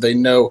semi, so they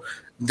know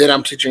that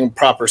I'm teaching them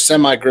proper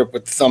semi grip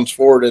with the thumbs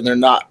forward, and they're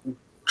not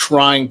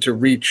trying to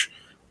reach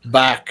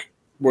back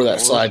where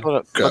that slide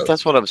goes. But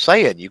that's what I'm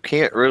saying. You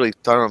can't really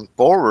throw them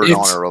forward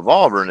on a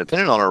revolver, and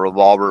depending on a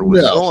revolver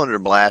with cylinder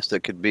blast, it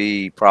could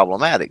be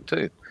problematic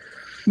too.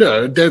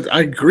 No,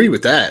 I agree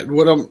with that.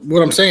 What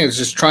I'm saying is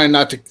just trying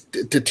not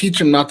to teach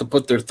them not to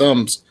put their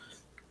thumbs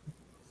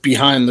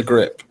behind the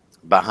grip.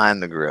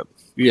 Behind the grip.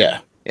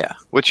 Yeah. Yeah,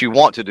 which you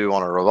want to do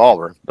on a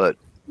revolver, but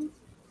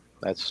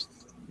that's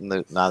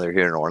neither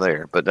here nor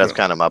there. But that's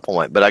kind of my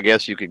point. But I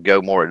guess you could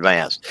go more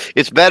advanced.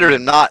 It's better to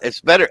not.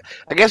 It's better.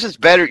 I guess it's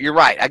better. You're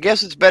right. I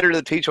guess it's better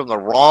to teach them the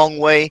wrong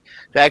way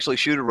to actually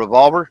shoot a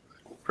revolver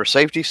for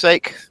safety's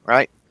sake,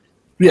 right?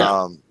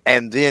 Yeah.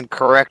 And then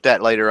correct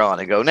that later on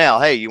and go, now,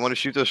 hey, you want to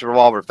shoot this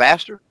revolver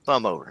faster?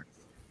 Thumb over.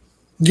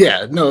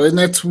 Yeah. No, and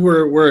that's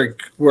where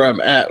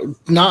I'm at.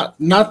 Not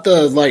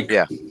the like.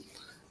 Yeah.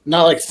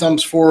 Not like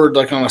thumbs forward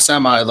like on a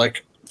semi.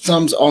 Like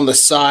thumbs on the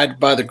side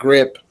by the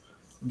grip,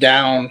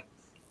 down.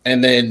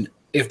 And then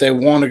if they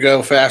want to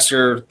go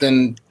faster,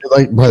 then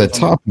like by the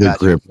top of the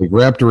grip, like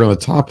wrapped around the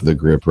top of the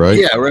grip, right?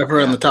 Yeah, wrapped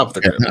around the top of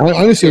the grip. I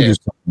understand what you're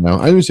saying now.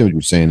 I understand what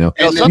you're saying now.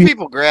 Some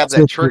people grab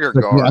that trigger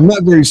guard. I'm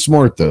not very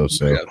smart though,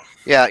 so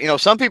yeah,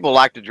 some people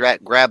like to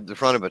grab the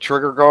front of a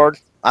trigger guard.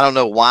 I don't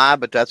know why,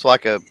 but that's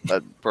like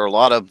for a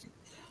lot of,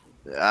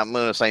 I'm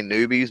going to say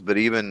newbies, but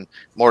even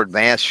more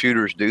advanced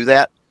shooters do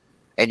that.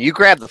 And you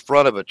grab the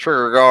front of a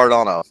trigger guard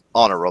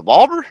on a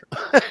revolver,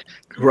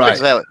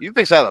 right? You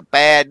fix to have a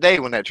bad day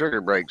when that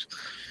trigger breaks.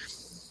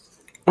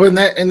 Well,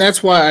 and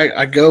that's why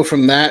I go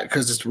from that,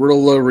 because it's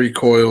real low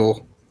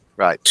recoil,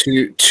 right?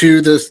 To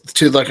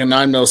like a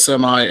 9mm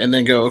semi, and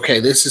then go, okay,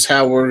 this is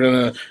how we're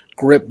gonna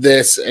grip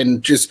this,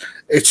 and just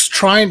it's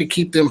trying to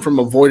keep them from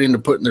avoiding to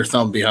putting their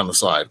thumb behind the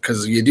slide,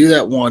 because you do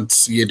that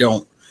once, you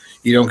don't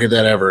get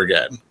that ever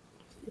again.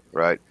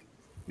 Right.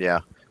 Yeah.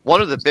 One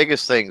of the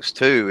biggest things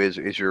too is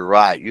you're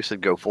right. You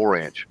said go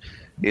 4-inch.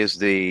 Is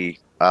the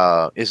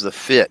is the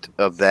fit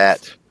of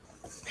that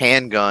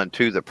handgun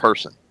to the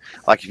person.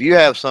 Like if you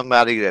have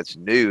somebody that's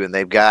new and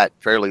they've got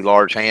fairly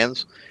large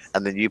hands,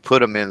 and then you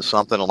put them in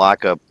something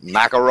like a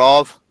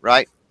Makarov,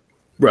 right?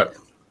 Right.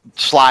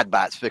 Slide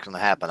bite's fixing to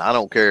happen. I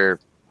don't care.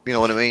 You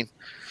know what I mean?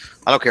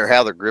 I don't care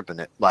how they're gripping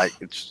it. Like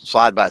it's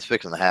slide bite's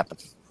fixing to happen.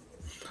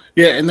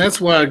 Yeah, and that's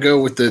why I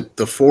go with the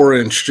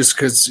 4-inch, just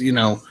because, you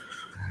know,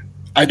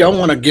 I don't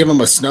want to give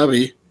them a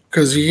snubby,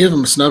 because you give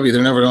them a snubby,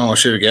 they're never going to want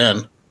to shoot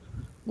again.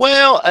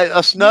 Well,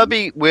 a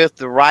snubby with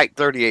the right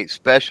 38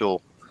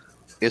 special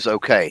is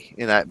okay,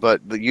 you know, but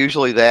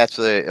usually that's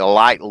a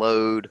light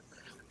load,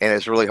 and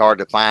it's really hard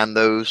to find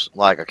those,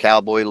 like a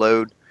cowboy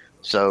load.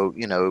 So,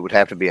 you know, it would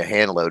have to be a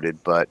hand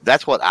loaded, but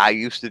that's what I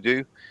used to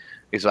do,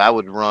 is I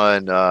would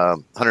run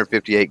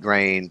 158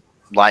 grain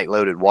light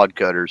loaded wad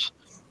cutters,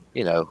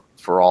 you know,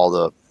 for all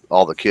the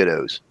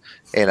kiddos.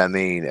 And I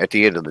mean, at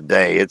the end of the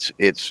day,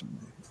 it's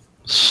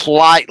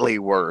slightly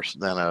worse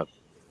than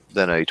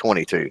a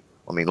 22.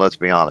 I mean, let's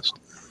be honest.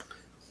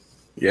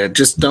 Yeah,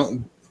 just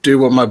don't do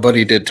what my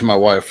buddy did to my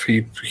wife.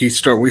 We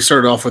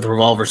started off with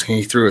revolvers and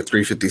he threw a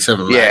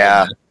 357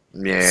 Yeah.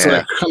 mag. Yeah. It's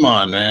like, come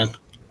on, man.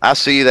 I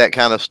see that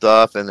kind of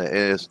stuff, and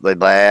they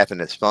laugh,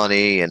 and it's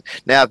funny. And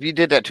now, if you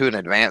did that to an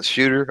advanced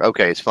shooter,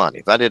 okay, it's funny.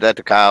 If I did that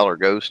to Kyle or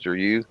Ghost or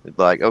you, it's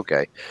like,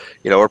 okay,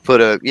 you know, or put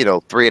a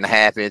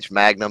 3.5-inch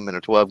Magnum in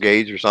a 12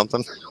 gauge or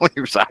something when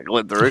you're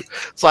cycling through.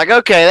 It's like,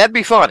 okay, that'd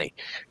be funny.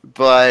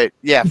 But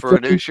yeah, for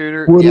a new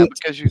shooter, yeah,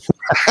 because you.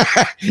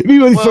 It'd be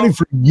really funny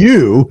for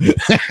you.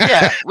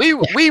 Yeah,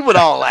 we would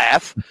all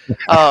laugh.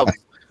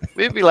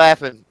 We'd be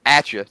laughing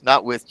at you,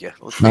 not with you.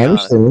 Let's be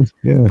honest.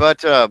 Yeah.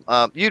 But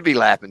you'd be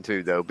laughing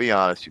too, though. Be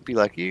honest. You'd be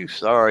like, "You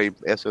sorry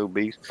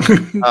SOBs."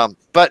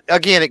 But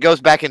again, it goes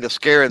back into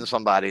scaring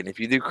somebody, and if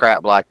you do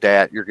crap like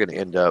that, you're going to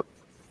end up,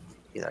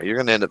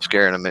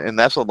 scaring them, and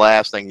that's the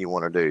last thing you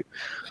want to do,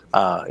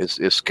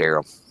 is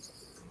scare them.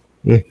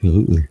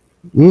 Absolutely.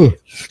 Ooh,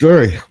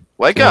 scary.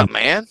 Wake up,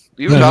 man!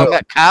 You were talking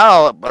about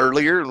Kyle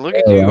earlier. Look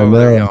at you I over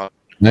there. Going,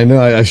 I know.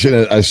 I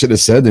should have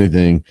said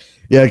anything.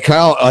 Yeah,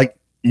 Kyle, like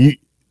you.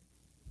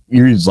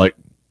 You're just like,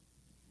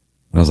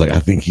 I was like, I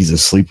think he's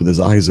asleep with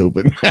his eyes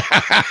open.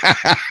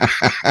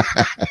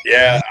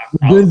 Yeah,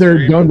 Been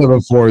there, done that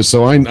before,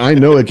 so I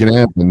know it can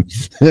happen.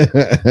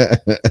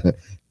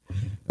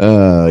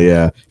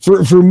 Yeah.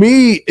 For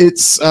me,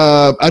 it's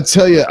I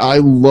tell you, I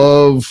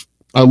love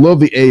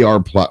the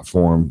AR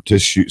platform to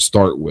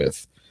start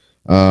with,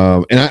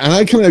 and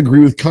I kind of agree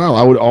with Kyle.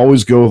 I would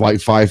always go with like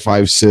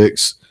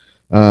 5.56.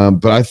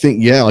 But I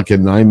think like a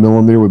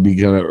 9mm would be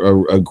kind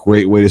of a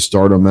great way to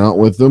start them out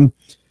with them.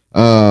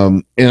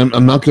 And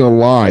I'm not going to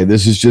lie,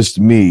 this is just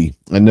me.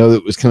 I know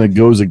that this kind of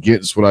goes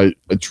against what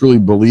I truly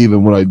believe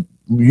and what I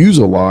use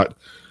a lot.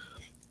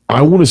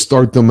 I want to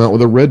start them out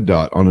with a red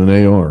dot on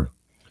an AR.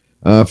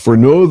 For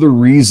no other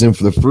reason,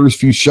 for the first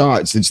few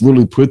shots, it's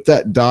literally put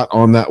that dot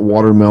on that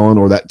watermelon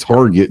or that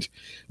target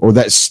or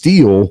that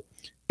steel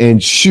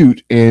and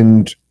shoot.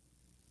 And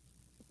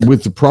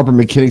with the proper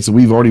mechanics that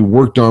we've already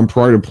worked on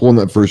prior to pulling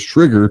that first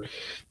trigger,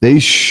 they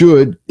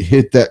should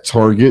hit that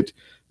target.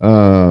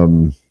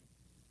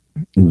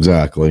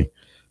 Exactly.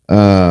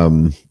 I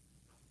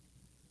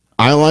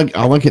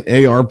like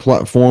an AR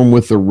platform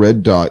with a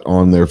red dot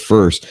on there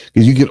first,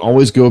 because you can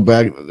always go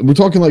back. We're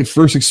talking like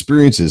first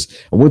experiences.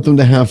 I want them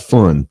to have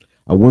fun.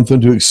 I want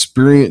them to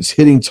experience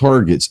hitting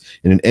targets.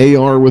 In an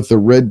AR with the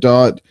red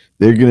dot,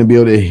 they're going to be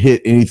able to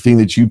hit anything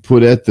that you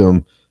put at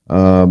them.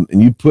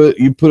 And you put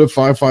a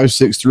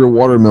 5.56 through a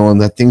watermelon,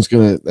 that's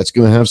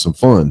gonna have some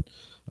fun.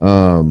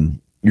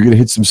 You're gonna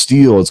hit some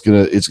steel.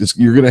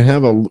 You're gonna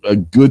have a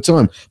good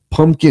time.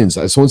 Pumpkins.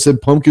 Someone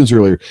said pumpkins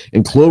earlier.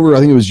 And Clover, I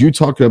think it was you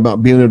talking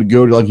about being able to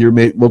go to like your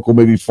local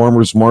maybe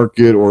farmer's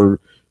market or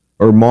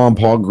mom and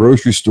pop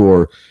grocery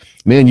store.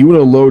 Man, you want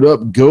to load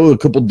up, go a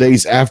couple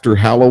days after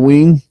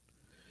Halloween,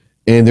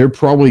 and they're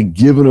probably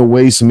giving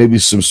away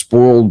some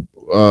spoiled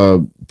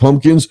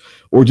pumpkins,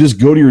 or just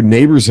go to your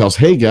neighbor's house.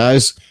 Hey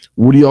guys,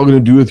 what are y'all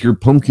going to do with your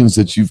pumpkins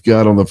that you've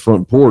got on the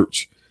front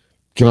porch?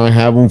 Can I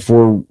have them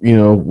for,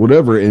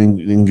 whatever,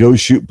 and go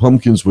shoot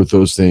pumpkins with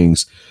those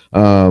things?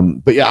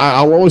 But yeah,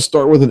 I'll always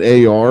start with an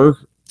AR.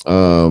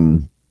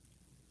 And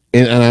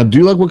I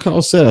do like what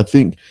Kyle said. I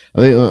think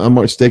I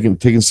might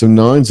taking some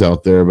 9s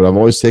out there, but I've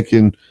always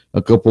taken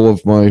a couple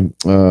of my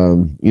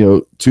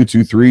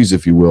 223s,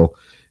 if you will,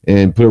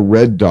 and put a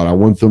red dot. I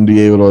want them to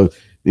be able to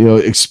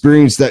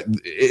experience that.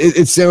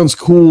 It sounds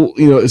cool.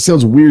 It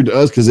sounds weird to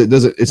us because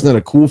it's not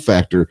a cool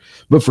factor,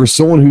 but for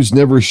someone who's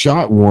never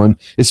shot one,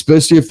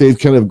 especially if they've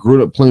kind of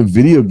grown up playing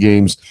video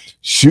games,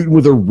 shooting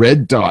with a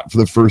red dot for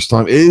the first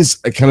time is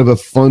a kind of a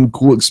fun,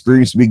 cool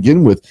experience to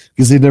begin with,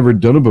 because they've never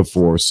done it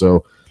before.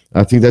 So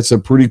I think that's a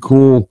pretty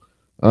cool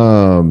way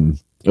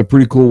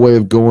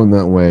of going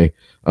that way.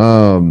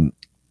 I'm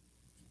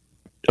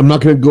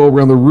not going to go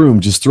around the room,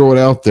 just throw it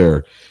out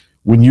there.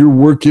 When you're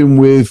working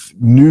with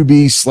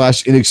newbie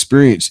 /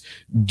 inexperienced,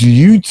 do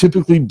you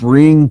typically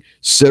bring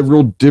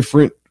several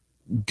different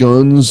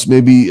guns,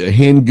 maybe a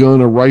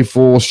handgun, a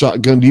rifle, a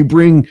shotgun? Do you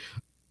bring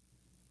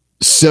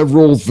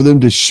several for them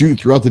to shoot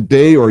throughout the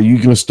day, or are you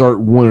going to start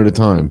one at a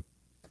time?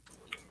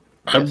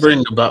 I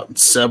bring about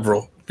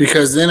several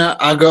because then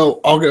I'll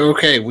go,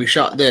 okay, we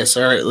shot this.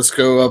 All right, let's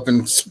go up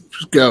and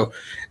go.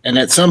 And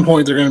at some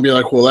point, they're going to be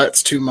like, well,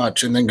 that's too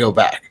much, and then go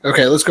back.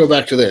 Okay, let's go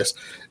back to this.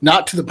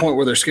 Not to the point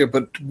where they're scared,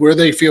 but where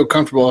they feel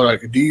comfortable.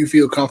 Like, do you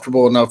feel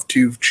comfortable enough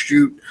to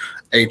shoot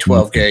a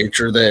 12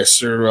 gauge or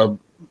this or a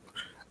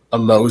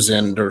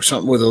Mosin or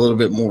something with a little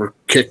bit more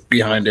kick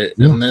behind it?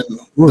 Yeah. And then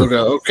they'll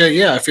go, okay,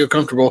 yeah, I feel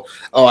comfortable.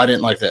 Oh, I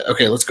didn't like that.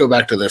 Okay, let's go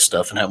back to this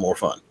stuff and have more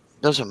fun.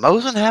 Does a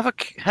Mosin have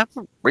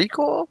a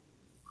recoil?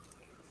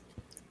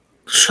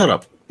 Shut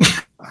up.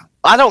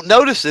 I don't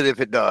notice it if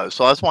it does,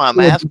 so that's why I'm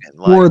asking.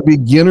 For a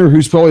beginner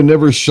who's probably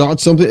never shot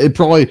something, they're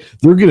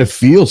going to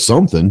feel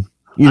something.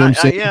 You know what I'm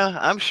saying? Yeah,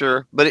 I'm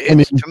sure. But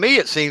to me,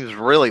 it seems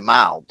really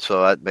mild.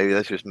 So maybe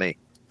that's just me.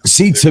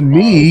 See, to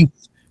me,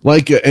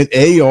 like an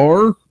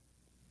AR,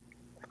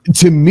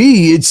 to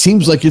me, it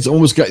seems like it's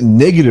almost got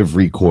negative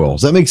recoil.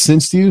 Does that make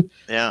sense to you?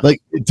 Yeah. Like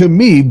to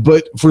me,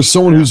 but for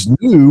someone who's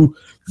new,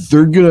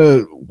 they're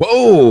gonna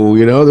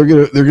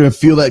they're gonna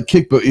feel that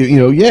kick. But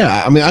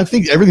I mean, I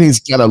think everything's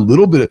got a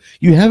little bit of,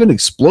 you have an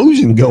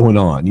explosion going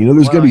on.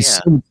 There's gonna be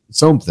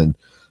something.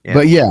 Yeah.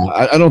 But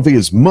I don't think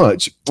it's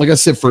much. Like I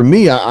said, for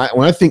me,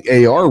 when I think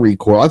AR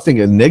recoil, I think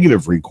a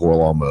negative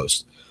recoil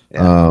almost.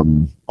 Yeah.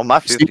 Well, my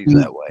 50's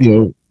that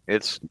way.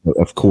 It's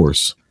of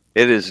course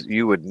it is.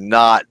 You would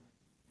not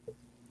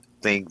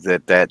think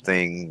that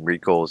thing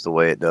recoils the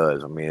way it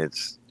does. I mean,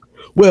 it's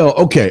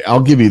okay. I'll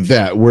give you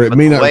that. Where it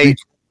may not be,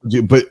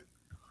 but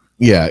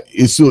yeah,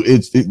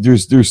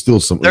 there's still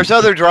some. There's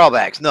other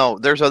drawbacks. No,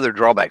 there's other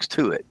drawbacks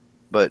to it,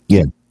 but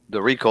yeah.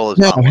 The recoil is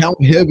now. How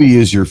heavy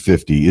is your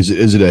 50? Is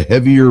it a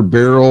heavier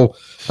barrel?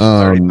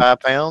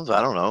 35 pounds.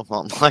 I don't know,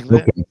 something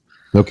like that.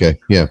 Okay.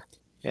 Yeah.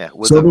 Yeah.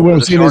 So what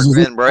I'm saying is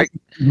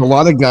a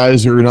lot of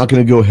guys are not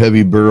going to go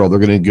heavy barrel. They're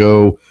going to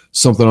go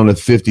something on a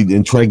 50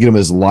 and try to get them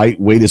as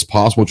lightweight as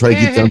possible. Try to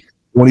get them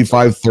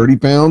 25, 30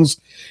 pounds.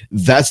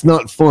 That's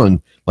not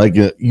fun. Like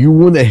you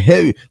want a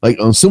heavy, like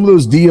on some of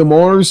those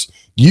DMRs,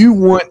 you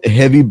want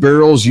heavy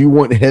barrels. You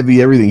want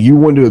heavy everything. You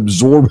want to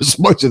absorb as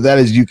much of that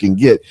as you can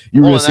get.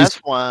 That's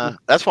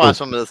why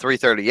some of the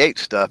 338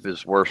 stuff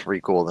is worse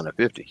recoil than a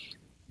 50.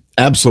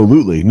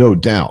 Absolutely, no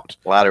doubt.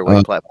 Lighter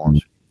weight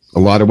platforms. A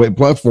lighter weight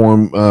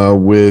platform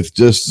with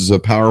just as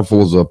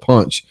powerful as a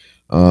punch.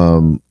 You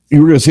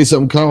were going to say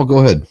something, Kyle? Go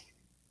ahead.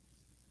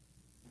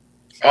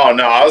 Oh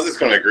no, I was just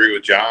going to agree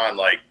with John.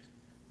 Like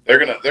they're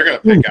gonna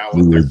pick out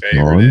what their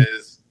favorite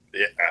is.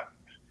 Yeah,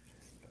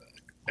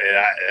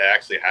 it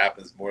actually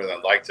happens more than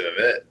I'd like to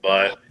admit,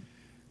 but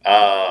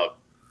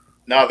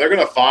no, they're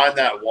gonna find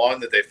that one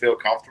that they feel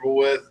comfortable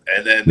with,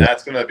 and then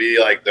that's gonna be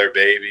like their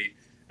baby.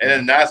 And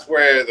then that's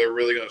where they're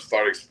really going to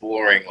start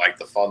exploring like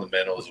the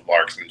fundamentals of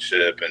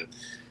marksmanship and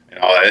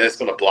all that. And it's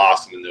going to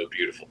blossom into a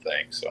beautiful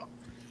thing. So,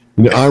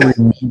 I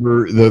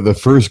remember the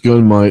first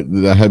gun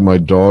that I had my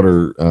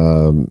daughter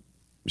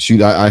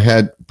shoot. I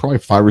had probably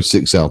 5 or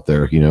 6 out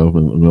there. I'm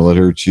going to let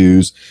her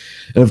choose.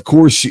 And of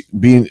course, she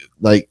being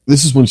like,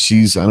 this is when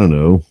she's, I don't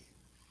know,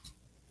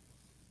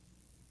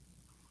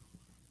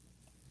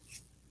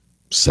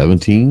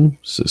 17,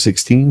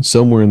 16,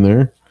 somewhere in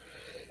there.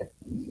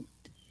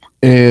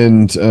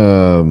 And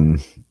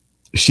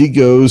she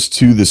goes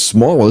to the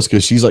smallest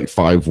because she's like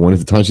 5'1". At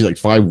the time, she's like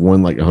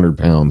 5'1", like 100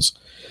 pounds.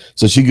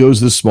 So she goes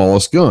to the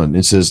smallest gun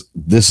and says,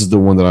 "This is the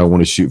one that I want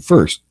to shoot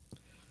first."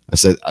 I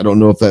said, "I don't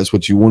know if that's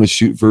what you want to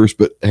shoot first,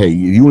 but hey,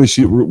 you want to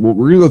shoot? We're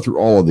going to go through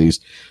all of these."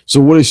 So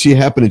what does she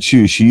happen to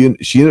choose? She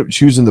ended up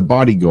choosing the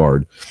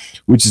Bodyguard,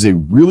 which is a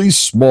really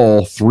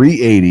small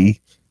 380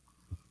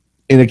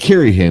 and a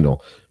carry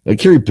handle, a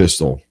carry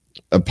pistol,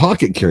 a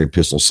pocket carry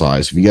pistol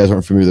size. If you guys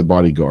aren't familiar with the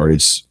Bodyguard,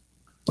 it's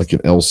like an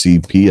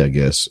LCP, I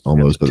guess,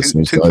 almost, but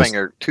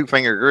two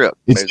finger grip.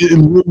 It's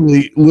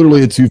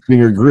literally a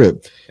 2-finger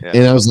grip. Yeah.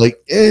 And I was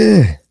like,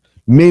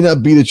 may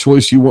not be the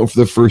choice you want for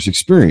the first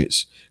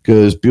experience,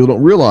 because people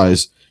don't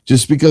realize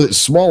just because it's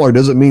smaller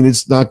doesn't mean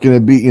it's not going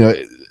to be,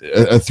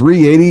 a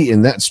 380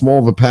 in that small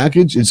of a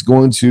package. It's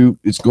going to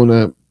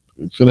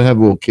have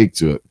a little kick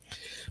to it.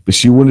 But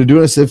she wanted to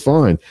do it. I said,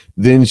 fine.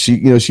 Then she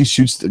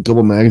shoots a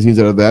couple magazines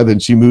out of that. Then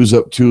she moves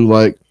up to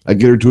I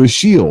get her to a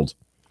shield.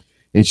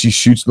 And she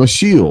shoots my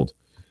shield.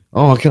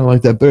 Oh, I kind of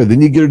like that better. Then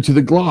you get her to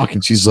the Glock,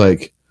 and she's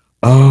like,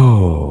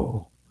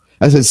 oh.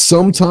 I said,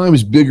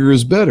 sometimes bigger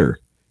is better.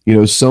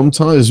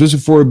 Sometimes, especially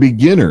for a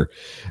beginner.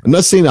 I'm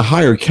not saying a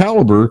higher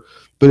caliber,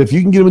 but if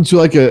you can get them into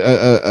like a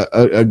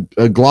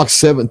Glock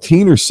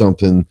 17 or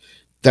something,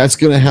 that's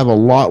going to have a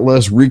lot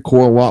less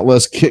recoil, a lot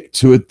less kick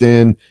to it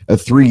than a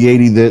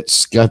 380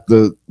 that's got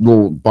the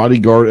little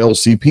Bodyguard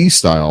LCP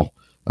style.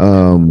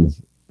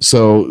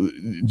 So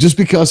just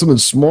because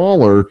something's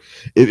smaller,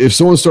 if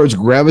someone starts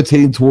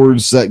gravitating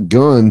towards that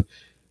gun,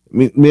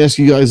 let me ask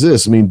you guys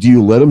this. I mean, do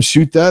you let them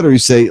shoot that, or you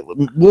say,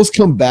 let's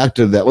come back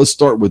to that. Let's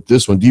start with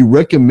this one. Do you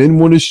recommend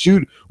one to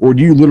shoot, or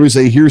do you literally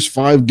say, here's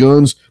 5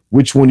 guns,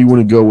 which one do you want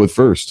to go with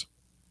first?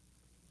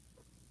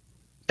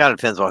 Kind of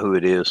depends on who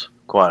it is,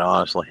 quite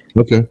honestly.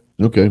 Okay.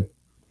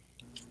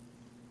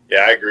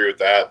 Yeah, I agree with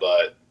that,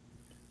 but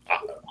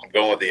I'm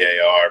going with the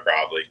AR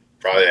probably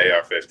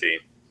AR-15.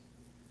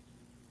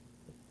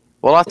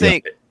 Well, I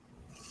think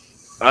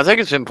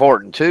it's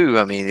important too.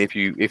 I mean, if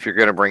you're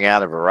going to bring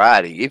out a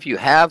variety, if you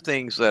have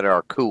things that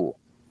are cool,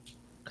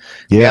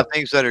 you have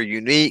things that are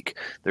unique,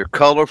 they're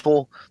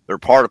colorful, they're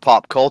part of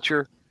pop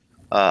culture.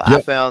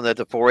 I found that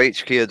the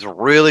 4-H kids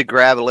really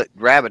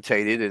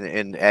gravitated,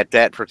 and at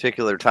that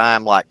particular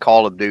time, like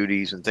Call of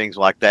Duties and things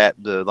like that,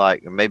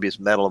 like maybe it's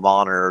Medal of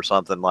Honor or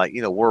something like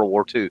World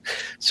War II.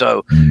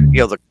 So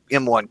the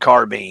M1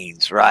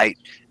 carbines, right,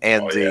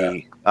 and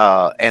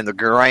the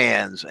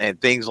Garands and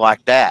things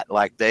like that.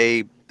 Like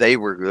they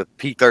were the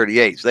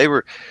P38s.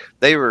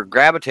 They were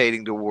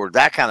gravitating toward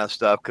that kind of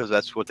stuff because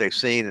that's what they've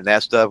seen, and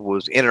that stuff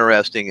was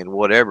interesting and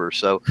whatever.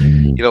 So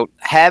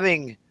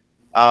having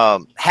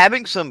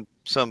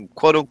some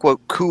quote unquote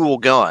cool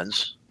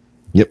guns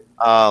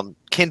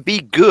can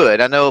be good.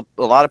 I know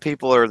a lot of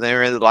people are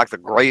there into like the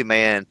gray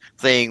man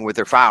thing with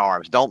their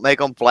firearms. Don't make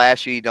them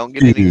flashy. Don't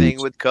get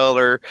anything with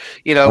color,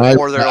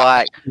 or they're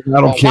like,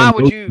 well, why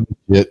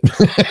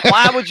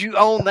would you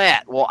own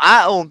that? Well,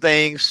 I own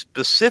things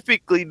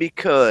specifically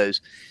because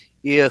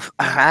if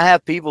I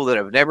have people that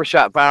have never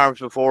shot firearms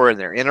before and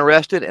they're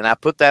interested and I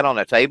put that on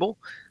a table,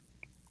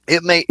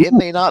 it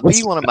may not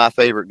be one of my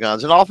favorite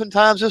guns, and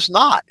oftentimes it's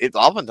not.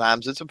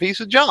 Oftentimes it's a piece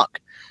of junk.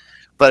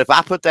 But if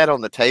I put that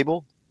on the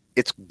table,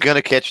 it's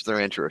gonna catch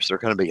their interest. They're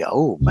gonna be,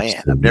 oh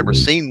man, I've never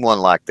seen one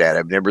like that.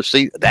 I've never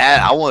seen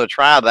that. I want to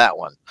try that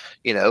one.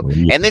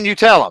 And then you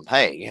tell them,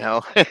 hey,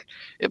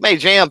 it may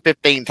jam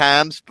 15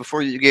 times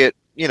before you get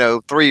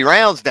 3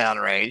 rounds down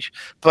range,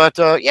 but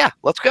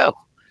let's go.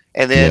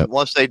 And then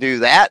once they do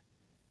that,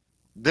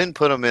 then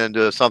put them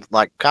into something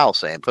like Kyle's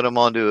saying, put them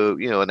onto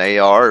an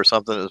AR or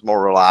something that's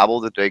more reliable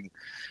that they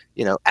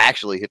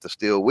actually hit the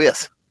steel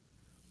with.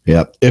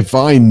 Yeah. If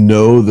I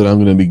know that I'm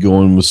going to be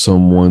going with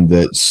someone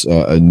that's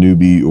a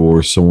newbie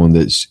or someone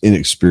that's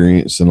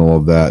inexperienced and all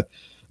of that,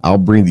 I'll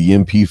bring the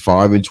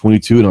MP5 in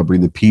 22 and I'll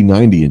bring the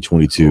P90 in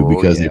 22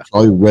 because they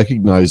probably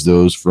recognize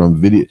those from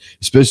video,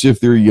 especially if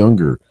they're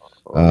younger.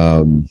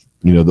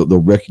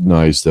 They'll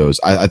recognize those.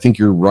 I think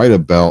you're right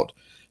about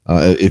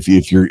if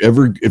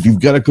you've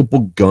got a couple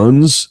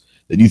guns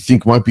that you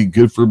think might be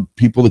good for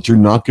people that you're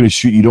not going to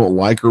shoot, you don't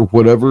like or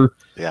whatever.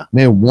 Yeah,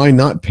 man, why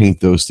not paint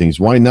those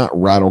things? Why not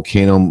rattle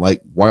can them like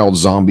wild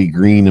zombie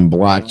green and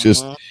black?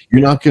 Just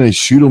you're not going to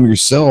shoot them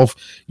yourself.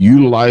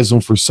 Utilize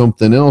them for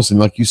something else. And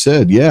like you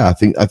said, I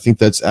think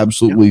that's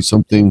absolutely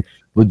something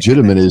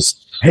legitimate.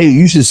 Is hey,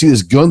 you should see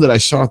this gun that I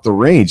shot at the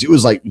range. It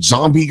was like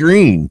zombie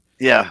green.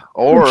 Yeah,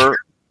 or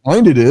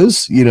find it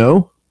is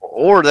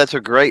Or that's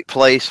a great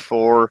place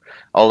for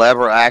a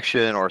lever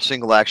action or a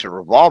single action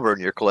revolver in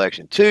your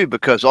collection too,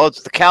 because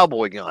it's the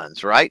cowboy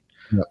guns, right?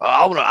 Yeah.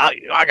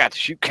 I got to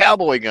shoot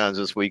cowboy guns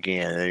this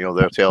weekend, and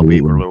they'll tell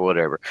people or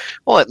whatever.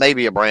 Well, it may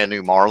be a brand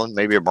new Marlin,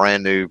 maybe a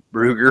brand new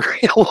Ruger,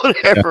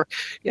 whatever.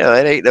 Yeah.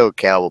 It ain't no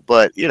cowboy,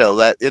 but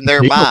that in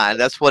their mind,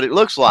 that's what it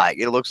looks like.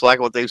 It looks like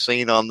what they've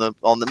seen on the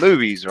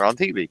movies or on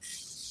TV.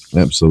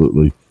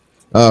 Absolutely.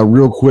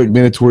 Real quick,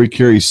 mandatory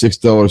carry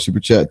 $6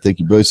 super chat. Thank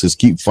you, both. Says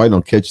keep fighting.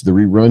 I'll catch the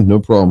rerun. No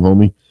problem,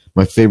 homie.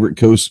 My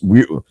favorite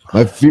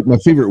my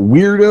favorite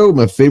weirdo.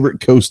 My favorite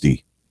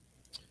coastie.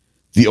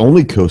 The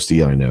only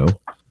coastie I know,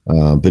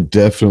 but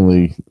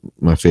definitely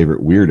my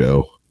favorite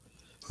weirdo.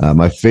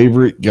 My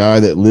favorite guy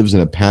that lives in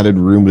a padded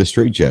room with a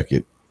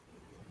straitjacket.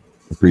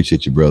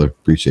 Appreciate you, brother.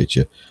 Appreciate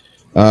you.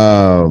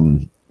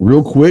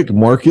 Real quick,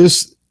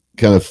 Marcus.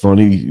 Kind of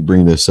funny you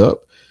bring this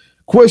up.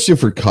 Question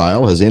for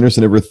Kyle: has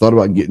Anderson ever thought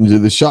about getting into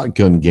the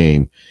shotgun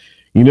game?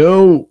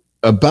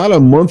 About a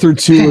month or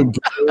two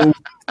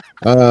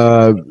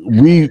ago,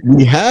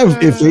 we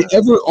have, if they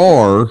ever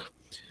are,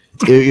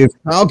 if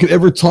Kyle could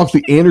ever talk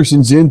the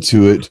Andersons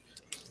into it,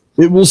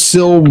 it will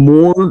sell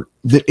more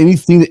than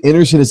anything that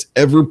Anderson has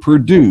ever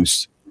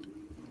produced.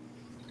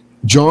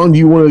 John, do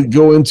you want to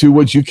go into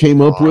what you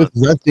came up with?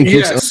 I think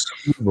it's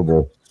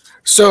unbelievable.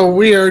 So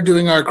we are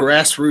doing our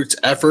grassroots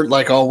effort,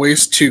 like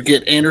always, to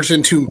get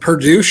Anderson to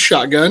produce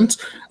shotguns.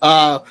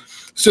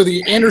 So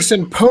the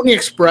Anderson Pony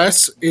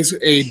Express is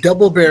a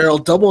double barrel,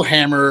 double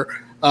hammer,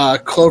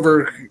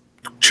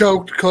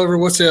 choked clover.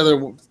 What's the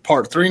other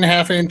part?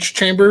 3.5-inch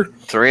chamber.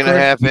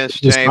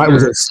 3.5-inch chamber.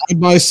 Was it side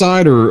by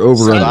side or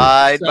over?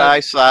 Side by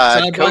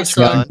side. Coach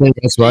gun.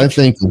 That's what I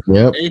think.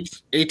 Yep.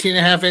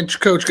 18.5-inch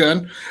coach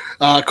gun.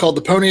 Called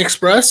the Pony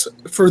Express.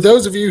 For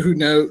those of you who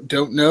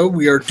don't know,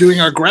 we are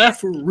doing our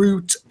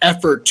grassroots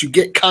effort to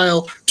get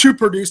Kyle to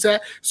produce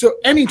that. So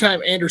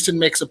anytime Anderson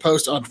makes a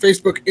post on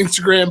Facebook,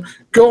 Instagram,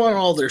 go on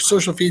all their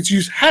social feeds,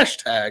 use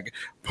hashtag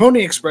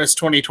Pony Express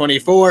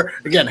 2024.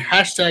 Again,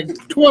 hashtag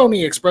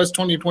Pony Express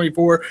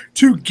 2024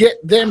 to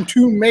get them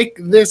to make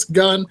this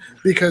gun,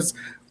 because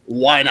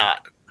why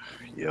not?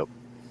 Yep.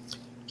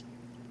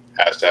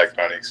 Hashtag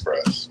Pony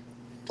Express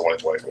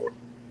 2024.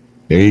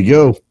 There you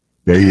go.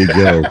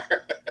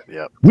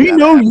 Yep. We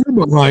know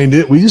you're behind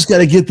it. We just got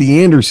to get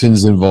the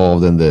Andersons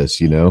involved in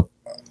this,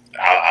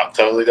 I'm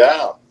totally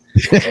down.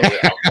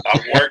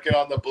 I'm working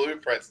on the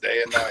blueprints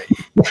day and night.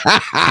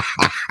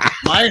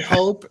 My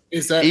hope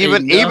is that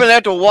even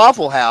at the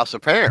Waffle House,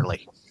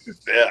 apparently.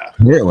 Yeah.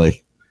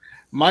 Apparently.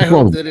 My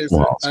hope that is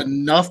Wow.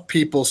 enough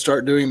people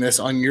start doing this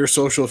on your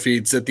social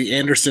feeds that the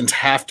Andersons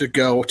have to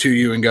go to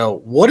you and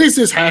go, what is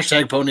this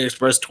hashtag Pony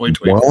Express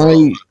 2024?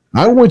 Why?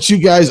 I want you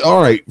guys,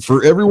 all right,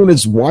 for everyone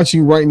that's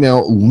watching right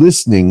now,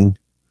 listening,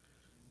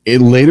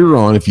 and later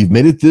on, if you've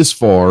made it this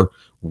far,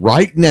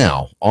 right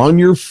now on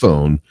your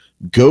phone,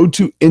 go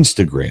to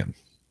Instagram,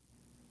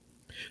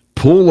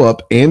 pull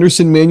up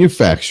Anderson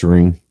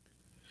Manufacturing,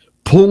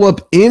 pull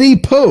up any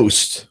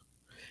post,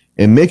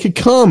 and make a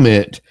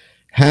comment,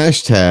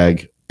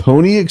 hashtag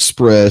Pony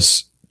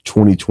Express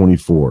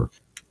 2024.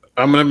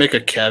 I'm going to make a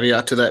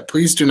caveat to that.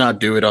 Please do not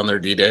do it on their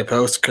D-Day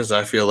post because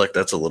I feel like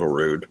that's a little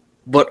rude.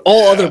 But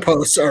all other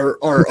posts are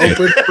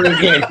open for the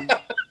game.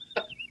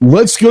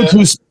 Let's go to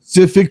a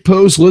specific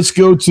post. Let's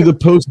go to the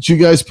post that you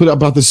guys put up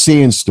about the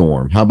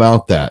sandstorm. How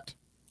about that?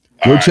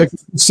 Go check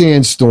the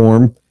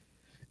sandstorm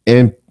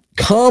and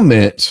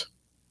comment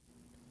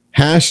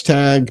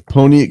hashtag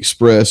Pony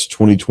Express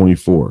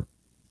 2024.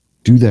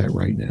 Do that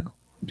right now.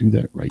 Do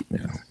that right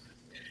now.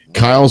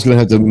 Kyle's going to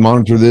have to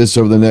monitor this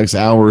over the next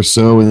hour or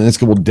so in the next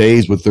couple of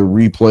days with the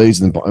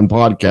replays and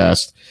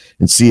podcasts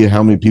and see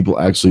how many people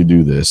actually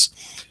do this.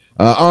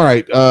 All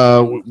right.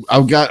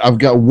 I've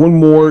got one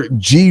more.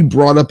 G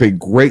brought up a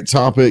great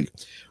topic.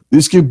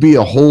 This could be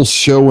a whole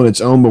show on its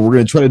own, but we're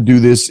going to try to do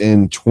this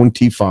in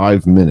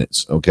 25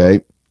 minutes.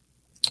 Okay.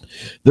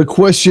 The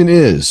question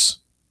is,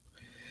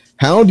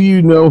 how do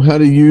you know how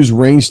to use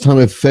range time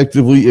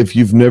effectively if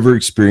you've never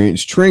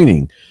experienced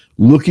training?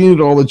 Looking at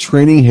all the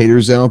training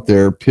haters out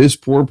there, piss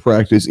poor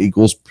practice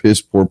equals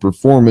piss poor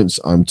performance,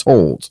 I'm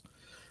told.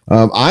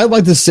 I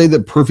like to say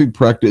that perfect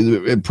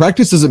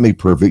practice doesn't make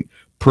perfect.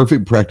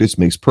 Perfect practice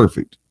makes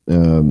perfect.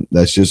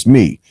 That's just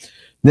me.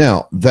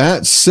 Now,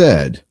 that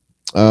said,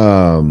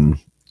 how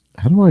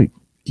do I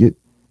get...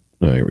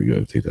 Oh, here we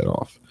go. Take that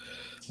off.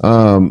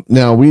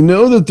 Now, we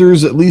know that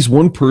there's at least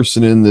one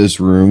person in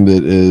this room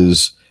that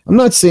is... I'm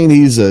not saying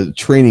he's a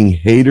training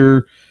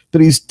hater,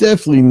 but he's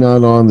definitely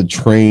not on the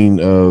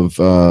train of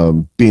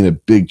being a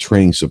big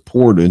training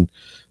supporter.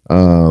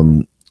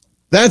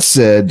 That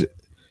said,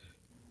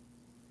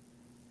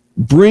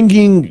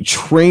 bringing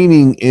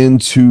training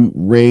into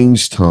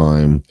range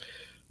time,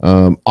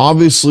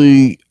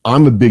 obviously,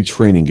 I'm a big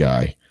training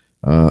guy.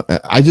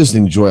 I just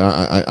enjoy.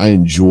 I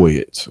enjoy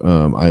it.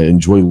 I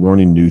enjoy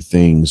learning new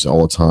things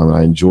all the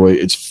time.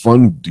 It's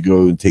fun to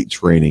go and take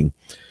training,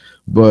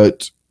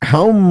 but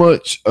how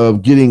much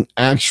of getting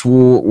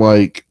actual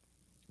like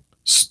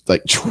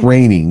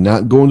training,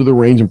 not going to the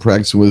range and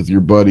practicing with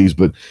your buddies,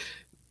 but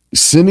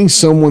sending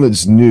someone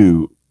that's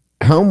new,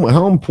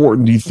 how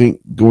important do you think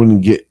going to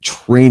get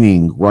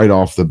training right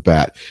off the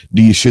bat?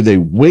 Should they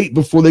wait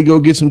before they go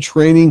get some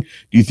training?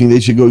 Do you think they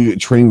should go get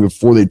training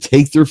before they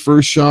take their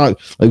first shot?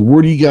 Like,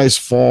 where do you guys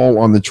fall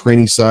on the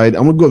training side?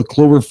 I'm gonna go with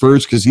Clover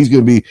first because it's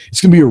gonna be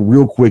a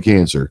real quick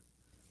answer.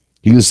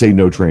 He's gonna say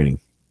no training.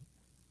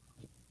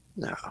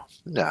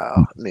 No,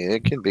 I mean,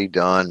 it can be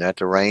done at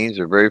the range.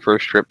 Their very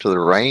first trip to the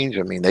range,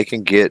 I mean, they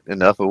can get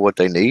enough of what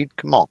they need.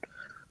 Come on.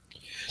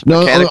 It's a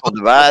mechanical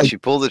device. You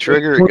pull the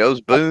trigger, it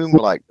goes boom.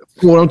 Like,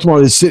 what I'm talking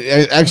about is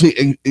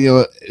actually,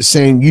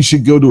 saying you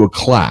should go to a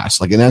class,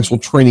 like an actual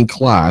training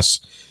class.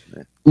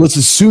 Let's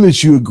assume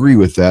that you agree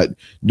with that.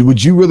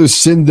 Would you rather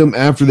send them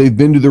after they've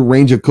been to the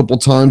range a couple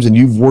times and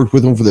you've worked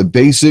with them for the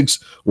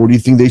basics, or do you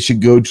think they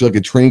should go to like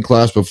a training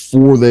class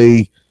before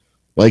they...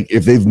 Like,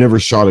 if they've never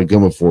shot a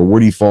gun before,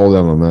 where do you fall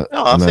down on that?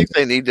 No, I think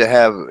they need to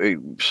have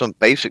some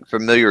basic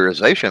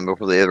familiarization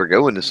before they ever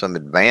go into some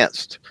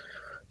advanced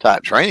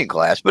type training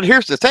class. But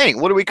here's the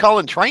thing. What are we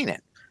calling training?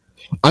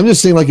 I'm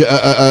just saying like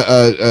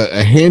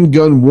a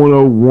handgun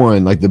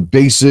 101, like the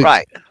basic,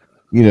 right?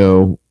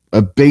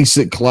 A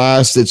basic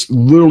class that's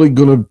literally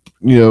going to,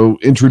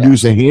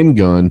 introduce a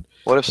handgun.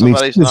 What if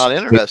somebody's not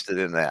interested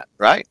in that,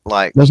 right?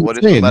 Like, what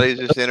if somebody's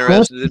just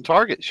interested in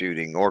target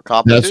shooting or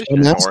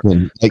competition or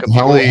like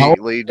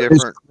completely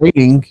different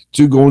training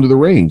to go into the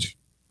range?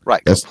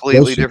 Right,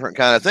 completely different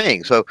kind of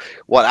thing. So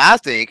what I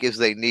think is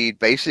they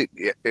need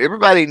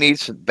everybody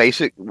needs some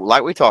basic,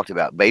 like we talked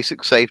about,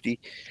 basic safety,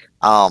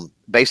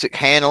 basic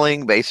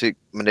handling, basic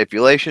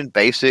manipulation,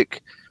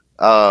 basic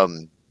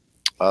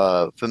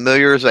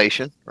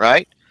familiarization,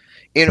 right?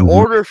 In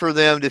order for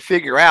them to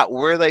figure out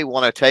where they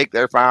want to take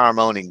their firearm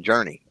owning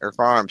journey or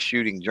firearm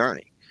shooting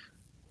journey.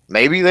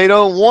 Maybe they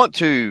don't want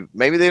to.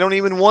 Maybe they don't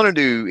even want to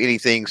do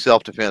anything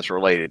self-defense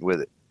related with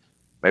it.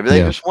 Maybe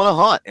they just want to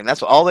hunt, and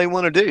that's all they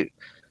want to do.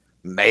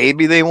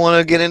 Maybe they want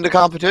to get into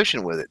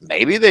competition with it.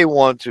 Maybe they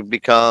want to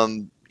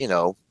become,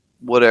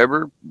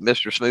 whatever,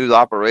 Mr. Smooth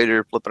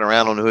Operator flipping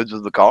around on the hoods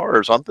of the car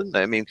or something.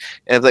 I mean,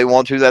 and if they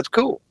want to, that's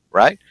cool,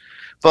 right?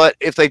 But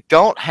if they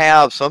don't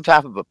have some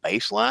type of a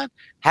baseline,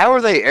 how are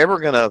they ever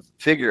going to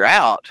figure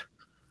out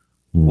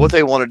what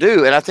they want to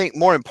do? And I think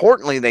more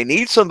importantly, they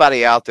need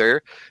somebody out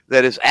there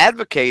that is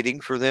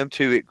advocating for them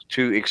to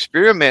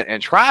experiment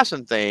and try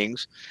some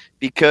things,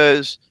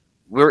 because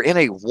we're in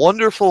a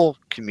wonderful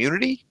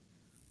community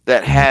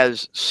that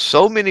has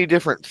so many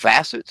different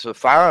facets of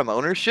firearm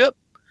ownership,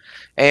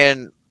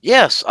 and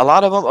yes, a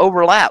lot of them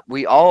overlap.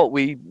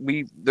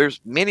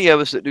 There's many of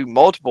us that do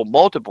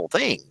multiple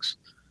things,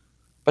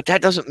 but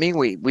that doesn't mean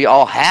we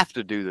all have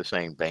to do the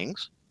same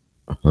things.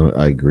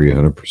 I agree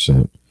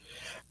 100%.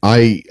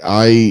 I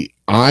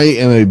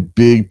am a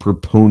big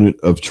proponent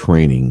of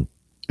training.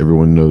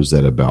 Everyone knows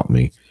that about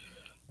me.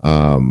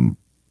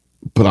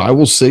 But I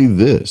will say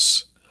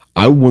this.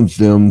 I want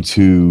them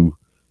to,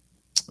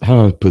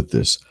 how do I put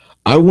this?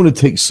 I want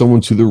to take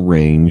someone to the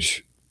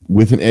range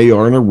with an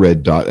AR and a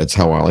red dot. That's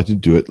how I like to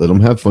do it. Let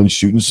them have fun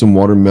shooting some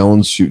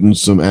watermelons, shooting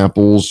some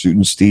apples,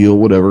 shooting steel,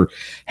 whatever,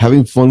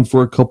 having fun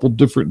for a couple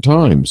different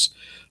times.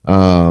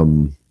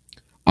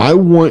 I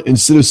want,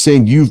 instead of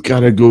saying you've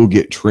got to go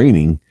get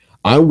training,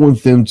 I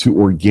want them to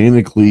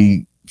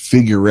organically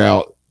figure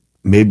out,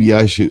 maybe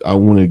I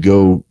want to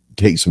go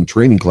take some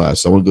training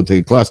class. I want to go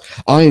take a class.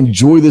 I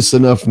enjoy this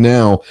enough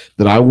now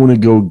that I want to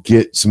go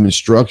get some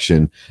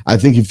instruction. I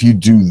think if you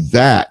do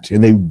that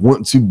and they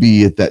want to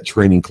be at that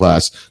training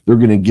class, they're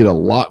going to get a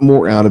lot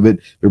more out of it.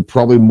 They're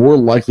probably more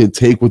likely to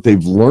take what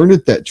they've learned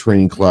at that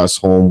training class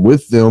home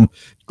with them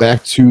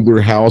back to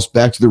their house,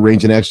 back to the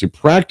range, and actually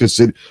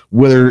practice it.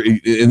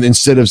 And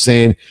instead of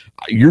saying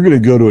you're going to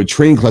go to a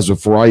training class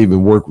before I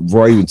even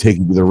take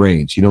you to the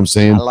range, you know what I'm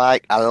saying? I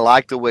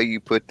like the way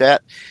you put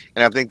that,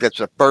 and I think that's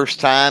the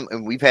first time,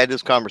 and we've had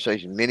this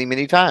conversation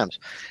many times.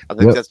 I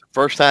think that's the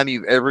first time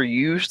you've ever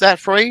used that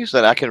phrase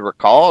that I can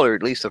recall, or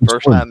at least the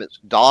first time it's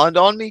dawned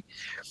on me.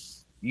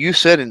 You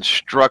said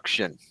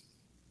instruction.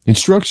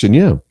 Instruction,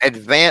 yeah.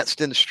 Advanced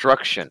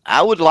instruction.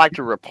 I would like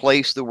to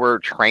replace the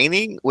word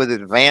training with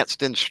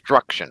advanced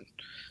instruction.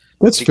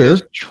 That's fair.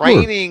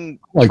 Training,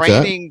 sure.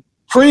 Training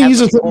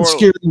is a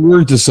scary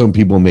word to some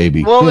people,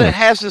 maybe. Well, it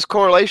has this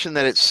correlation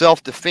that it's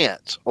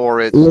self-defense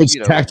or it's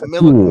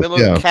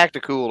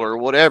tactical or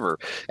whatever.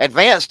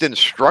 Advanced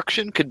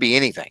instruction could be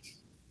anything.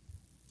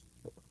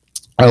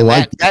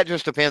 That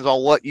just depends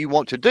on what you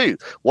want to do.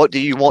 What do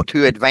you want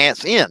to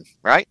advance in,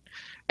 right?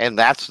 And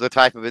that's the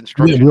type of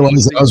instruction. I didn't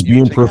realize I was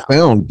being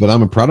profound, but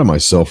I'm proud of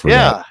myself for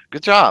that. Yeah,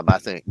 good job, I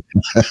think.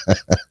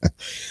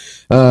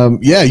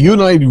 You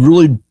and I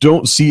really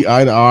don't see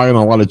eye to eye on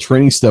a lot of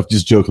training stuff.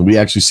 Just joking. We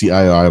actually see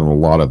eye to eye on a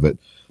lot of it.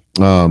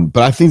 But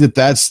I think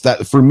that's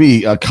for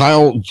me.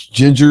 Kyle,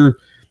 Ginger,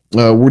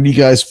 where do you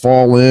guys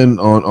fall in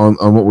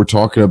on what we're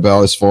talking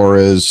about as far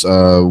as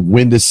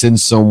when to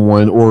send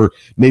someone, or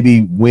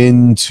maybe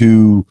when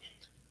to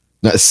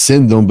not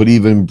send them, but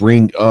even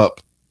bring up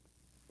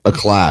a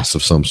class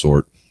of some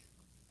sort?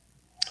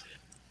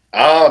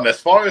 As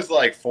far as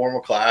like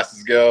formal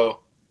classes go,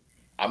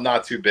 I'm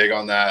not too big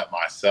on that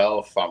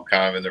myself. I'm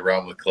kind of in the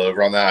realm with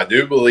Clover on that. I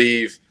do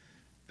believe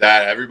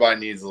that everybody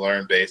needs to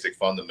learn basic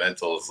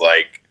fundamentals,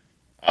 like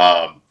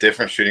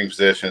different shooting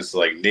positions,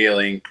 like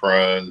kneeling,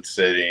 prone,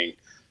 sitting,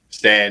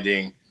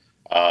 standing.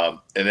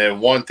 And then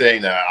one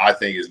thing that I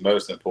think is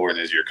most important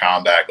is your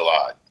combat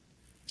glide.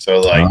 So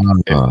like,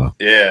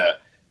 yeah.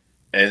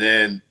 And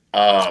then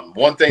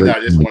one thing that I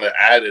just want to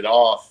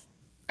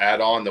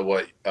add on to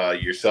what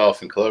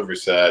yourself and Clover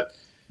said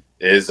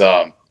is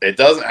it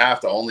doesn't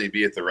have to only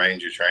be at the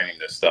range you're training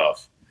this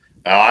stuff.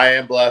 Now, I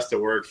am blessed to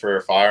work for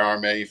a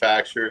firearm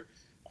manufacturer,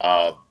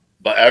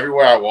 but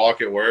everywhere I walk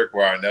at work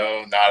where I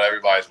know not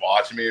everybody's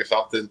watching me or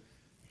something,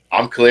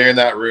 I'm clearing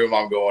that room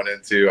I'm going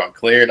into. I'm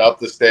clearing up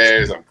the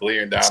stairs. I'm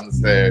clearing down the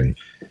stairs.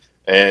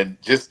 And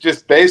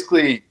just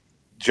basically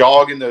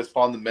jogging those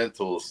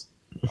fundamentals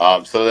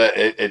so that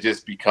it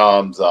just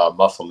becomes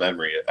muscle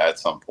memory at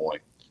some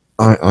point.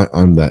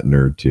 I'm that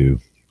nerd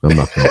too. I'm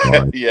not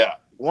gonna lie. Yeah.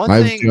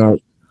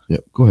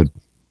 Go ahead.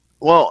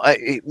 Well,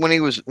 when he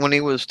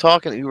was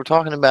talking, you were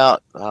talking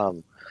about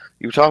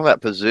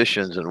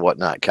positions and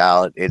whatnot,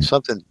 Kyle. It's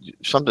something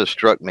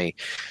struck me,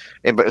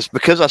 and but it's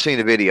because I seen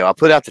the video. I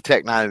put out the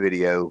Tech 9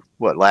 video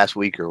last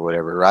week or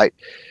whatever, right?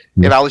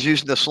 Mm-hmm. And I was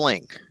using the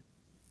sling.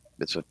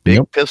 It's a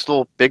big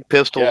pistol,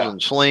 and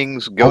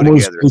slings go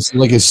almost together. It's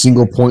like a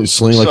single point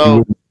sling. So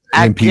like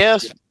I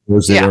guess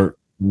those that aren't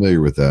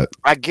familiar with that.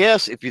 I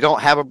guess if you don't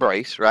have a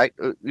brace, right,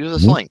 use a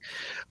sling.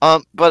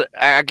 But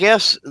I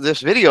guess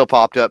this video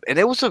popped up, and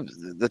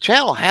the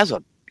channel has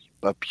a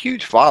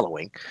huge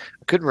following.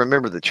 I couldn't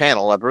remember the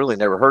channel. I've really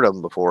never heard of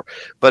them before,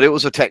 but it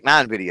was a Tech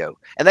 9 video,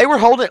 and they were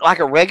holding it like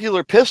a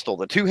regular pistol,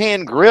 the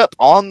 2-hand grip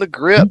on the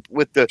grip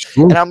with the,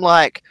 and I'm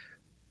like,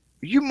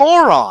 you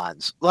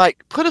morons,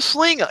 like put a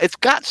sling. It's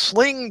got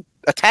sling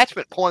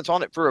attachment points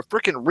on it for a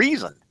freaking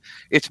reason.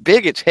 It's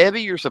big, it's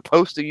heavy. You're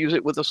supposed to use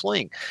it with a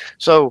sling.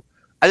 So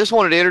I just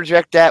wanted to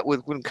interject that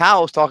with when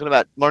Kyle was talking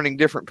about learning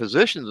different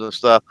positions and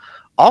stuff.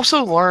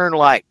 Also learn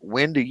like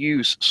when to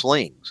use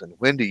slings and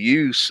when to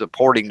use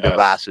supporting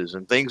devices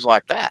and things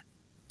like that.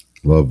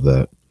 Love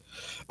that.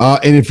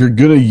 And if you're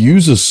going to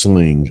use a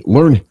sling,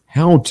 learn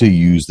how to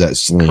use that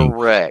sling.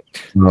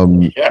 Correct. Hell,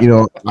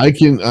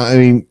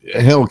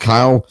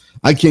 Kyle,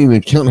 I can't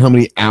even count how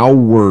many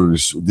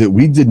hours that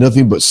we did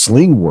nothing but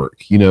sling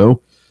work,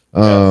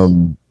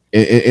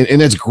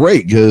 and that's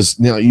great because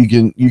now you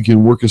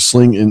can work a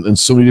sling in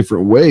so many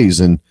different ways.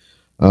 And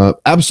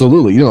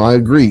absolutely, I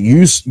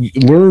agree.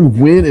 Learn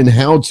when and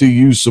how to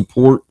use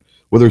support,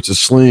 whether it's a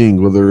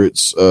sling, whether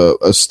it's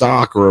a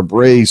stock or a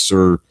brace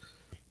or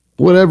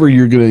whatever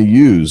you're going to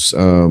use.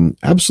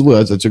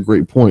 Absolutely, that's a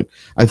great point.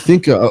 I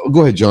think.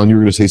 Go ahead, John. You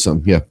were going to say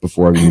something. Yeah,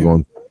 before I move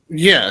on.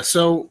 Yeah.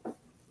 So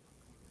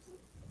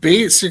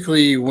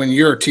basically, when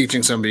you're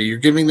teaching somebody, you're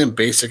giving them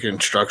basic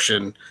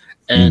instruction,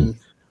 and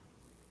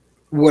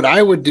what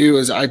I would do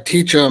is I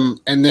teach them,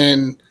 and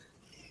then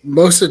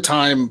most of the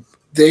time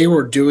they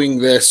were doing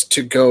this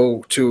to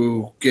go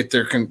to get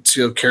their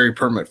concealed carry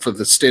permit for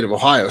the state of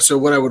Ohio. So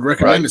what I would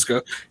recommend is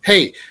go,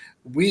 hey,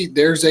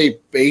 there's a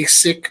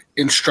basic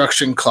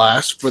instruction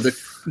class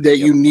that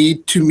you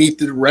need to meet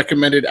the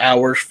recommended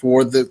hours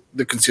for the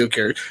concealed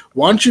carry.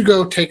 Why don't you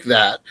go take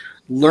that,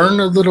 learn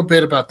a little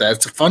bit about that.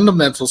 It's a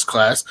fundamentals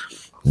class.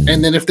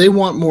 And then if they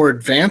want more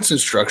advanced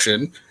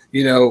instruction,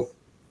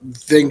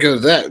 then go to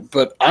that.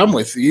 But I'm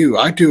with you.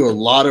 I do a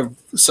lot of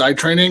side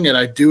training, and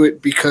I do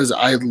it because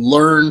I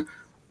learn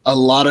a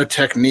lot of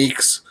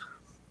techniques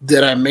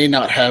that I may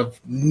not have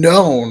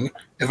known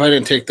if I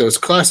didn't take those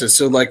classes.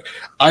 So like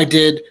I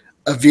did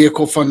a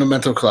vehicle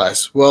fundamental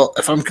class. Well,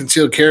 if I'm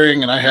concealed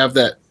carrying and I have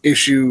that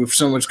issue, if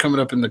someone's coming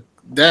up in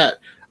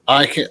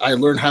I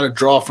learn how to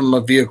draw from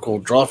a vehicle,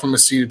 draw from a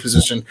seated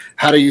position,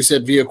 how to use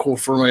that vehicle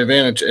for my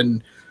advantage.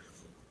 And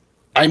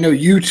I know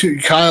you two,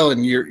 Kyle,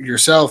 and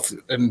yourself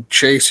and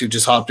Chase, who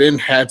just hopped in,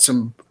 had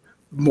some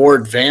more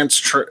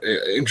advanced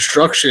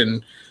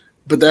instruction.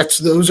 But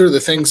those are the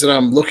things that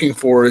I'm looking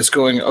for, is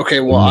going, okay,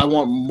 well, I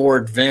want more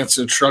advanced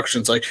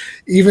instructions. Like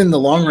even the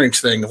long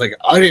range thing, like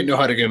I didn't know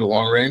how to get a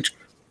long range.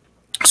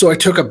 So I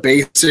took a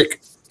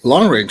basic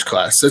long range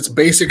class. That's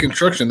basic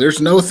instruction. There's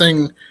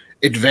nothing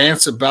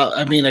advanced about,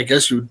 I mean, I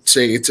guess you would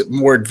say it's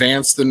more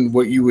advanced than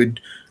what you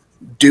would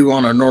do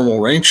on a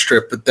normal range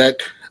trip, but that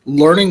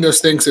learning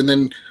those things. And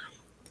then,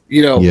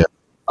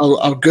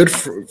 a good,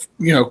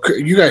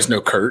 you guys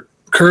know Kurt.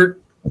 Kurt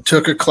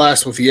took a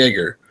class with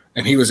Jaeger,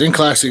 and he was in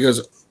class. He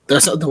goes,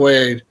 that's not the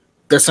way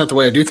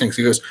I do things.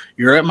 He goes,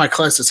 you're at my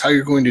class. That's how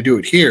you're going to do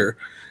it here.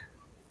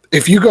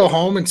 If you go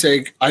home and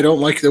say, I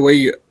don't like the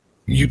way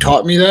you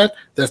taught me that,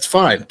 that's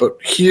fine. But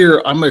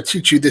here, I'm going to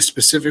teach you this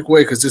specific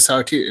way because this is how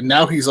I teach. And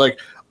now he's like,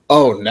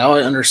 oh, now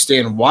I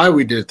understand why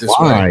we did it this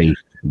way.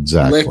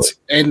 Exactly.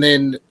 And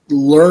then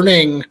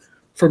learning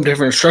from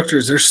different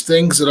instructors, there's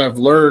things that I've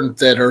learned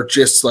that are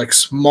just like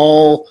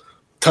small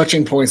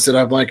touching points that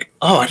I'm like,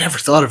 oh, I never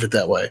thought of it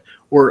that way.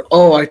 Or,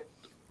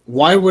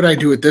 why would I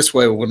do it this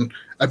way when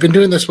I've been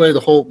doing this way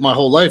my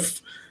whole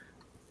life?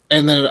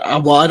 And then,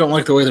 I don't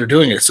like the way they're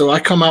doing it. So I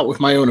come out with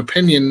my own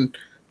opinion,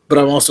 but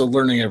I'm also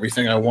learning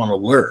everything I want to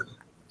learn.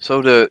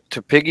 So to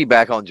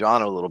piggyback on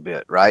John a little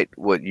bit, right?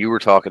 What you were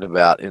talking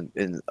about,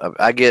 and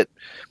I get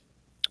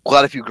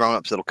quite a few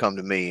grown-ups that'll come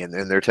to me, and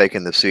they're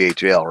taking the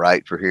CHL,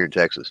 right, for here in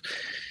Texas.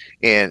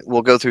 And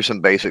we'll go through some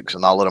basics,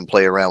 and I'll let them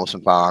play around with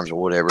some firearms or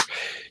whatever.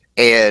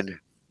 And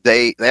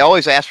they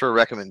always ask for a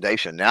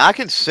recommendation. Now, I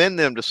can send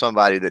them to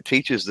somebody that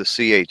teaches the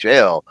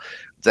CHL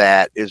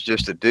that is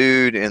just a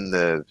dude in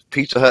the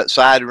Pizza Hut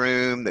side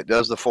room that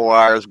does the 4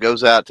 hours,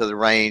 goes out to the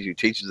range, he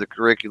teaches the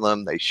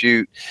curriculum, they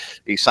shoot,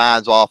 he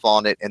signs off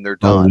on it, and they're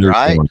done,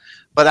 right?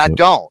 But I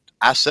don't.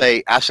 I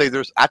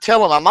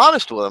tell them, I'm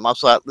honest with them. I'm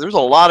like, there's a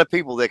lot of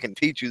people that can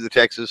teach you the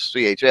Texas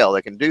CHL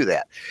that can do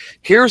that.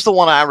 Here's the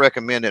one I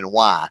recommend and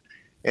why.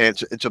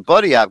 And it's a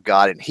buddy I've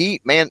got, and he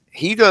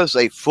does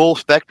a full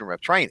spectrum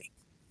of training.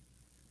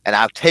 And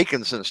I've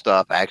taken some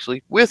stuff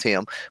actually with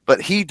him,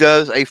 but he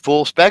does a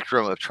full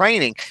spectrum of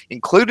training,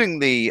 including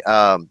the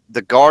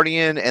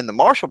Guardian and the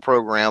Marshall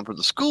program for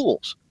the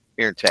schools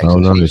here in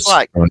Texas. He's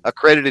like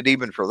accredited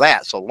even for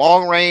that. So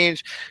long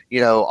range,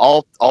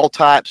 all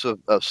types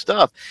of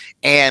stuff.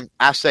 And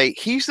I say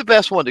he's the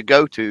best one to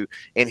go to.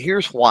 And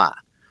here's why.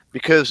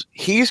 Because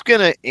he's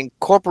going to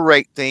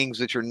incorporate things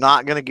that you're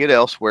not going to get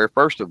elsewhere,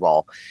 first of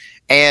all.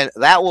 And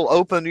that will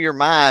open your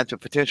mind to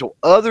potential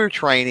other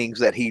trainings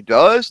that he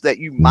does that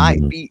you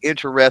might be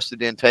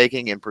interested in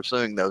taking and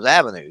pursuing those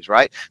avenues,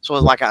 right? So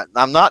it's like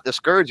I'm not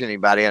discouraging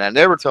anybody, and I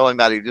never tell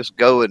anybody to just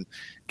go and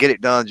get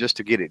it done just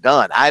to get it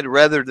done. I'd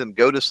rather them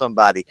go to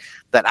somebody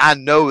that I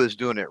know is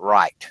doing it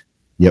right.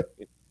 Yep.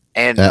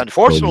 And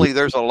unfortunately,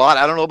 there's a lot,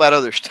 I don't know about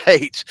other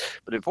states,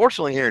 but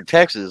unfortunately here in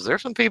Texas,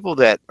 there's some people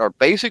that are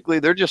basically,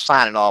 they're just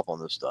signing off on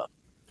this stuff.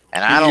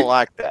 And I don't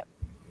like that.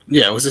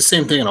 Yeah, it was the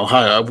same thing in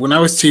Ohio. When I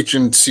was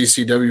teaching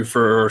CCW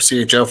or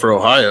CHL for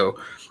Ohio,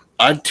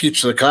 I'd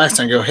teach the class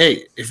and go,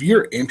 hey, if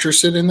you're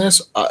interested in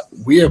this,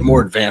 we have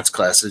more advanced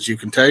classes you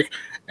can take.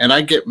 And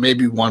I get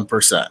maybe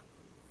 1%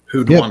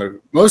 who'd want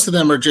to. Most of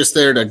them are just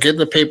there to get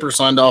the paper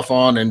signed off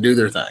on and do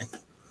their thing.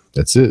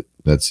 That's it.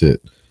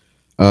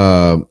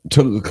 A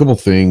couple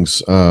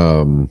things.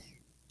 I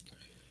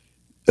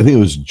think it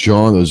was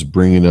John that was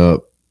bringing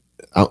up.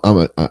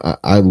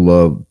 I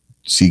love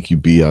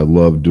CQB. I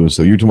love doing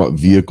stuff. You're talking about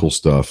vehicle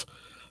stuff.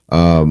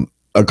 A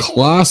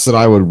class that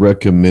I would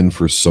recommend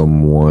for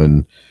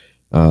someone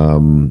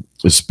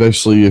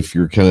especially if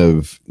you're kind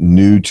of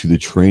new to the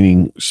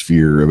training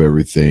sphere of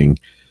everything.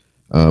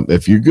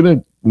 If you're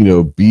gonna,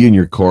 be in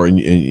your car and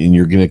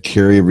you're gonna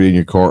carry everything in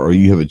your car, or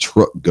you have a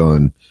truck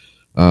gun,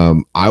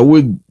 I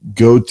would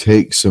go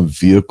take some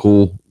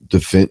vehicle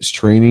defense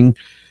training,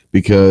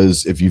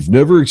 because if you've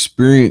never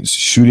experienced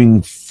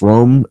shooting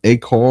from a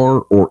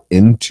car or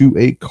into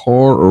a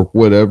car or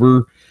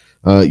whatever,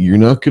 you're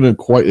not going to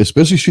quite,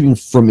 especially shooting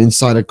from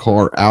inside a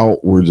car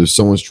out where there's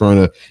someone's trying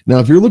to. Now,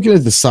 if you're looking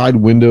at the side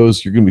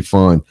windows, you're going to be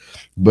fine.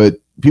 But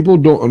people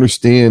don't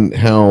understand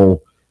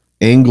how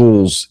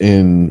angles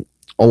and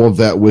all of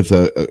that with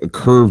a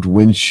curved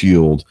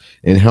windshield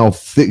and how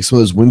thick some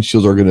of those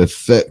windshields are going to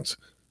affect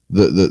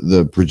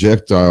the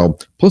projectile.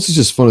 Plus, it's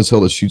just fun as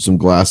hell to shoot some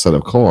glass out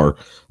of a car.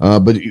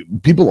 But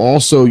people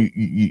also,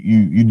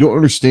 you don't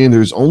understand.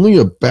 There's only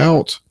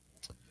about,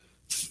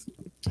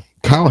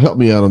 Kyle, help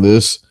me out on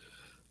this.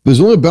 There's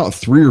only about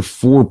 3 or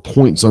 4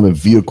 points on a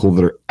vehicle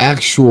that are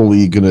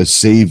actually going to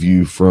save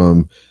you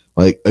from,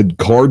 like, a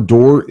car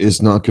door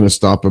is not going to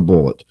stop a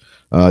bullet.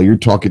 You're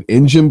talking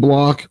engine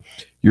block.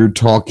 You're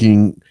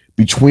talking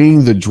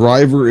between the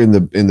driver and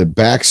the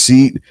back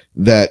seat,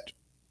 that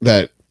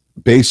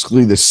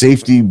basically the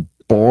safety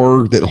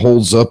bar that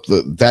holds up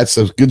that's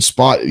a good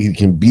spot. He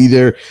can be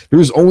there.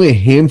 There's only a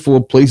handful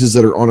of places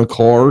that are on a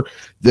car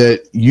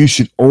that you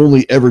should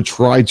only ever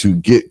try to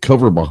get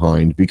cover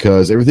behind,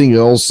 because everything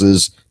else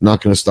is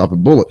not going to stop a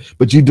bullet.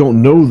 But you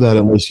don't know that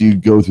unless you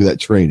go through that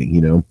training,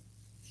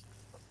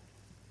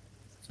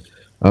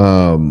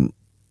 And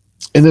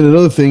then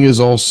another thing is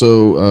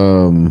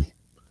also,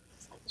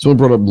 someone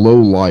brought up low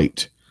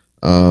light.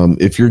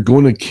 If you're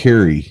going to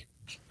carry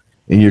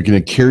and you're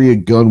going to carry a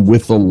gun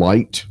with a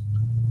light,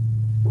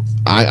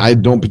 I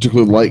don't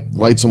particularly like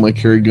lights on my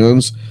carry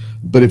guns,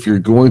 but if you're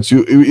going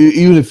to,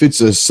 even if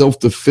it's a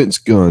self-defense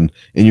gun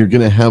and you're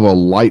going to have a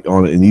light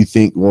on it and you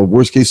think, well,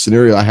 worst case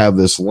scenario, I have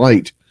this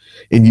light,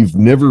 and you've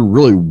never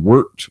really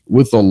worked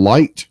with a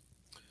light,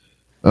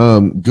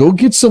 go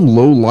get some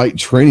low light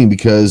training,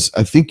 because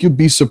I think you'll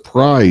be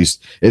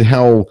surprised at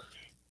how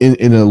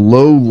in a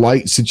low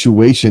light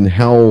situation,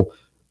 how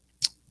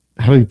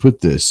do you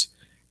put this?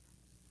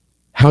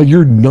 How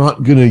you're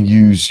not going to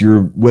use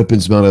your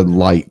weapons mounted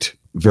light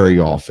very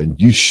often.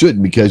 You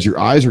shouldn't, because your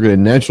eyes are going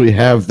to naturally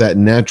have that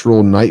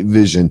natural night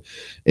vision.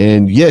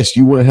 And yes,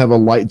 you want to have a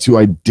light to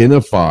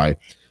identify,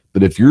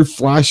 but if you're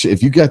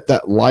if you got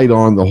that light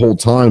on the whole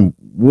time,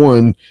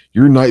 one,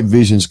 your night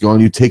vision's gone.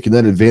 You're taking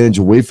that advantage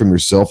away from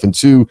yourself. And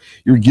two,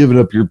 you're giving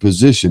up your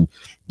position.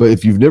 But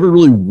if you've never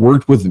really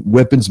worked with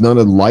weapons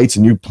mounted lights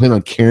and you plan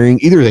on carrying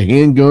either a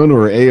handgun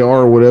or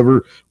AR or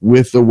whatever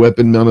with a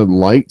weapon mounted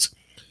light,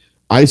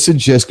 I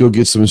suggest go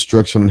get some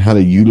instruction on how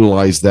to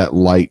utilize that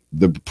light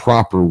the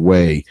proper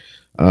way.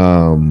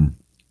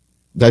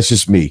 That's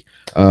just me.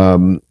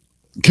 Kind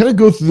of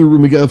go through the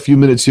room. We got a few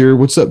minutes here.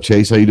 What's up,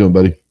 Chase? How you doing,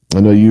 buddy?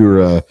 I know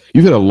you've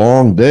had a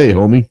long day,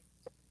 homie.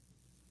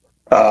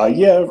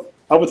 Yeah,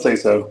 I would say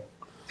so.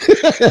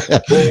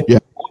 Yeah,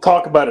 we'll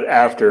talk about it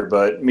after,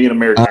 but me and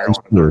American Airlines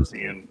are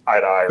seeing eye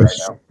to eye right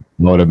now.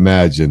 I would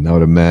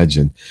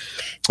imagine.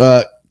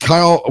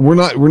 Kyle, we're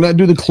not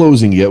doing the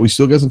closing yet. We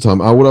still got some time.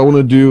 What I want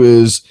to do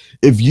is,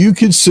 if you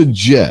could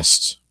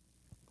suggest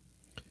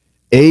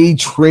a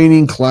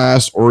training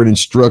class or an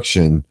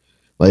instruction,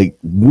 like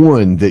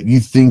one that you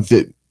think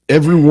that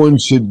everyone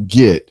should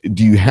get,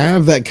 do you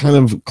have that kind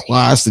of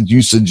class that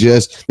you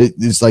suggest that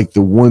is like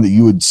the one that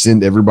you would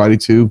send everybody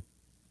to?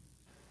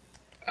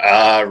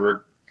 I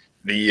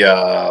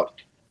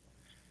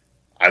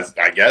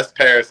guess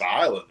Paris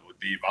Island would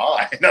be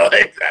mine.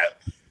 Like that.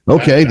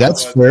 Okay,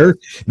 that's fair.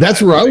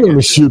 That's where I learned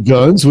to shoot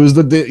guns. Was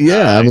I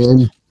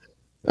mean,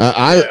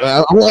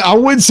 I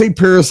wouldn't say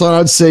Paris Island.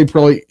 I'd say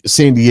probably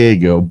San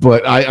Diego,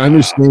 but I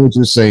understand what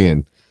you're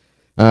saying.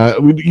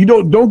 You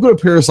don't go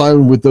to Paris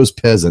Island with those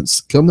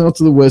peasants. Come out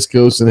to the West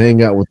Coast and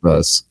hang out with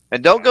us.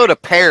 And don't go to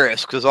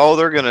Paris, because all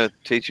they're going to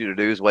teach you to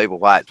do is wave a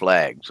white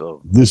flag.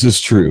 So this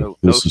is true.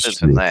 No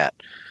sense in that.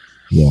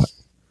 Yeah.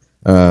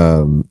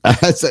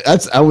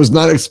 I was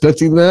not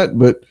expecting that,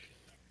 but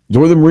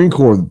join the Marine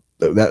Corps.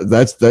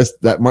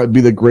 That might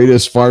be the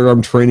greatest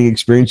firearm training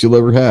experience you'll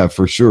ever have,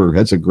 for sure.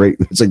 That's a great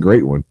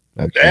one.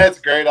 Actually. That's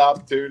a great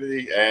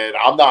opportunity, and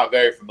I'm not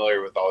very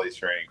familiar with all these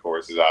training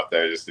courses out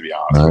there, just to be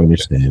honest.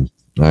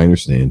 I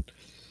understand.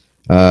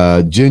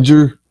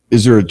 Ginger,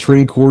 is there a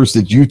training course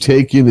that you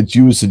take in that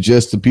you would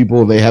suggest to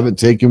people if they haven't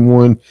taken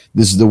one?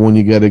 This is the one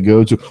you got to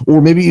go to, or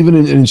maybe even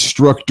an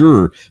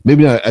instructor,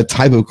 maybe not a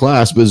type of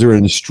class, but is there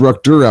an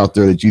instructor out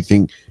there that you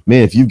think,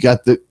 man, if you've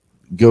got the,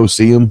 go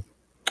see them?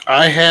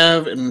 I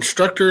have an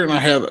instructor and I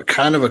have a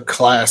kind of a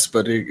class,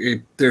 but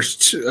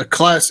there's a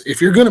class.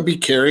 If you're going to be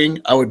carrying,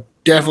 I would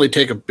definitely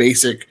take a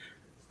basic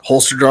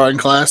holster drawing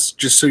class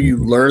just so you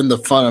learn the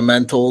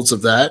fundamentals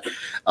of that.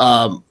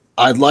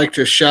 I'd like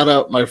to shout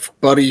out my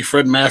buddy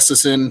Fred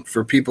Masterson.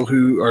 For people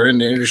who are in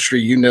the industry,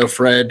 you know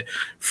Fred.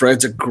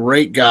 Fred's a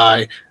great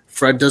guy.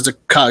 Fred does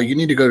Kyle, you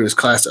need to go to his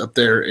class up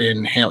there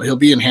in he'll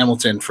be in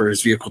Hamilton for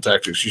his vehicle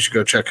tactics. You should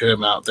go check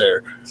him out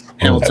there.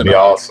 Hamilton. That'd be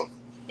awesome.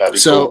 That'd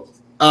be cool.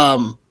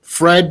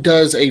 Fred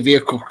does a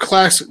vehicle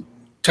class,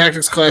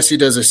 tactics class. He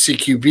does a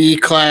CQB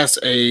class,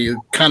 a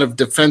kind of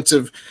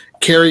defensive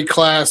carry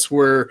class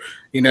where,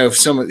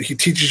 if he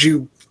teaches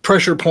you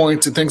pressure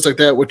points and things like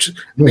that, which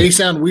may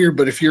sound weird,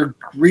 but if you're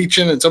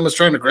reaching and someone's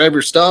trying to grab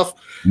your stuff,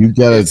 you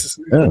got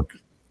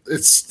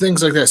it's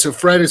things like that. So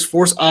Fred is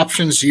Force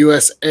Options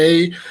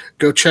USA.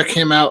 Go check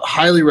him out.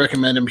 Highly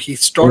recommend him. He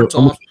starts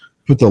off.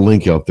 Put the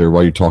link out there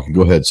while you're talking.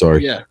 Go ahead.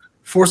 Sorry. Yeah.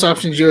 Force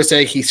Options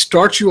USA. He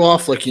starts you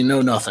off like you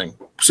know nothing.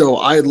 So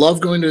I love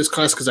going to his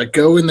class because I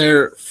go in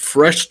there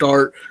fresh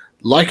start,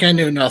 like I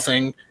knew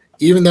nothing.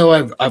 Even though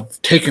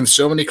I've taken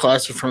so many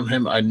classes from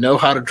him, I know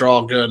how to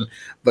draw a gun.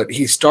 But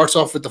he starts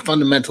off with the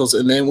fundamentals,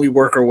 and then we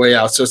work our way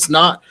out. So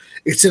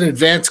it's an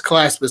advanced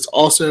class, but it's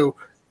also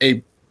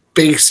a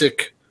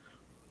basic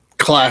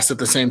class at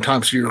the same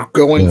time. So you're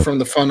going from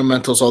the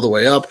fundamentals all the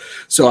way up.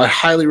 So I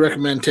highly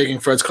recommend taking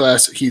Fred's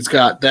class. He's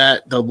got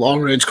that. The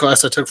long range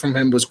class I took from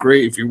him was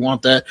great. If you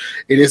want that,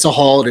 it is a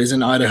haul. It is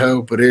in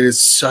Idaho, but it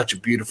is such a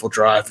beautiful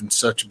drive and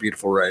such a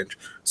beautiful range.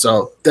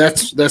 So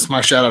that's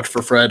my shout out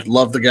for Fred.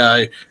 Love the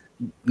guy.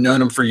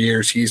 Known him for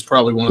years. He's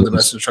probably one of the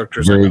best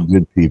instructors. Very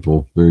good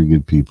people. Very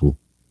good people.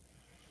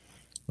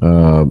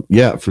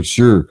 Yeah, for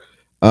sure.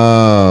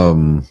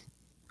 Clover,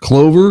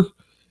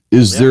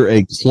 is there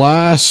a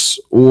class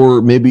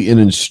or maybe an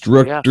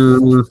instructor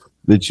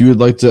that you would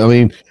like to? I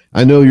mean,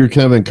 I know you're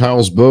kind of in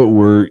Kyle's boat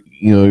where,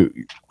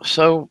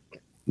 so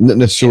not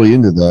necessarily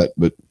into that,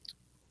 but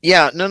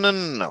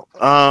no.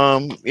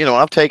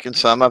 I've taken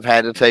some. I've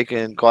had to take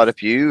in quite a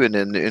few, and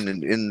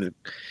in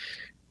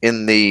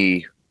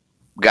the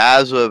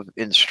guise of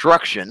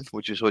instruction,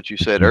 which is what you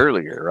said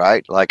earlier,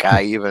 right? Like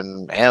I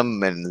even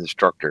am an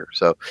instructor.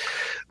 So,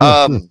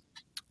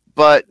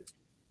 but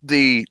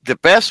the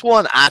best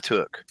one I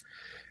took,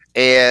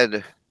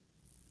 and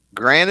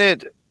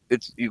granted,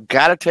 you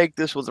got to take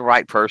this with the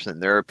right person.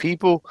 There are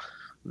people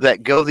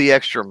that go the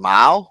extra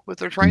mile with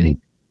their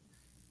training,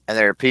 and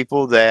there are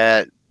people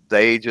that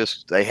they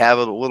have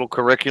a little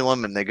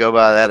curriculum and they go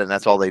by that, and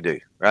that's all they do,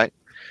 right?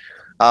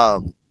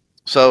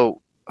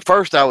 So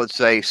first, I would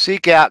say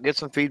seek out, get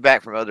some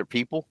feedback from other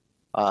people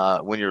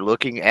when you're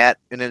looking at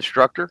an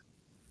instructor.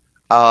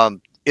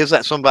 Is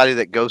that somebody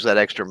that goes that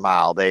extra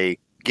mile? They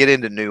get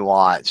into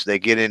nuance. They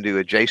get into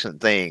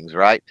adjacent things,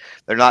 right?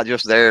 They're not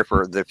just there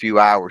for the few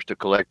hours to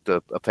collect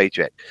a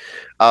paycheck.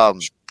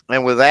 And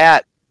with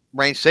that,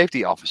 range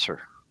safety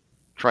officer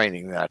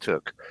training that I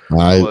took,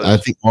 I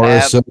think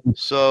RSO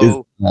is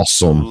awesome.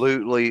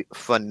 Absolutely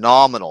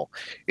phenomenal.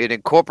 It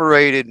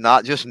incorporated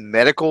not just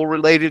medical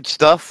related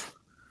stuff,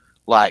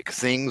 like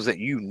things that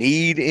you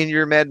need in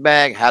your med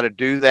bag, how to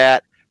do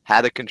that,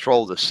 how to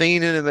control the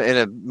scene in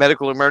a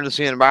medical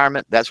emergency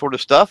environment, that sort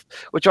of stuff,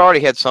 which I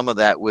already had some of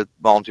that with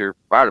volunteer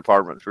fire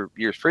department for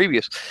years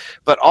previous,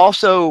 but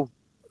also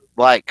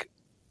like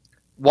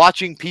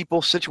watching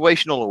people,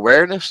 situational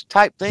awareness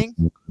type thing,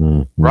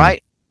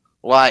 right?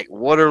 Like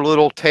what are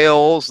little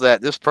tells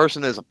that this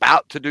person is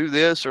about to do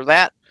this or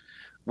that,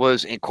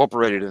 was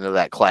incorporated into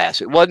that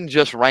class. It wasn't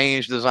just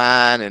range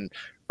design and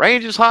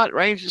range is hot,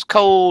 range is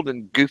cold,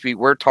 and goofy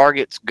where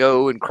targets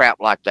go and crap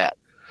like that.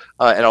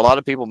 And a lot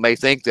of people may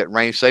think that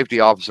range safety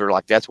officer,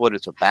 like that's what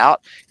it's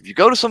about. If you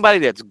go to somebody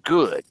that's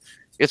good,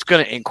 it's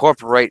going to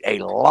incorporate a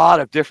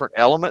lot of different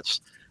elements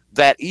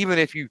that even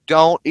if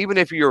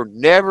you're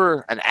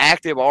never an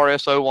active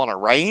RSO on a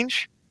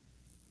range,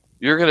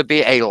 you're going to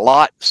be a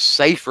lot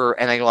safer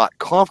and a lot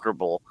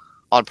comfortable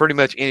on pretty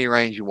much any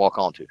range you walk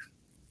onto.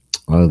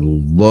 I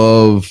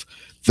love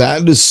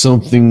that. Is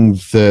something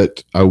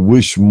that I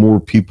wish more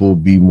people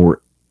be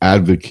more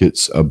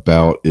advocates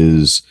about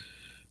is,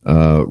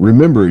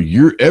 remember,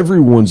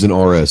 everyone's an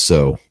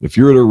RSO. If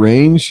you're at a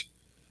range,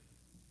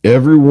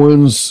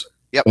 everyone's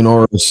an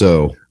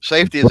RSO.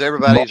 Safety is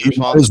everybody's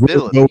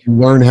responsibility. Go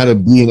learn how to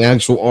be an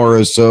actual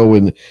RSO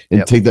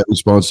and take that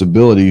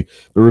responsibility.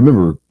 But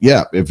remember,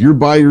 if you're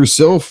by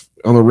yourself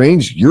on the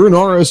range, you're an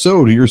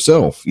RSO to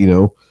yourself.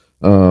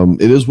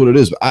 It is what it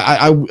is.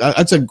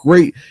 That's a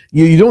great.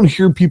 You don't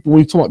hear people when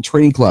you talk about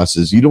training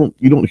classes. You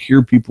don't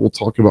hear people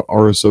talking about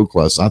RSO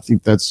classes. I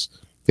think that's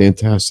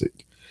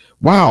fantastic.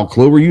 Wow,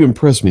 Clover, you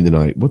impressed me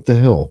tonight. What the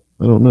hell?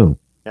 I don't know.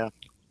 Yeah,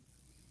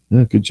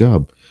 good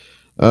job.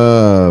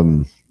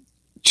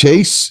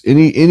 Chase,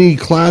 any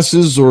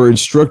classes or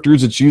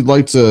instructors that you'd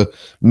like to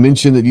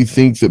mention that you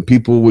think that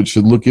people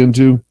should look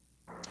into?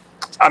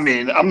 I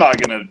mean, I'm not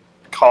going to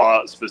call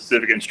out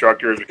specific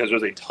instructors because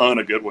there's a ton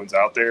of good ones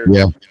out there.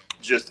 Yeah.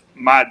 Just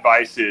my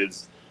advice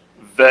is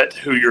vet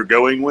who you're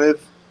going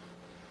with.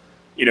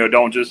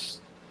 Don't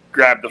just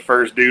grab the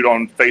first dude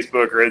on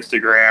Facebook or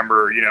Instagram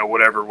or,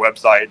 whatever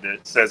website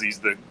that says he's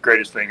the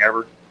greatest thing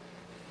ever.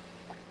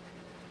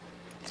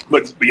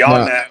 But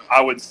beyond that,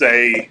 I would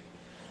say,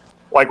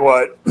 like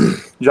what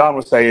John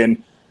was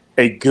saying,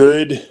 a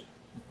good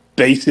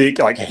basic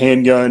like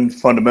handgun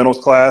fundamentals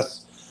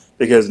class,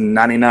 because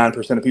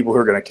 99% of people who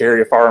are going to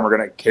carry a firearm are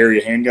going to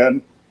carry a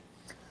handgun.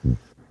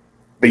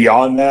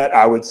 Beyond that,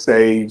 I would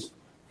say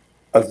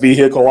a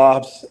vehicle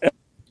ops.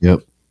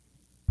 Yep.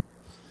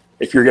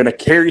 If you're going to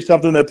carry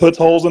something that puts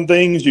holes in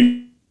things,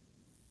 you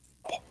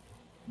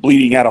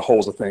bleeding out of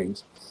holes of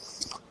things.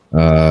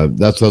 That's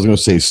what I was going to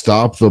say.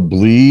 Stop the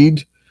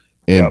bleed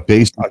and Yep.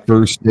 basic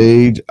first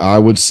aid. I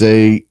would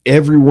say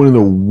everyone in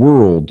the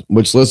world,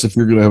 much less if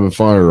you're going to have a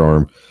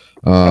firearm,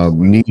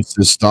 needs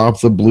to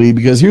stop the bleed.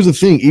 Because here's the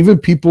thing: even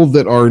people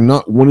that are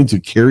not wanting to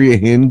carry a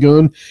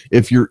handgun,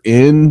 if you're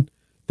in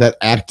that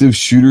active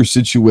shooter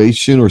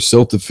situation or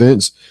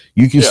self-defense,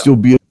 you can still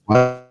be.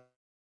 Well,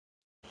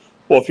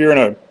 if you're in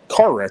a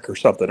car wreck or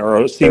something,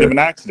 or a scene of an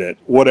accident,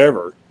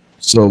 whatever,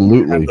 Absolutely.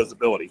 you have this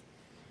ability.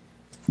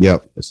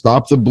 Yep.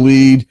 Stop the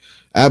bleed.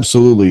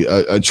 Absolutely.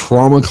 A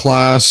trauma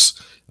class,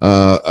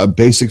 a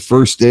basic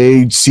first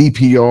aid,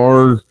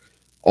 CPR,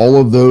 all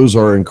of those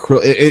are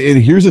incredible.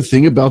 And here's the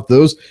thing about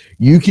those: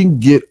 you can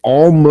get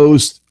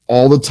almost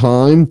all the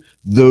time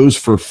those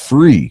for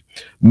free.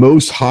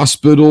 Most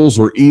hospitals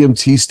or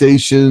EMT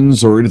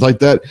stations or anything like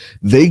that,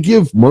 they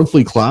give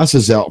monthly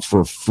classes out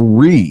for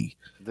free.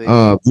 They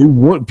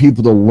want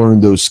people to learn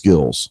those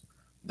skills.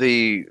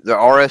 The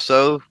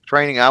RSO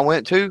training I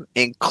went to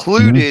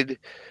included,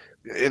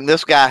 and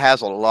this guy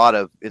has a lot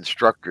of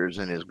instructors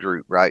in his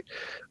group, right?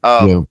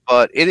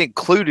 But it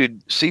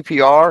included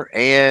CPR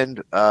and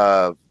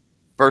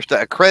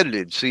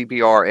accredited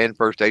CPR and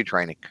first aid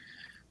training,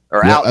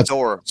 or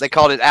outdoor. They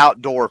called it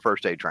outdoor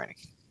first aid training.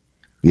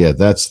 Yeah,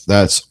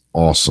 that's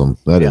awesome.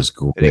 That is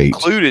great. It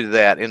included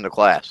that in the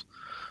class.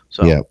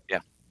 So yeah.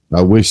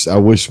 I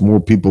wish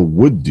more people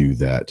would do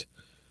that.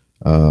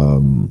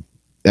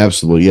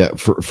 Absolutely. Yeah.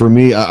 For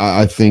me,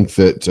 I think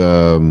that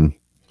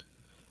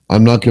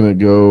I'm not going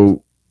to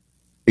go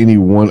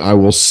anyone. I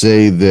will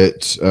say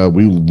that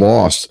we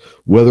lost,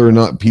 whether or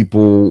not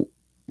people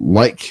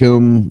like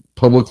him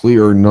publicly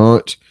or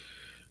not.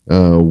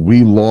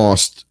 We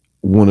lost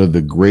one of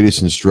the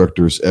greatest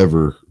instructors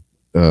ever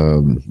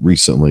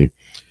recently,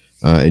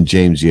 and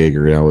James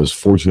Yeager. And I was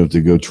fortunate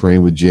to go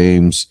train with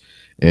James,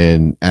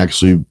 and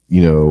actually,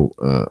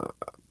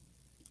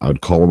 I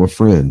would call him a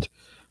friend.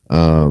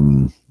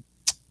 I'm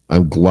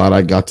glad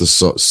I got to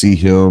see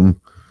him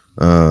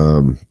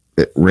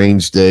at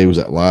Range Day. Was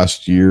that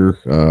last year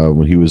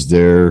when he was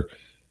there?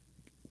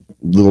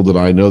 Little did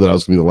I know that I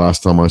was going to be the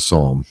last time I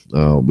saw him.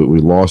 But we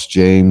lost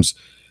James.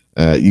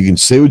 You can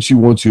say what you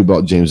want to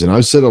about James, and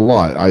I've said a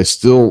lot. I'm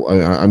still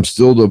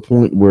to a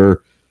point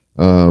where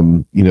a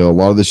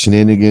lot of the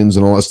shenanigans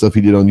and all that stuff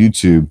he did on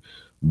YouTube.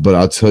 But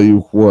I'll tell you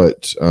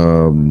what,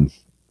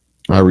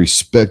 I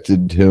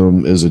respected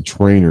him as a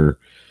trainer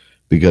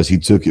because he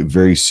took it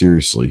very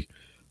seriously.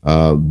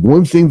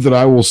 One thing that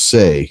I will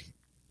say,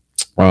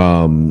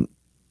 and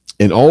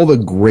all the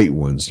great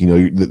ones,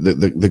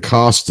 the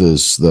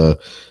Costas, the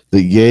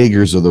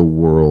Jaegers of the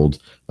world,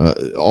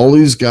 all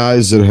these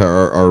guys that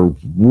are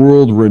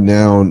world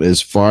renowned as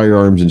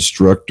firearms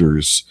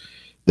instructors,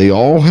 they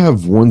all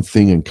have one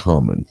thing in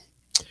common.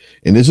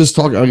 And this is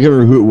talking, I can't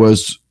remember who it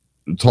was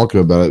talking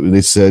about it, and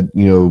they said,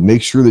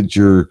 make sure that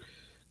you're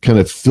kind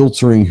of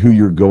filtering who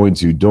you're going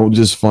to. Don't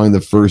just find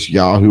the first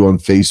Yahoo on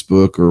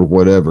Facebook or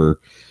whatever.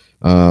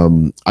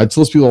 I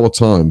tell people all the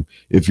time,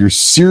 if you're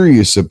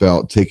serious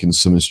about taking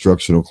some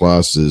instructional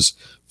classes,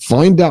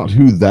 find out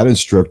who that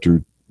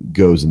instructor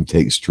goes and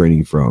takes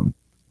training from.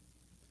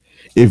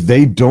 If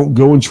they don't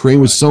go and train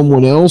with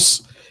someone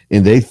else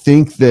and they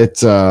think that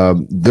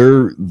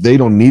they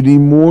don't need any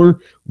more,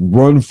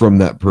 run from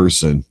that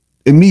person.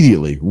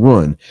 Immediately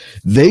run.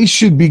 They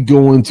should be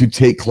going to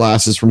take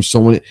classes from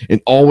someone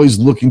and always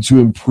looking to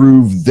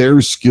improve their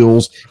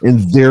skills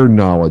and their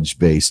knowledge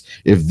base.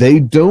 If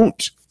they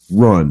don't,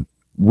 run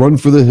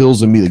for the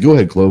hills immediately. Go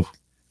ahead, Clove.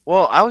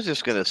 Well, I was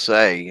just going to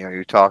say,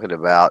 you're talking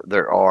about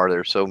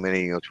there's so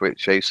many, what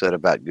Chase said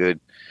about good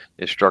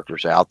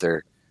instructors out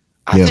there.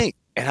 I think,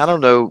 and I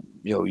don't know,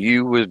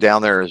 you was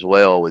down there as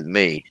well with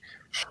me,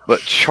 but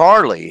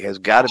Charlie has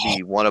got to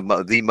be one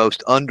of the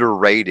most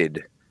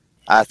underrated,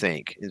 I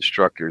think,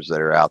 instructors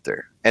that are out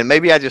there. And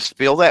maybe I just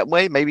feel that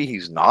way. Maybe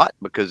he's not,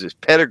 because his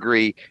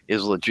pedigree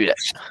is legit.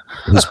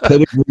 His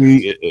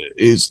pedigree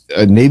is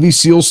a Navy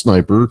SEAL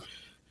sniper,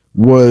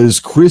 was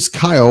Chris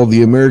Kyle,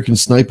 the American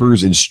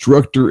Snipers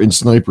instructor in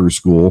sniper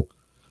school,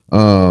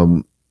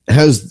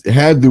 has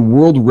had the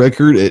world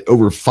record at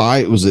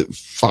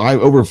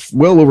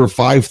well over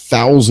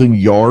 5,000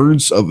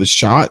 yards of a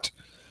shot,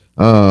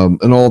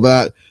 and all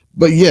that.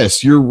 But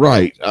yes, you're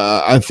right.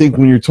 I think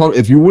when you're talking,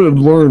 if you want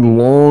to learn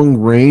long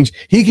range,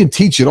 he can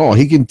teach it all.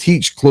 He can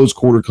teach close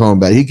quarter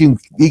combat. He can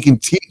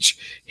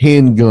teach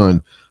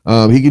handgun.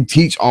 He can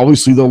teach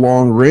obviously the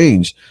long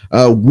range.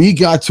 We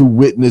got to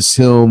witness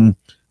him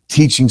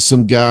teaching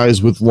some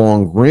guys with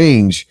long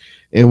range.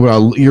 And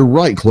you're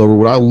right, Clover.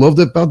 What I loved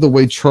about the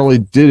way Charlie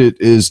did it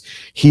is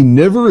he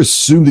never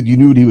assumed that you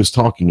knew what he was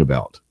talking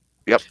about.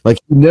 Yep. Like,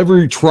 he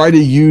never tried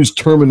to use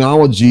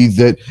terminology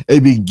that a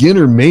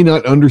beginner may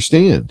not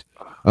understand.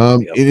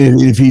 And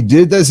if he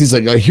did this, he's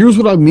like, here's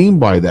what I mean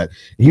by that.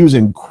 He was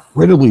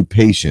incredibly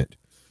patient.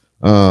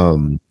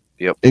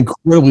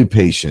 Incredibly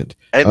patient.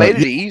 And it made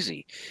it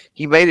easy.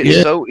 He made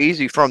it so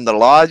easy, from the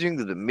lodging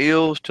to the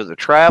meals to the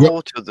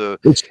travel to the.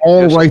 It's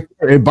all right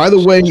there. And by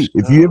the way,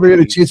 if you ever get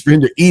a chance for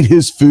him to eat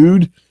his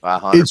food,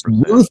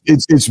 100%.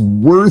 it's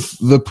worth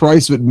the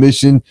price of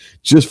admission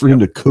just for him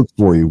to cook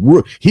for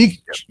you.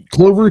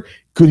 Clover,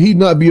 could he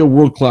not be a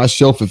world class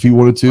chef if he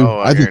wanted to? Oh,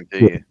 I guarantee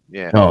you.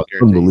 Yeah. Oh,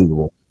 it's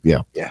unbelievable.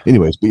 Yeah.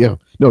 Anyways, but yeah,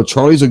 no,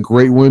 Charlie's a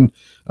great one.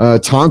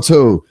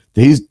 Tonto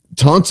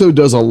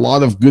does a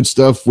lot of good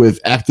stuff with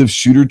active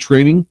shooter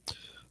training.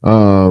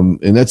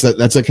 And that's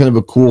a kind of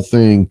a cool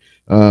thing.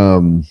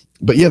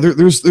 But yeah,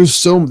 there are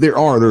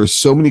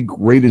so many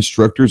great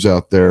instructors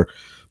out there,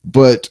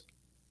 but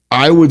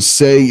I would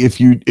say if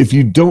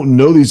you don't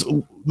know these,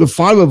 the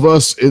five of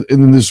us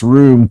in this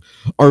room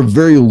are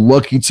very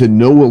lucky to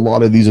know a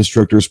lot of these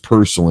instructors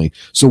personally.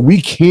 So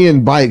we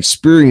can, by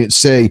experience,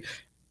 say,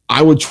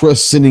 I would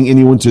trust sending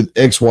anyone to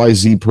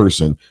XYZ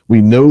person.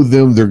 We know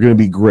them. They're going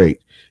to be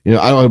great.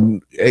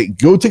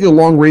 Go take a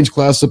long range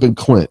class up in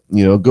Clint.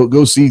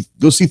 Go see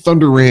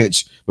Thunder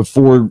Ranch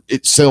before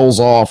it sells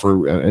off.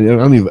 Or I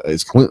don't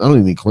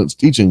even think Clint's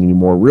teaching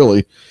anymore,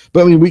 really.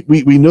 But I mean,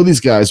 we know these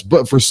guys.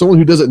 But for someone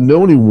who doesn't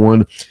know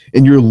anyone,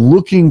 and you're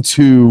looking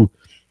to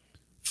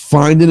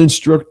find an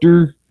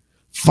instructor,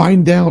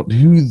 find out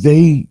who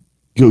they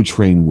go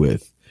train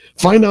with.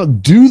 Find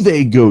out, do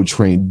they go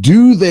train?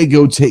 Do they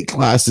go take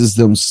classes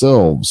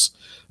themselves?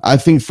 I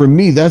think for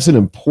me, that's an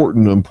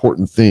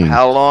important thing.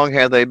 How long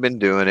have they been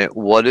doing it?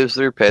 What is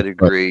their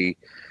pedigree?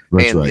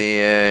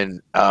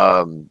 Then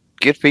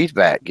get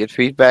feedback. Get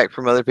feedback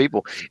from other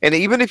people. And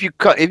even if you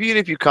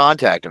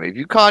contact them, if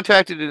you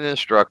contacted an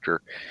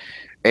instructor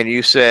and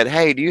you said,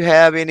 "Hey, do you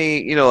have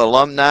any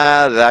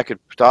alumni that I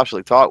could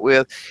potentially talk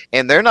with?"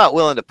 and they're not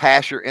willing to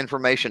pass your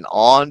information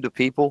on to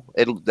people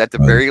at the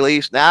very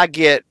least. Now I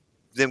get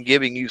them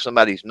giving you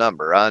somebody's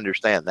number. I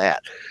understand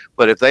that.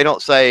 But if they don't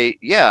say,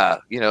 "Yeah,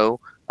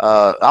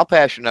 I'll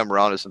pass your number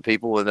on to some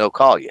people and they'll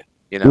call you,"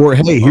 or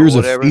hey, here's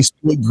a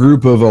Facebook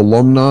group of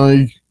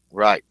alumni.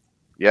 Right.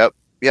 Yep.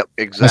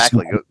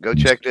 Exactly. Go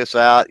check this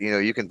out.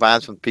 You can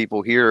find some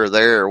people here or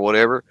there or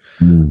whatever.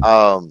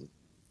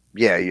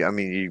 Yeah. I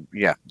mean,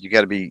 you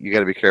got to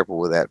be careful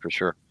with that for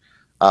sure.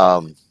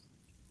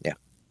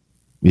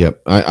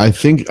 Yep. I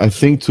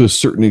think to a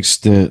certain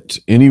extent,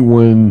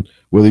 anyone,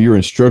 whether you're an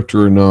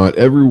instructor or not,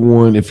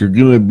 everyone, if you're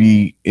going to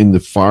be in the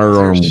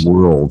firearm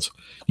world,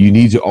 you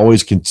need to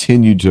always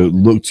continue to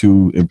look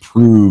to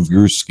improve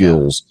your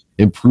skills,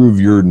 improve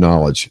your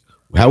knowledge,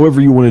 however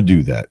you want to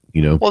do that,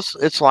 Well,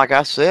 it's like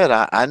I said,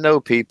 I know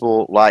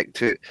people like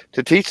to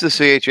teach the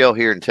CHL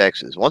here in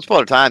Texas. Once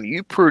upon a time,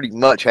 you pretty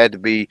much had to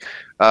be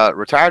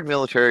retired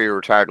military or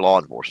retired law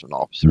enforcement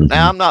officer. Mm-hmm.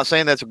 Now, I'm not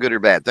saying that's a good or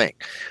bad thing,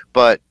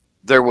 but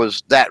there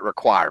was that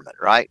requirement,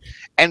 right?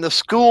 And the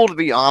school, to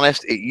be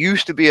honest, it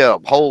used to be a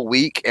whole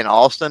week in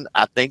Austin.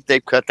 I think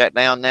they've cut that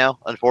down now,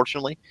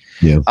 unfortunately.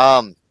 Yeah.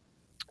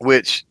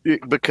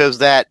 Because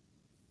that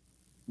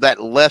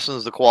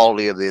lessens the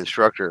quality of the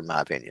instructor, in my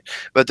opinion.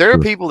 But there are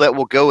people that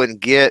will go and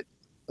get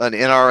an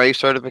NRA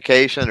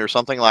certification or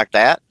something like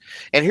that.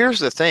 And here's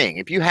the thing.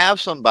 If you have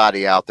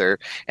somebody out there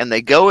and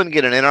they go and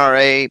get an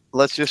NRA,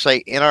 let's just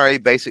say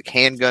NRA basic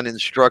handgun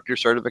instructor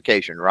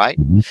certification, right?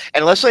 Mm-hmm.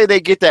 And let's say they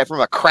get that from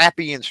a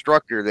crappy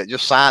instructor that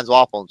just signs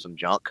off on some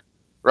junk,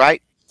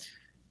 right?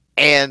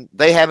 And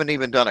they haven't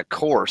even done a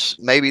course.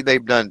 Maybe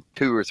they've done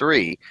 2 or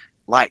 3.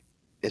 Like,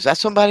 is that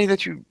somebody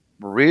that you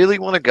really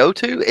want to go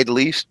to at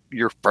least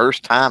your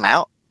first time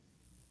out?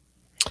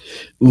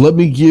 Let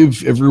me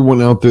give everyone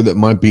out there that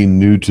might be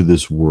new to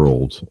this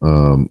world,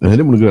 and I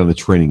didn't want to go down the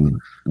training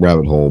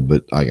rabbit hole,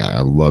 but I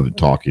love it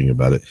talking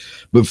about it.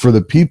 But for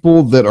the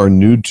people that are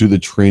new to the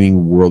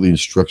training world, the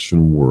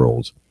instruction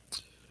world,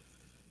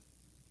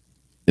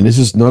 and this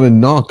is not a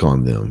knock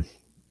on them,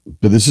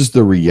 but this is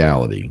the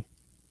reality.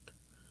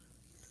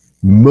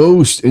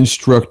 Most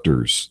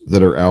instructors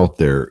that are out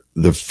there,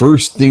 the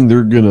first thing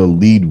they're going to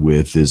lead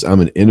with is,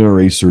 I'm an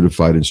NRA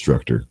certified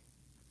instructor.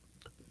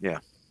 Yeah.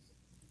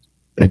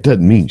 That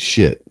doesn't mean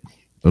shit.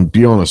 I'll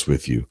be honest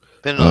with you.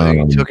 Depending on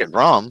who you took it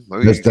from,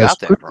 where you got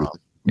that from.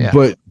 Yeah.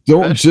 But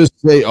don't just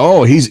say,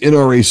 "Oh, he's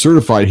NRA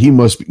certified. He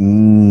must be."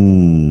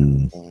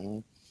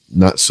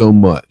 Not so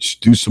much.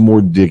 Do some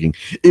more digging.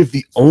 If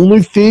the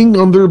only thing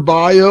on their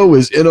bio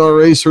is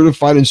NRA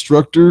certified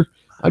instructor,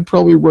 I'd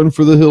probably run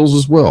for the hills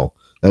as well.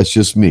 That's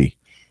just me.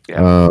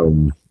 Yeah.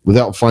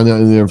 Without finding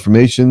out any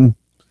information,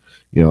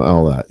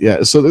 all that.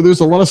 Yeah. So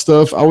there's a lot of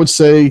stuff. I would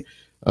say,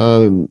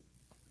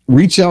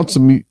 reach out to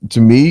me.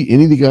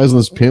 Any of the guys on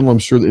this panel, I'm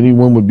sure that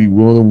anyone would be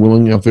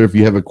willing out there. If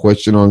you have a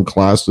question on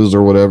classes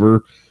or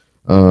whatever,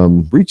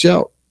 reach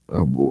out.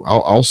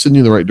 I'll send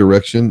you in the right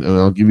direction, and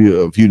I'll give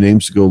you a few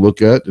names to go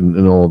look at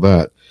and all of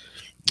that.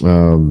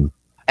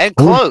 And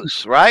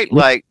close, right?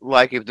 Like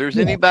if there's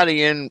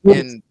anybody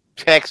in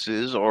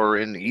Texas or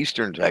in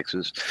Eastern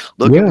Texas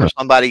looking for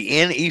somebody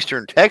in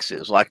Eastern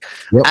Texas,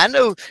 I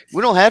know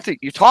we don't have to.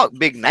 You talk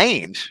big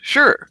names,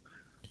 sure.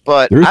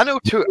 But I know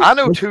two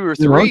or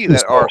three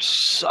that are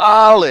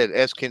solid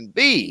as can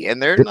be,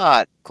 and they're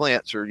not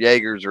Clint's or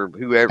Jaegers or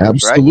whoever,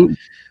 right?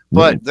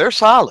 But they're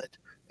solid.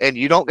 and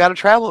you don't got to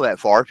travel that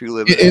far if you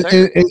live in this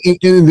area.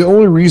 And the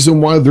only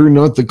reason why they're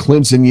not the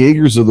Clints and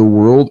Jaegers of the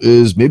world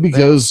is maybe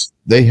because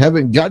they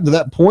haven't gotten to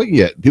that point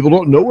yet. People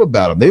don't know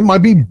about them. They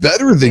might be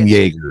better than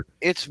Jaeger.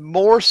 It's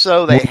more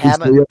so they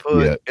haven't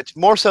put. It's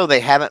more so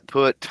they haven't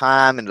put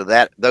time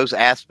into those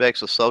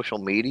aspects of social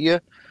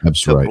media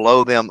to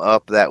blow them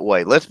up that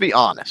way. Let's be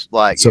honest.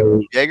 Like,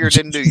 so Jaeger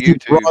didn't do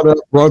YouTube.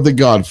 Brought the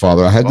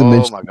Godfather. I had to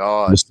mention. Oh my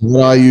God, Mr.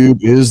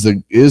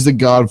 Ayub is the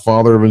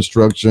Godfather of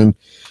instruction.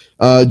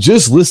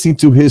 Just listening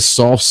to his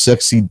soft,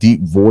 sexy,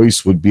 deep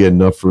voice would be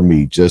enough for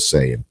me. Just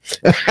saying.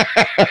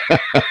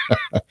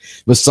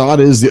 Masad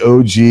is the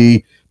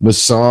OG.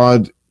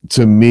 Masad,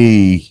 to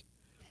me,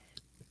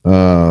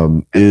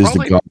 is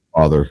the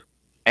Godfather.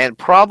 And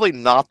probably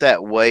not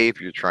that way if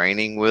you're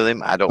training with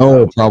him. I don't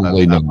know.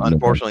 Probably not.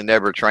 Unfortunately,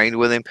 never trained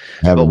with him.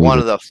 But one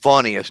of the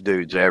funniest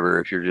dudes ever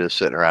if you're just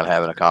sitting around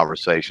having a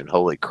conversation.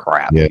 Holy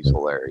crap, he's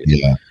hilarious.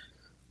 Yeah.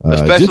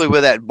 Especially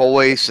with that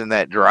voice and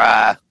that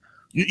dry.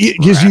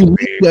 Because you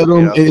look at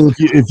him, and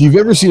if you've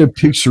ever seen a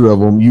picture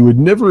of him, you would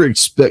never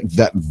expect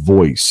that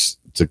voice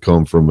to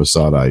come from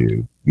Masad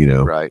Ayub, you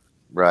know?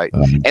 Right.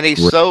 And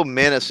he's so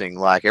menacing.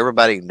 Like,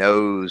 everybody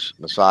knows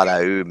Masad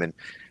Ayub,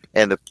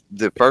 and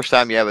the first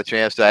time you have a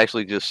chance to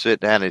actually just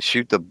sit down and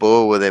shoot the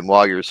bull with him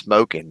while you're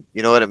smoking,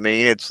 you know what I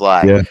mean? It's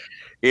like,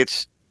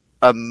 it's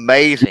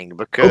amazing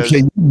because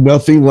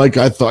nothing like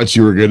I thought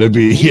you were going to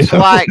be. He's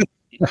like,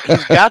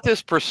 he's got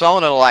this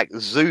persona like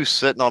Zeus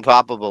sitting on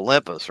top of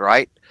Olympus,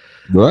 right?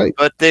 Right.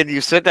 But then you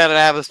sit down and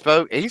have a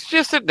smoke. He's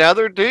just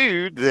another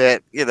dude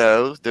that, you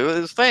know, is doing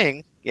his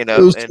thing. You know,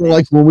 it was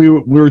like when we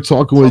were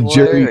talking with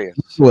Jerry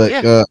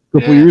a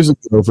couple years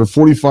ago for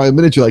 45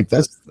 minutes. You're like,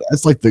 that's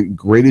like the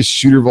greatest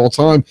shooter of all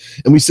time.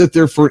 And we sat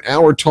there for an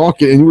hour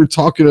talking, and we were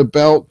talking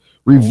about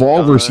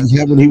revolvers he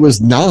had when he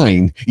was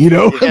 9. You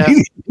know, yeah. I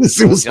mean,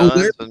 it was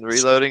hilarious. And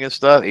reloading and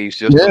stuff. He's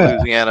just a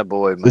Louisiana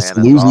boy, man. That's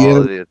Louisiana,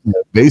 all it is.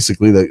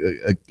 Basically,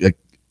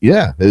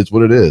 it's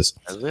what it is.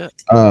 That's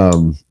it.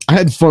 I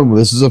had fun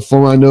with this. This is a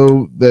fun. I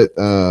know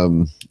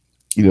that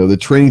you know, the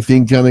training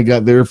thing kind of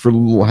got there for a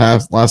little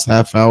last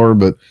half hour,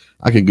 but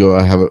I could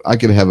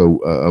have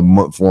a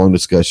month-long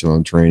discussion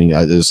on training.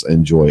 I just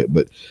enjoy it.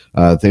 But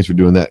thanks for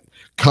doing that.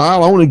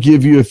 Kyle, I want to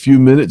give you a few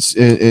minutes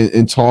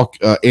and talk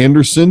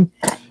Anderson.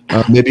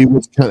 Maybe we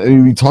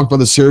talked about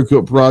the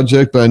Cerakote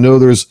project, but I know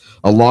there's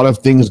a lot of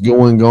things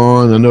going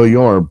on. I know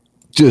you are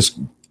just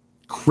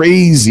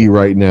crazy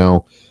right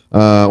now.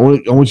 I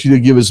want you to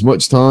give as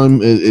much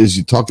time as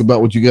you talk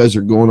about what you guys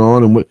are going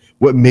on and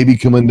what may be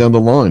coming down the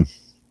line.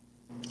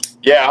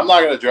 Yeah, I'm not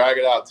going to drag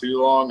it out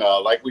too long.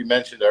 Like we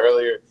mentioned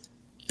earlier,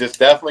 just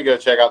definitely go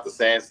check out the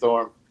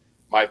Sandstorm.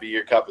 Might be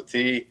your cup of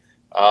tea.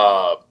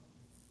 And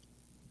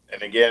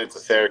again, it's a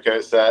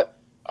Cerakote set.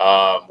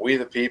 We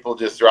the People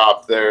just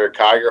dropped their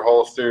Kiger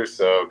holsters,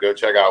 so go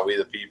check out We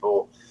the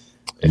People.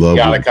 If you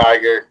got a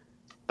Kiger.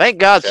 Thank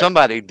God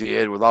somebody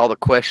did with all the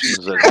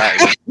questions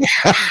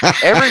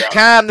every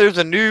time there's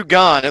a new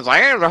gun, it's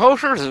like, hey, the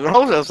holsters.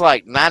 It's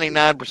like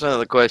 99% of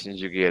the questions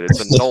you get.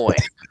 It's annoying.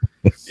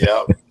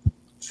 Yep.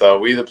 So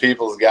We the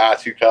People's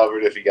got you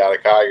covered if you got a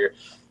Kiger.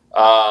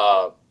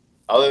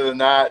 Other than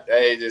that,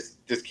 hey, just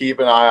keep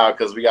an eye out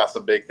because we got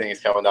some big things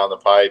coming down the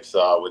pipes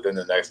within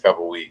the next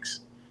couple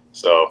weeks.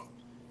 So,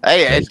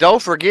 hey, and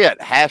don't forget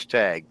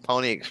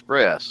 #Pony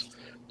Express.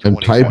 I'm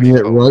typing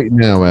it right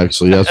now.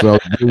 Actually, that's what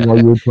I was doing while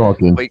you were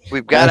talking.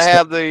 We've got to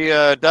have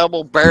the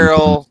double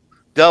barrel,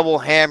 double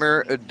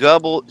hammer, a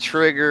double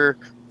trigger,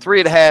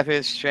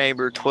 3.5-inch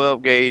chamber,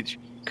 12 gauge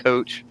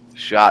Coach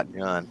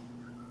shotgun.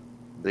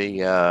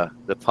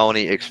 The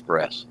Pony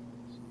Express.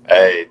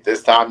 Hey,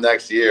 this time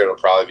next year it'll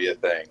probably be a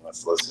thing.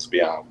 Let's just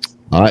be honest.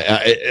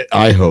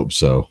 I hope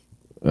so.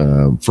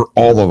 For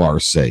all of our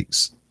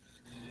sakes,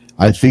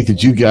 I think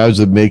that you guys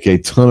would make a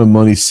ton of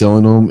money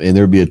selling them, and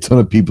there'd be a ton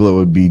of people that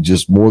would be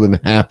just more than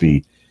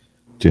happy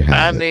to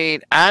have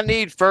I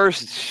need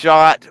first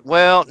shot.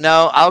 Well,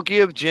 no, I'll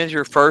give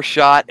Ginger first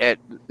shot at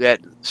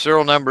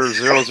serial number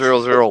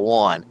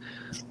 0001.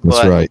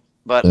 That's right.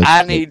 But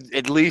I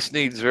at least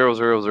need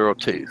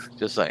 0002.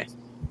 Just saying.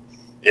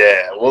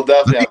 Yeah, we'll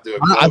definitely have to do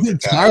it. I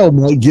think Kyle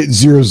might get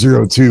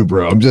 002,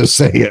 bro. I'm just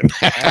saying.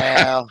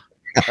 Well,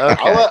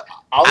 okay.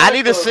 I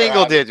need a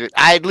single digit.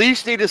 I at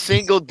least need a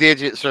single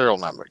digit serial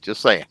number.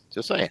 Just saying.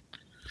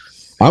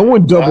 I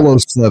want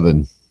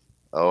 007.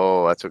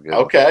 Oh, that's a good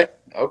one.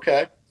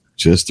 Okay.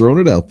 Just throwing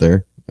it out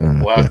there.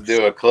 We'll have to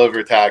do a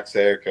Clover Tax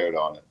Cerakote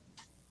on it.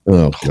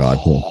 Oh, God,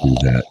 don't do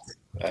that.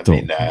 That'd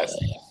be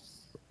nasty.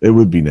 It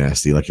would be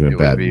nasty, like in a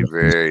bad way. It would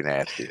be very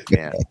nasty,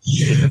 yeah.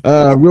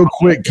 Real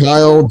quick,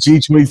 Kyle,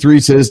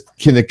 G23 says,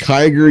 can the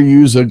Kiger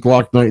use a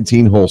Glock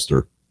 19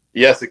 holster?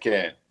 Yes, it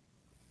can.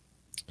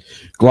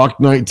 Glock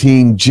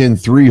 19 Gen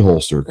 3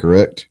 holster,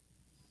 correct?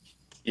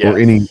 Yes. Or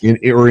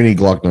any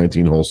Glock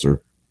 19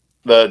 holster?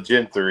 The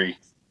Gen 3.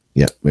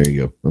 Yeah, there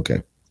you go.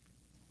 Okay.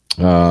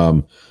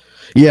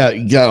 Yeah,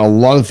 you got a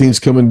lot of things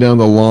coming down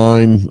the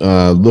line.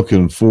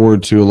 Looking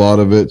forward to a lot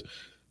of it.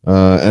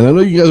 And I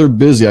know you guys are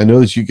busy. I know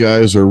that you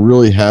guys are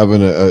really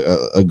having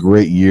a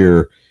great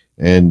year.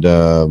 And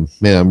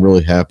man, I'm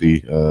really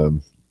happy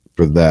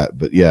for that.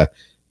 But yeah,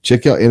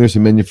 check out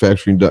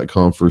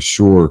AndersonManufacturing.com for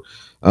sure.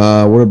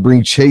 I want to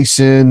bring Chase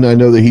in. I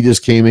know that he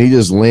just came in, he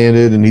just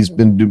landed, and he's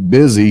been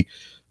busy.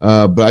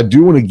 But I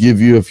do want to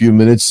give you a few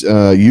minutes.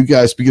 You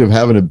guys, speaking of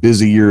having a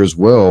busy year as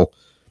well,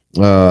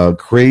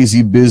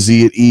 crazy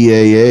busy at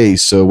EAA.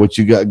 So what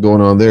you got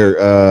going on there?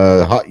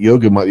 Hot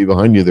yoga might be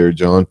behind you there,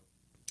 John.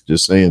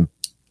 Just saying.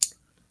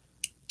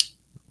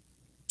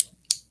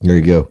 There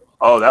you go.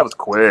 Oh, that was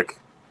quick.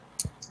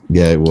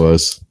 Yeah, it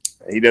was.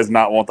 He does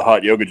not want the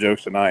hot yoga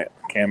jokes tonight.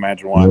 Can't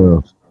imagine why.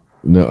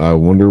 No, I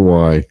wonder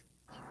why.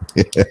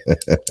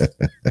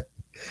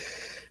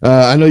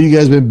 I know you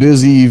guys have been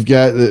busy. You've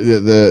got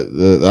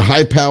the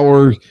high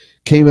power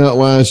came out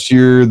last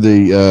year.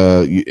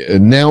 You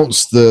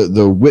announced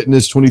the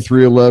Witness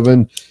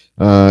 2311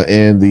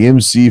 and the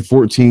MC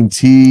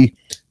 14T,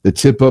 the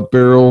tip up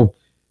barrel.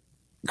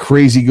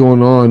 Crazy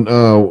going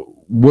on.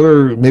 What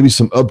are maybe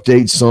some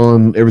updates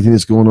on everything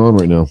that's going on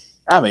right now?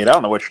 I mean, I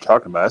don't know what you're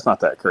talking about. It's not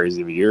that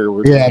crazy of a year.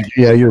 Yeah,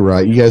 you're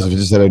right. You guys have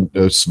just had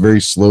a very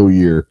slow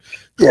year.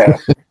 Yeah.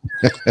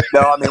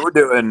 No, I mean,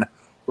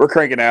 we're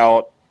cranking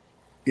out,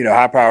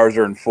 high powers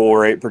are in full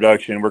rate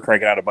production. We're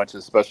cranking out a bunch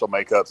of special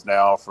makeups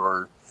now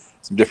for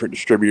some different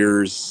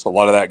distributors. A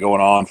lot of that going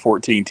on.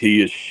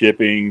 14T is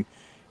shipping.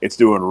 It's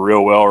doing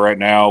real well right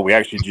now. We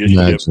actually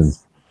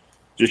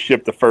just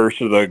shipped the first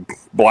of the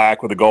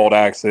black with the gold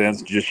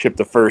accents, just shipped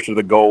the first of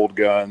the gold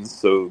guns.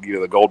 So,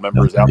 the gold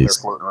members out there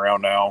floating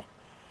around now.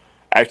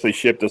 Actually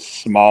shipped a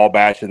small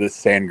batch of this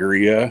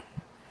sangria.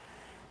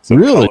 So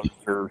really?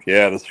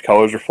 The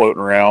colors are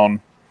floating around.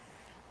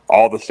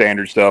 All the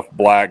standard stuff,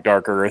 black,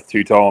 dark earth,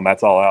 two-tone,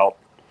 that's all out.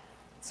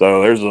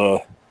 So there's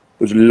a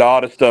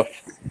lot of stuff.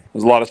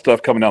 There's a lot of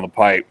stuff coming down the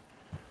pipe.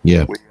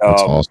 Yeah,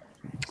 that's awesome.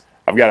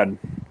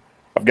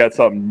 I've got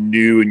something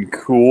new and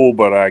cool,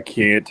 but I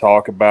can't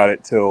talk about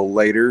it till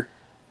later.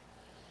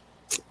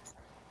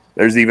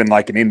 There's even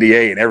like an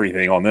NDA and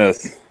everything on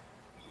this.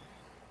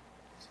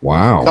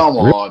 Wow. Come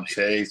on,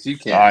 Chase. You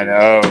can't.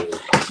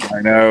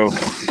 I know.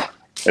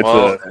 If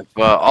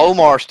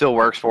Omar still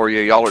works for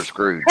you, y'all are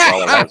screwed.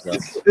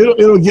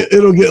 It'll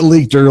get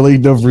leaked early,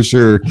 no, for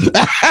sure.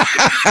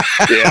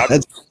 Yeah,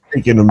 that's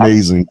freaking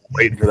amazing. I'm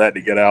waiting for that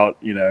to get out,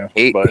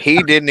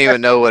 He didn't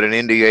even know what an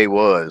NDA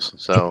was,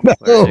 so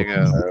there you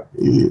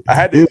go. I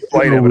had to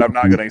explain it, but I'm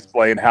not going to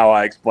explain how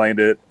I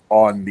explained it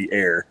on the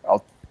air.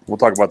 We'll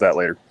talk about that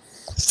later.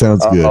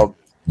 Sounds good.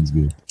 Sounds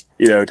good.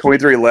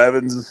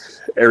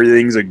 2311s,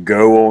 everything's a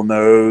go on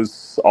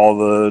those. All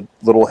the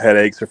little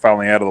headaches are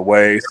finally out of the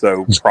way.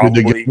 So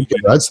probably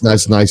that's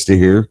nice to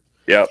hear.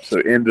 Yep.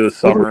 So into the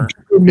summer,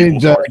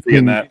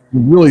 seeing that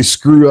really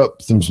screw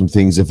up some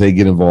things if they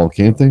get involved,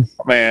 can't they?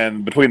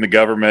 Man, between the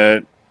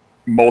government,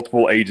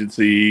 multiple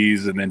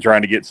agencies, and then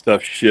trying to get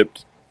stuff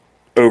shipped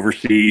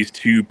overseas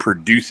to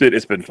produce it,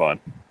 it's been fun.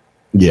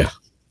 Yeah,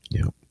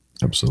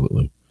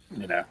 absolutely.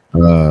 I'm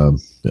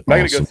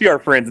going to go see our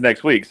friends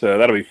next week, so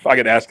that'll be. I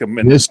can ask them,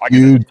 and I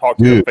can talk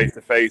to them face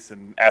to face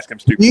and ask them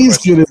stupid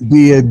questions. He's going to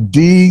be in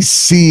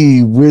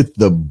DC with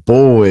the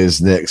boys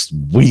next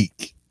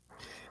week,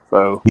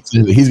 so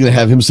he's going to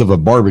have himself a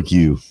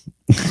barbecue.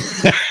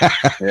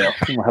 Yeah,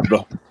 I'm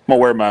going to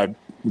wear my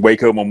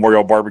Waco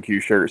Memorial Barbecue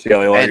shirt. See how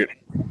they like it.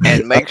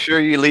 And make sure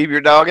you leave your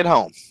dog at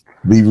home.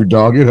 Leave your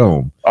dog at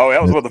home. Oh, that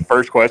was one of the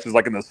first questions,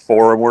 like in this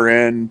forum we're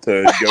in,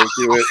 to go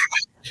through it.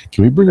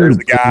 Can we bring There's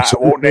the guy, I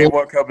won't name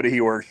what company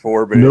he works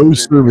for, but no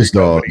service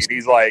dog. And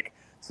he's like,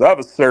 so I have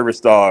a service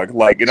dog.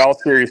 Like, in all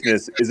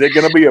seriousness, is it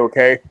going to be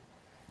okay?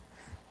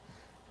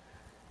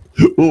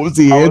 What was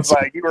the answer? I was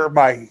like, you are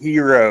my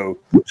hero.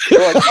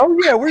 They're like, oh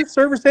yeah, we're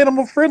service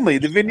animal friendly.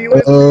 The venue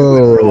is.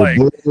 We're like,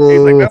 he's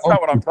like, that's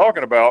not what I'm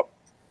talking about.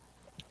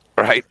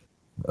 Right.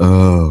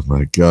 Oh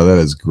my God, that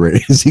is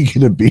great. Is he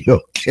going to be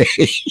okay?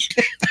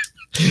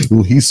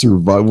 Will he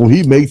survive? Will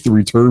he make the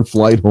return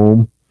flight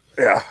home?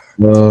 Yeah.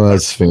 Oh,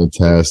 that's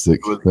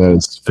fantastic. That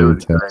is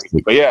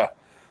fantastic. But yeah,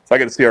 so I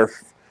get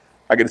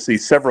to see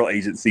several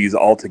agencies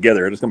all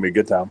together. It's going to be a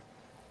good time.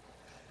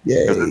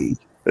 Yay.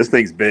 This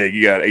thing's big.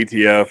 You got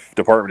ATF,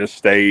 Department of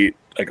State,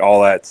 like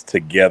all that's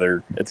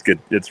together. It's good.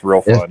 It's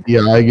real fun.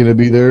 FBI going to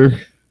be there?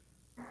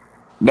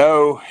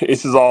 No,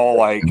 this is all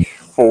like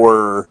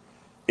for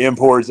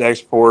imports,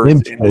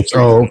 exports.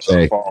 Oh,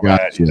 okay.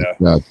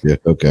 Gotcha.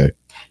 Okay.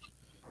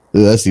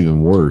 That's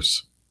even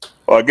worse.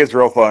 Well, it gets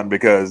real fun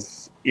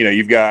because,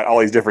 you've got all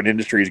these different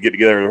industries get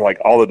together. Like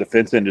all the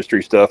defense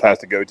industry stuff has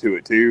to go to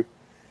it too.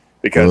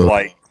 Because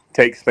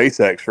take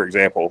SpaceX, for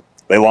example.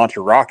 They launch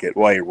a rocket.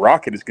 Well, a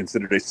rocket is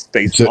considered a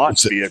space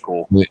launch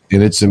vehicle.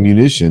 And it's a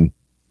munition.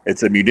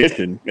 It's a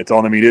munition. It's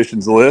on the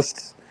munitions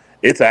list.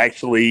 It's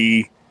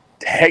actually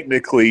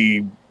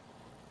technically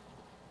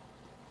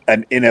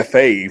an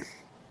NFA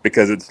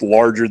because it's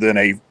larger than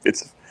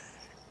it's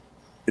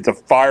a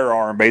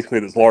firearm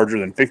basically that's larger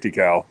than 50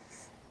 cal.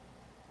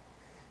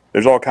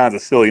 There's all kinds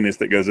of silliness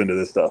that goes into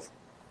this stuff.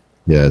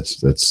 Yeah,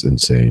 that's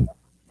insane.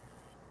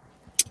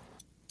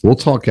 We'll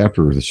talk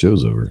after the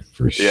show's over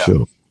for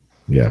sure.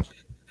 Yeah.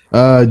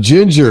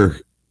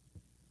 Ginger,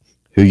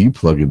 Who you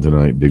plugging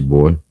tonight, big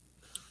boy?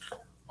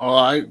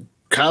 Oh,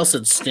 Kyle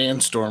said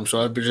Sandstorm,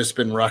 so I've just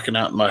been rocking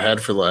out in my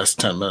head for the last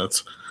 10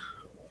 minutes.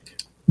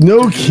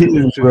 No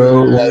kidding,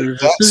 bro. Like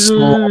that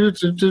song,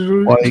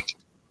 like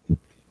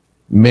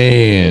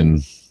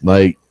man,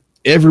 like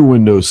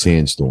everyone knows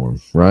Sandstorm,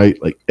 right?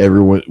 Like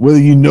everyone, whether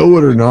you know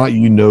it or not,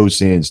 you know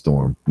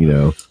Sandstorm.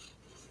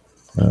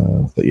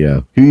 But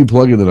yeah, who you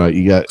plugging tonight?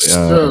 You got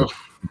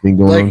anything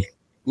going on?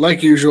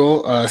 Like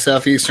usual,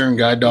 Southeastern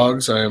Guide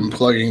Dogs. I am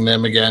plugging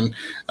them again.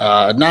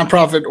 A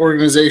nonprofit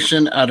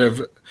organization out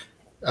of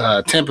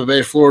Tampa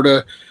Bay,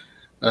 Florida,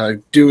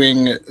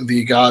 doing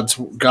the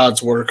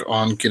God's work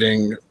on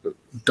getting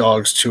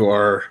dogs to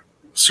our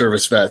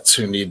service vets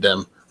who need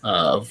them.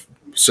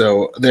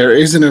 So there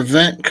is an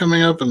event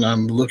coming up, and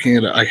I'm looking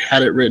at it. I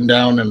had it written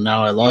down, and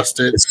now I lost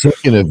it. The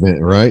second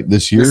event, right?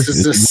 This year. This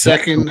is the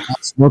second.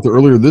 Last month,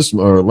 earlier this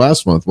or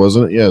last month,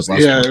 wasn't it? Yeah,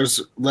 it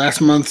was last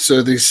month.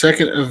 So the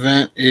second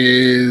event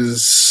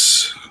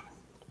is,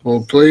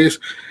 hold please,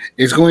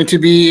 is going to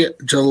be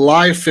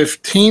July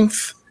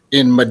 15th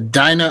in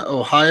Medina,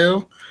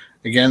 Ohio.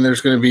 Again,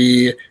 that's going to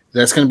be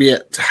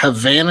at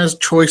Havana's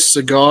Choice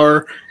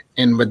Cigar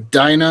in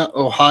Medina,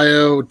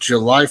 Ohio,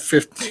 July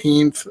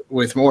 15th,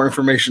 with more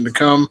information to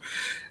come.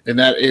 And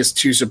that is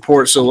to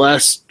support. So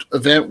last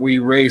event, we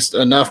raised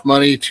enough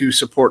money to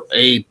support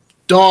a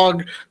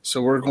dog.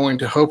 So we're going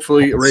to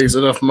hopefully raise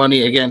enough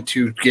money again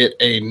to get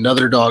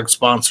another dog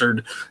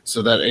sponsored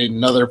so that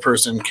another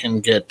person can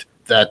get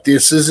that.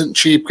 This isn't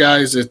cheap,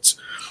 guys. It's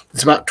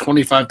about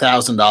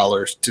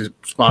 $25,000 to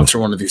sponsor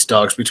one of these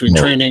dogs between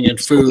training and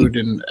food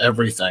and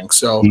everything.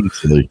 So,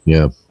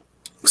 yeah.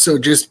 So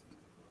just,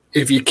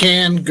 if you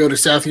can, go to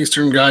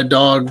Southeastern Guide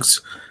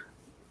Dogs,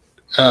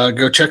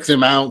 go check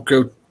them out,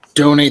 go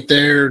donate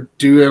there,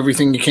 do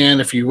everything you can.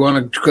 If you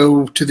want to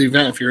go to the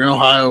event, if you're in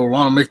Ohio or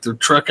want to make the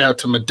trek out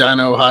to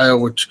Medina, Ohio,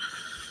 which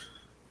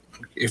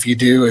if you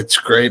do, it's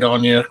great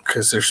on you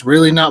because there's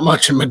really not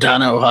much in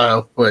Medina,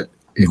 Ohio, but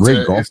it's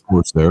great golf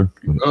course there.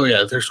 Oh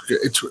yeah,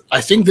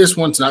 I think this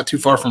one's not too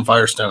far from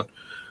Firestone.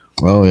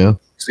 Oh yeah.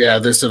 So yeah,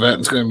 this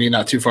event is going to be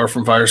not too far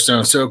from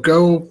Firestone. So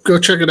go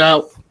check it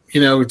out.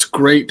 It's a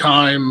great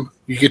time.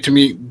 You get to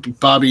meet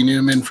Bobby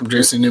Newman from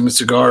Jason Newman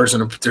Cigars,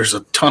 and there's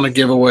a ton of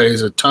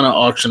giveaways, a ton of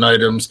auction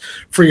items,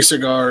 free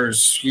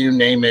cigars, you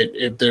name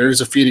it. There is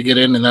a fee to get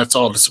in, and that's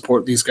all to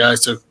support these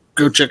guys. So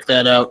go check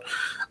that out.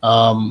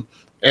 And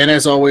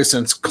as always,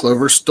 since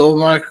Clover stole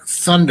my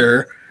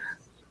thunder,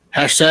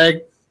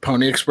 hashtag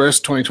Pony Express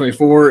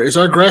 2024 is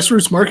our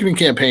grassroots marketing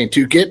campaign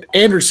to get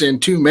Anderson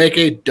to make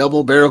a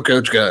double barrel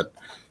coach gun.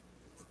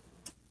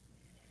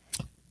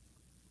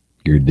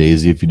 You're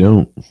Daisy if you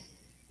don't.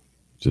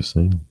 Just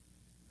saying.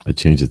 I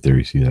changed it there.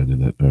 You see that I did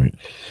that.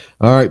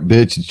 All right,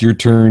 bitch. It's your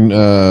turn.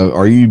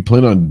 Are you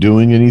planning on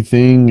doing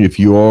anything? If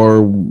you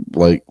are,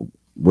 like,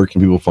 where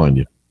can people find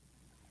you?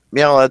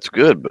 Yeah, that's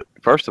good. But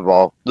first of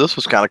all, this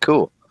was kind of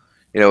cool.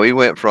 We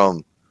went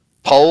from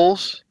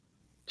polls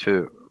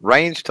to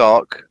range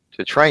talk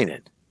to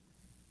training.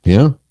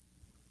 Yeah.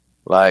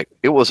 Like,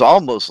 it was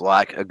almost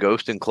like a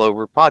Ghost and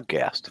Clover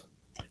podcast.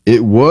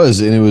 It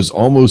was, and it was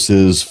almost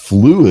as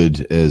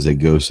fluid as a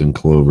Ghost and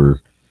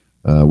Clover,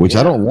 which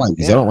I don't like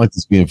because I don't like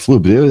this being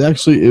fluid. But it was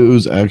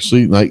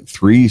actually like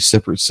 3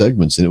 separate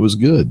segments, and it was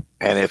good.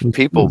 And if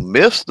people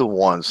missed the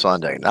one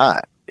Sunday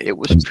night, it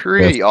was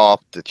pretty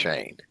off the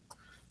chain.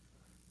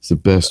 It's the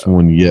best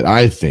one yet,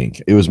 I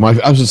think. I was going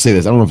to say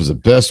this. I don't know if it's the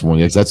best one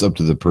yet, because that's up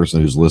to the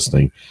person who's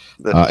listening.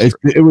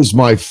 It was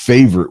my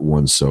favorite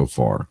one so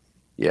far.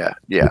 Yeah.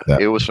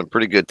 It was some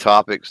pretty good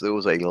topics. There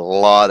was a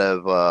lot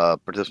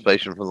of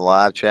participation from the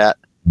live chat.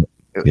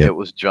 It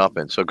was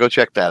jumping. So go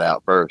check that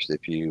out first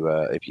if you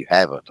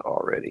haven't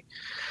already.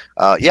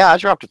 I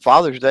dropped a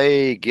Father's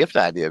Day gift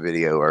idea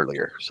video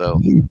earlier. So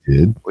you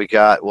did. We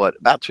got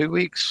about 2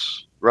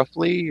 weeks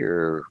roughly,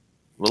 or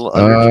a little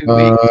under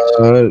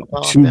 2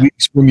 weeks. 2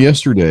 weeks from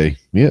yesterday.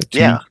 Yeah.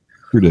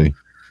 Yesterday.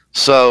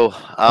 So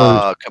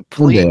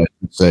complete. Sunday, I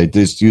should say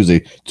this Tuesday.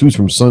 2 weeks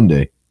from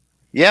Sunday.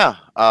 Yeah,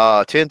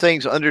 10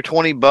 things under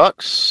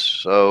 $20.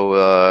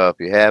 So if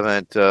you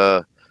haven't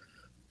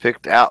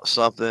picked out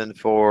something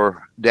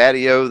for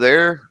Daddy-O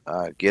there,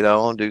 get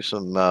on, do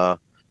some.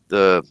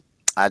 The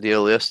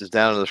idea list is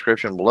down in the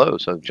description below.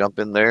 So jump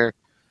in there,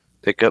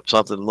 pick up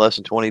something less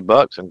than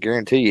 $20, and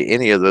guarantee you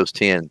any of those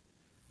 10.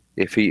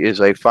 If he is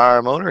a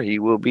firearm owner, he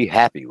will be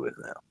happy with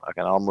them. I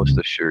can almost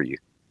assure you.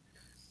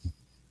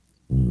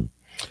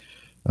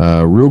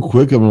 Real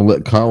quick, I'm going to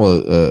let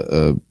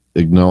Kyle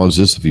acknowledge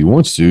this if he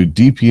wants to.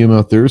 DPM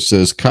out there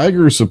says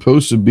Kiger is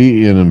supposed to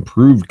be an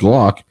improved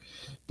Glock,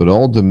 but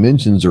all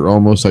dimensions are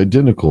almost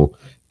identical.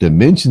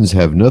 Dimensions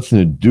have nothing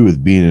to do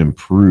with being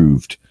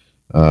improved.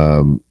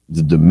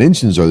 The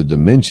dimensions are the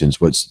dimensions.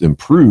 What's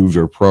improved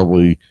are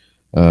probably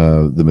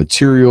the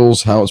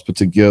materials, how it's put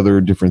together,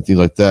 different things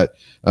like that.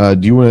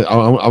 Do you want to?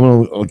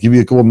 I'll give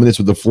you a couple of minutes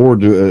with the floor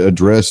to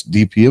address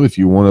DPM if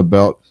you want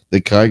about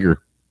the Kiger.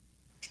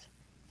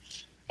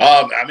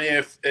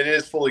 If it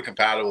is fully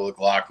compatible with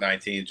Glock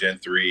 19 Gen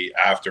 3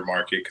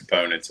 aftermarket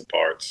components and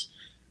parts.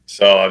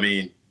 So,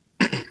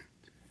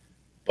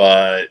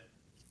 but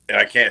and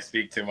I can't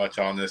speak too much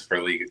on this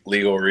for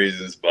legal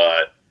reasons,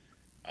 but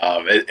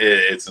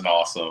it's an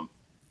awesome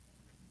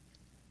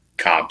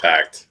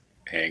compact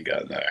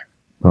handgun there.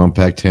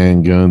 Compact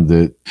handgun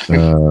that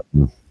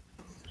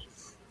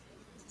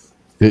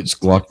fits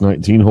Glock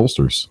 19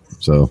 holsters.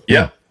 So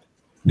yeah.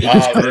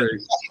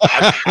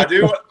 I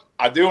do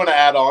want to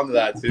add on to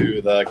that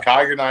too. The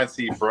Kiger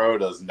 9C Pro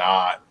does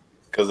not,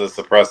 because of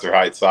suppressor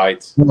height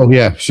sights. Oh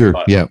yeah, sure.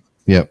 But, yep.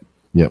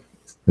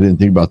 I didn't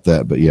think about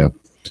that, but yeah.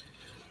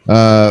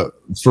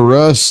 For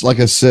us, like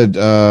I said,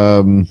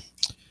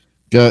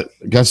 got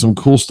some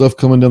cool stuff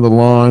coming down the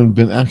line.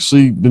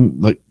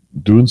 Been like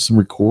doing some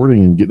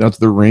recording and getting out to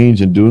the range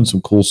and doing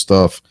some cool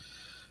stuff.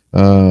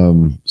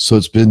 So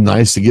it's been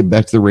nice to get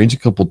back to the range a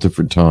couple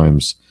different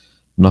times.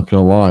 I'm not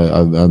gonna lie,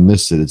 I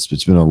missed it.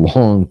 It's been a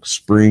long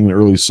spring,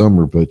 early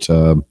summer, but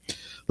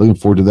looking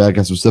forward to that.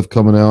 Got some stuff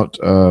coming out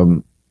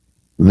the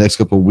next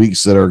couple of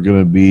weeks that are going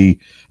to be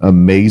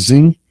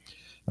amazing.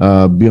 Be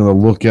on the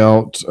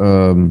lookout.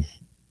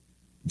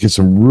 Get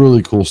some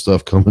really cool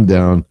stuff coming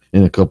down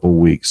in a couple of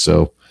weeks.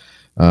 So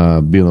be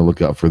on the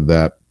lookout for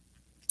that.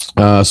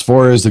 As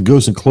far as the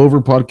Ghost and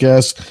Clover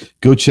podcast,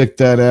 go check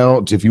that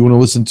out. If you want to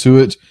listen to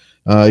it,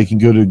 you can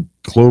go to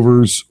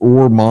Clover's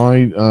or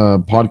my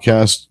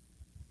podcast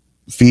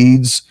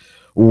feeds,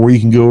 or you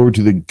can go over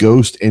to the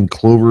Ghost and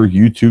Clover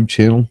YouTube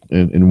channel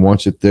and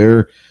watch it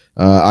there.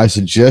 I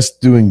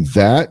suggest doing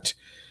that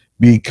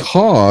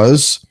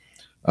because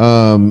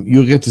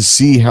you'll get to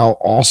see how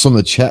awesome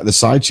the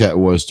side chat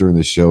was during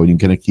the show, and you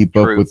can kind of keep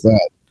up with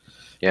that.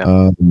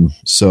 Yeah.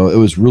 So it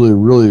was really,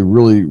 really,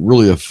 really,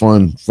 really a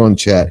fun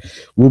chat.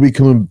 We'll be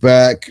coming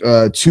back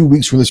 2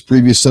 weeks from this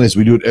previous Sunday. So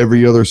we do it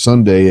every other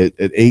Sunday at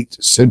 8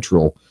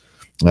 Central.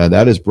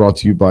 That is brought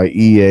to you by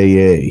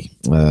EAA.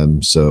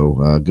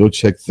 So go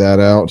check that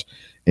out.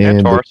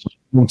 And the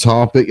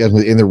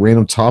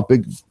random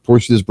topic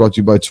portion is brought to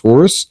you by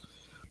Taurus.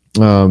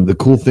 The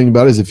cool thing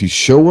about it is if you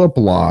show up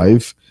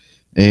live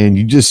and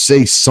you just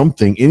say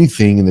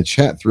anything in the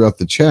chat throughout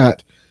the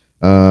chat,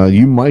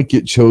 you might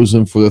get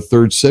chosen for the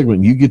third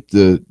segment. You get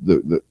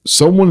the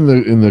someone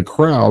in the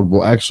crowd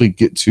will actually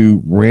get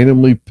to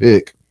randomly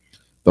pick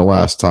the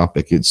last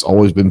topic. It's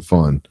always been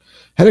fun.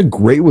 Had a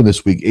great one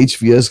this week.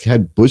 HVS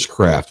had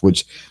bushcraft,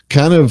 which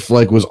kind of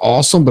like was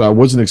awesome, but I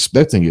wasn't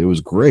expecting it. It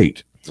was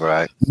great.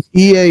 Right.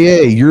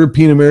 EAA,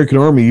 European American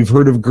Army. You've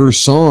heard of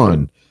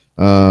Gerson.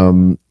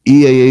 EAA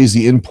is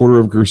the importer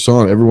of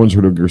Gerson. Everyone's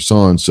heard of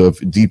Gerson. So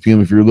if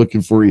you're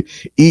looking for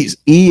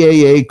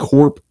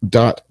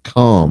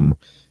EAAcorp.com,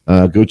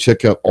 go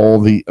check out all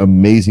the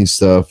amazing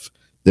stuff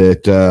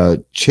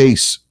that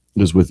Chase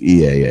is with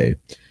EAA.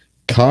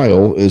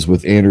 Kyle is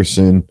with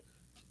Anderson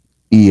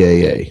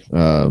EAA.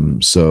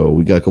 So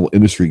we got a couple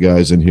industry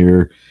guys in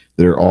here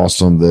that are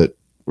awesome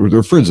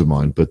they're friends of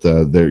mine, but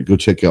go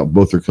check out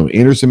both their company,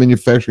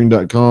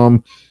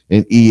 AndersonManufacturing.com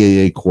and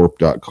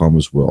EAAcorp.com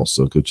as well.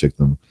 So go check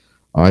them.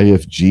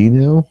 IFG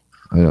now?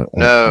 No.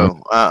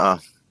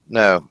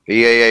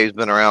 EAA has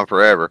been around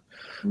forever.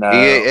 No.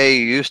 EAA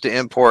used to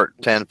import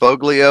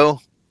Tanfoglio.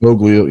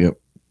 Yep.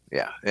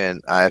 Yeah,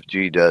 and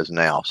IFG does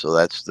now. So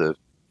that's the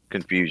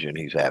confusion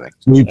he's having.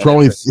 So he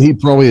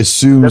probably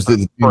assumes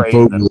that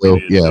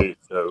Tanfoglio. Yeah.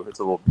 So it's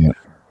a little. Yeah.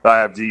 The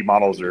IFG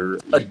models are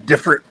a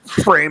different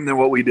frame than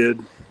what we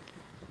did.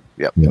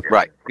 Yep.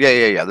 Right.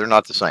 Yeah. They're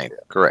not the same.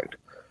 Correct.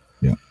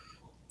 Yeah.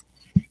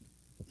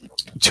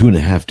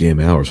 2.5 damn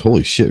hours.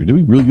 Holy shit. Did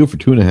we really go for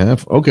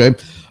 2.5? Okay.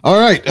 All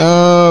right.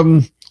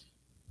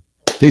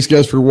 Thanks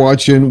guys for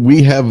watching.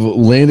 We have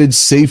landed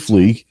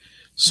safely.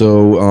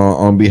 So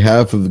on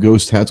behalf of the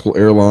Ghost Tactical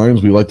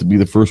Airlines, we'd like to be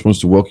the first ones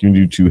to welcome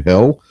you to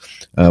hell.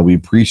 We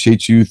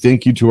appreciate you.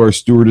 Thank you to our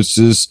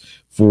stewardesses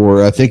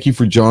thank you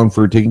for John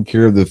for taking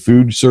care of the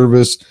food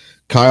service,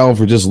 Kyle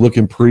for just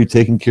looking pretty,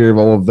 taking care of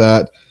all of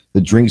that,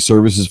 the drink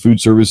services, food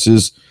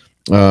services.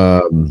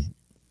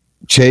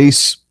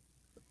 Chase,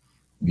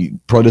 he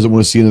probably doesn't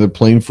want to see another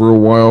plane for a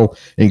while,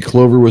 and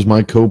Clover was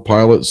my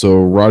co-pilot,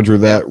 so roger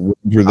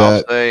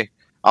that.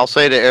 I'll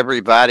say to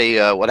everybody,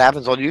 what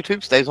happens on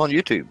YouTube stays on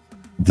YouTube.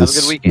 Have a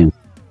good weekend.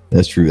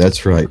 That's true.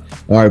 That's right.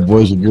 All right,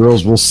 boys and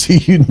girls, we'll see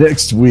you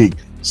next week.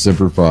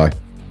 Semper Fi.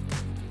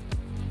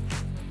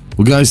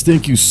 Well, guys,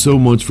 thank you so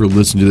much for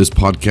listening to this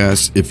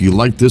podcast. If you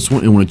like this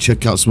one and want to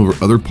check out some of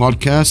our other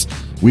podcasts,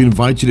 we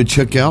invite you to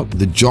check out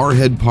the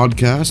Jarhead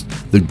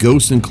podcast, the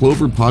Ghost and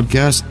Clover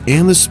podcast,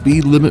 and the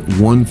Speed Limit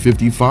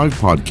 155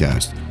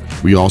 podcast.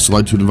 We also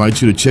like to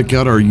invite you to check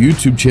out our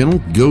YouTube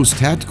channel, Ghost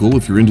Tactical.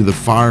 If you're into the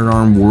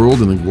firearm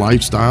world and the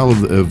lifestyle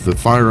of the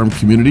firearm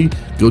community,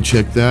 go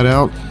check that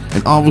out.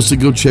 And obviously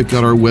go check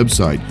out our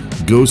website,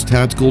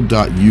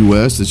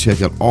 ghosttactical.us, to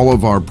check out all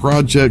of our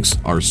projects,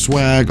 our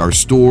swag, our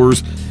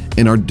stores,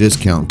 and our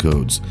discount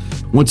codes.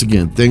 Once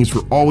again, thanks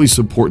for always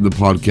supporting the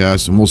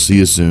podcast, and we'll see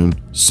you soon.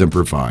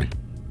 Semper Fi.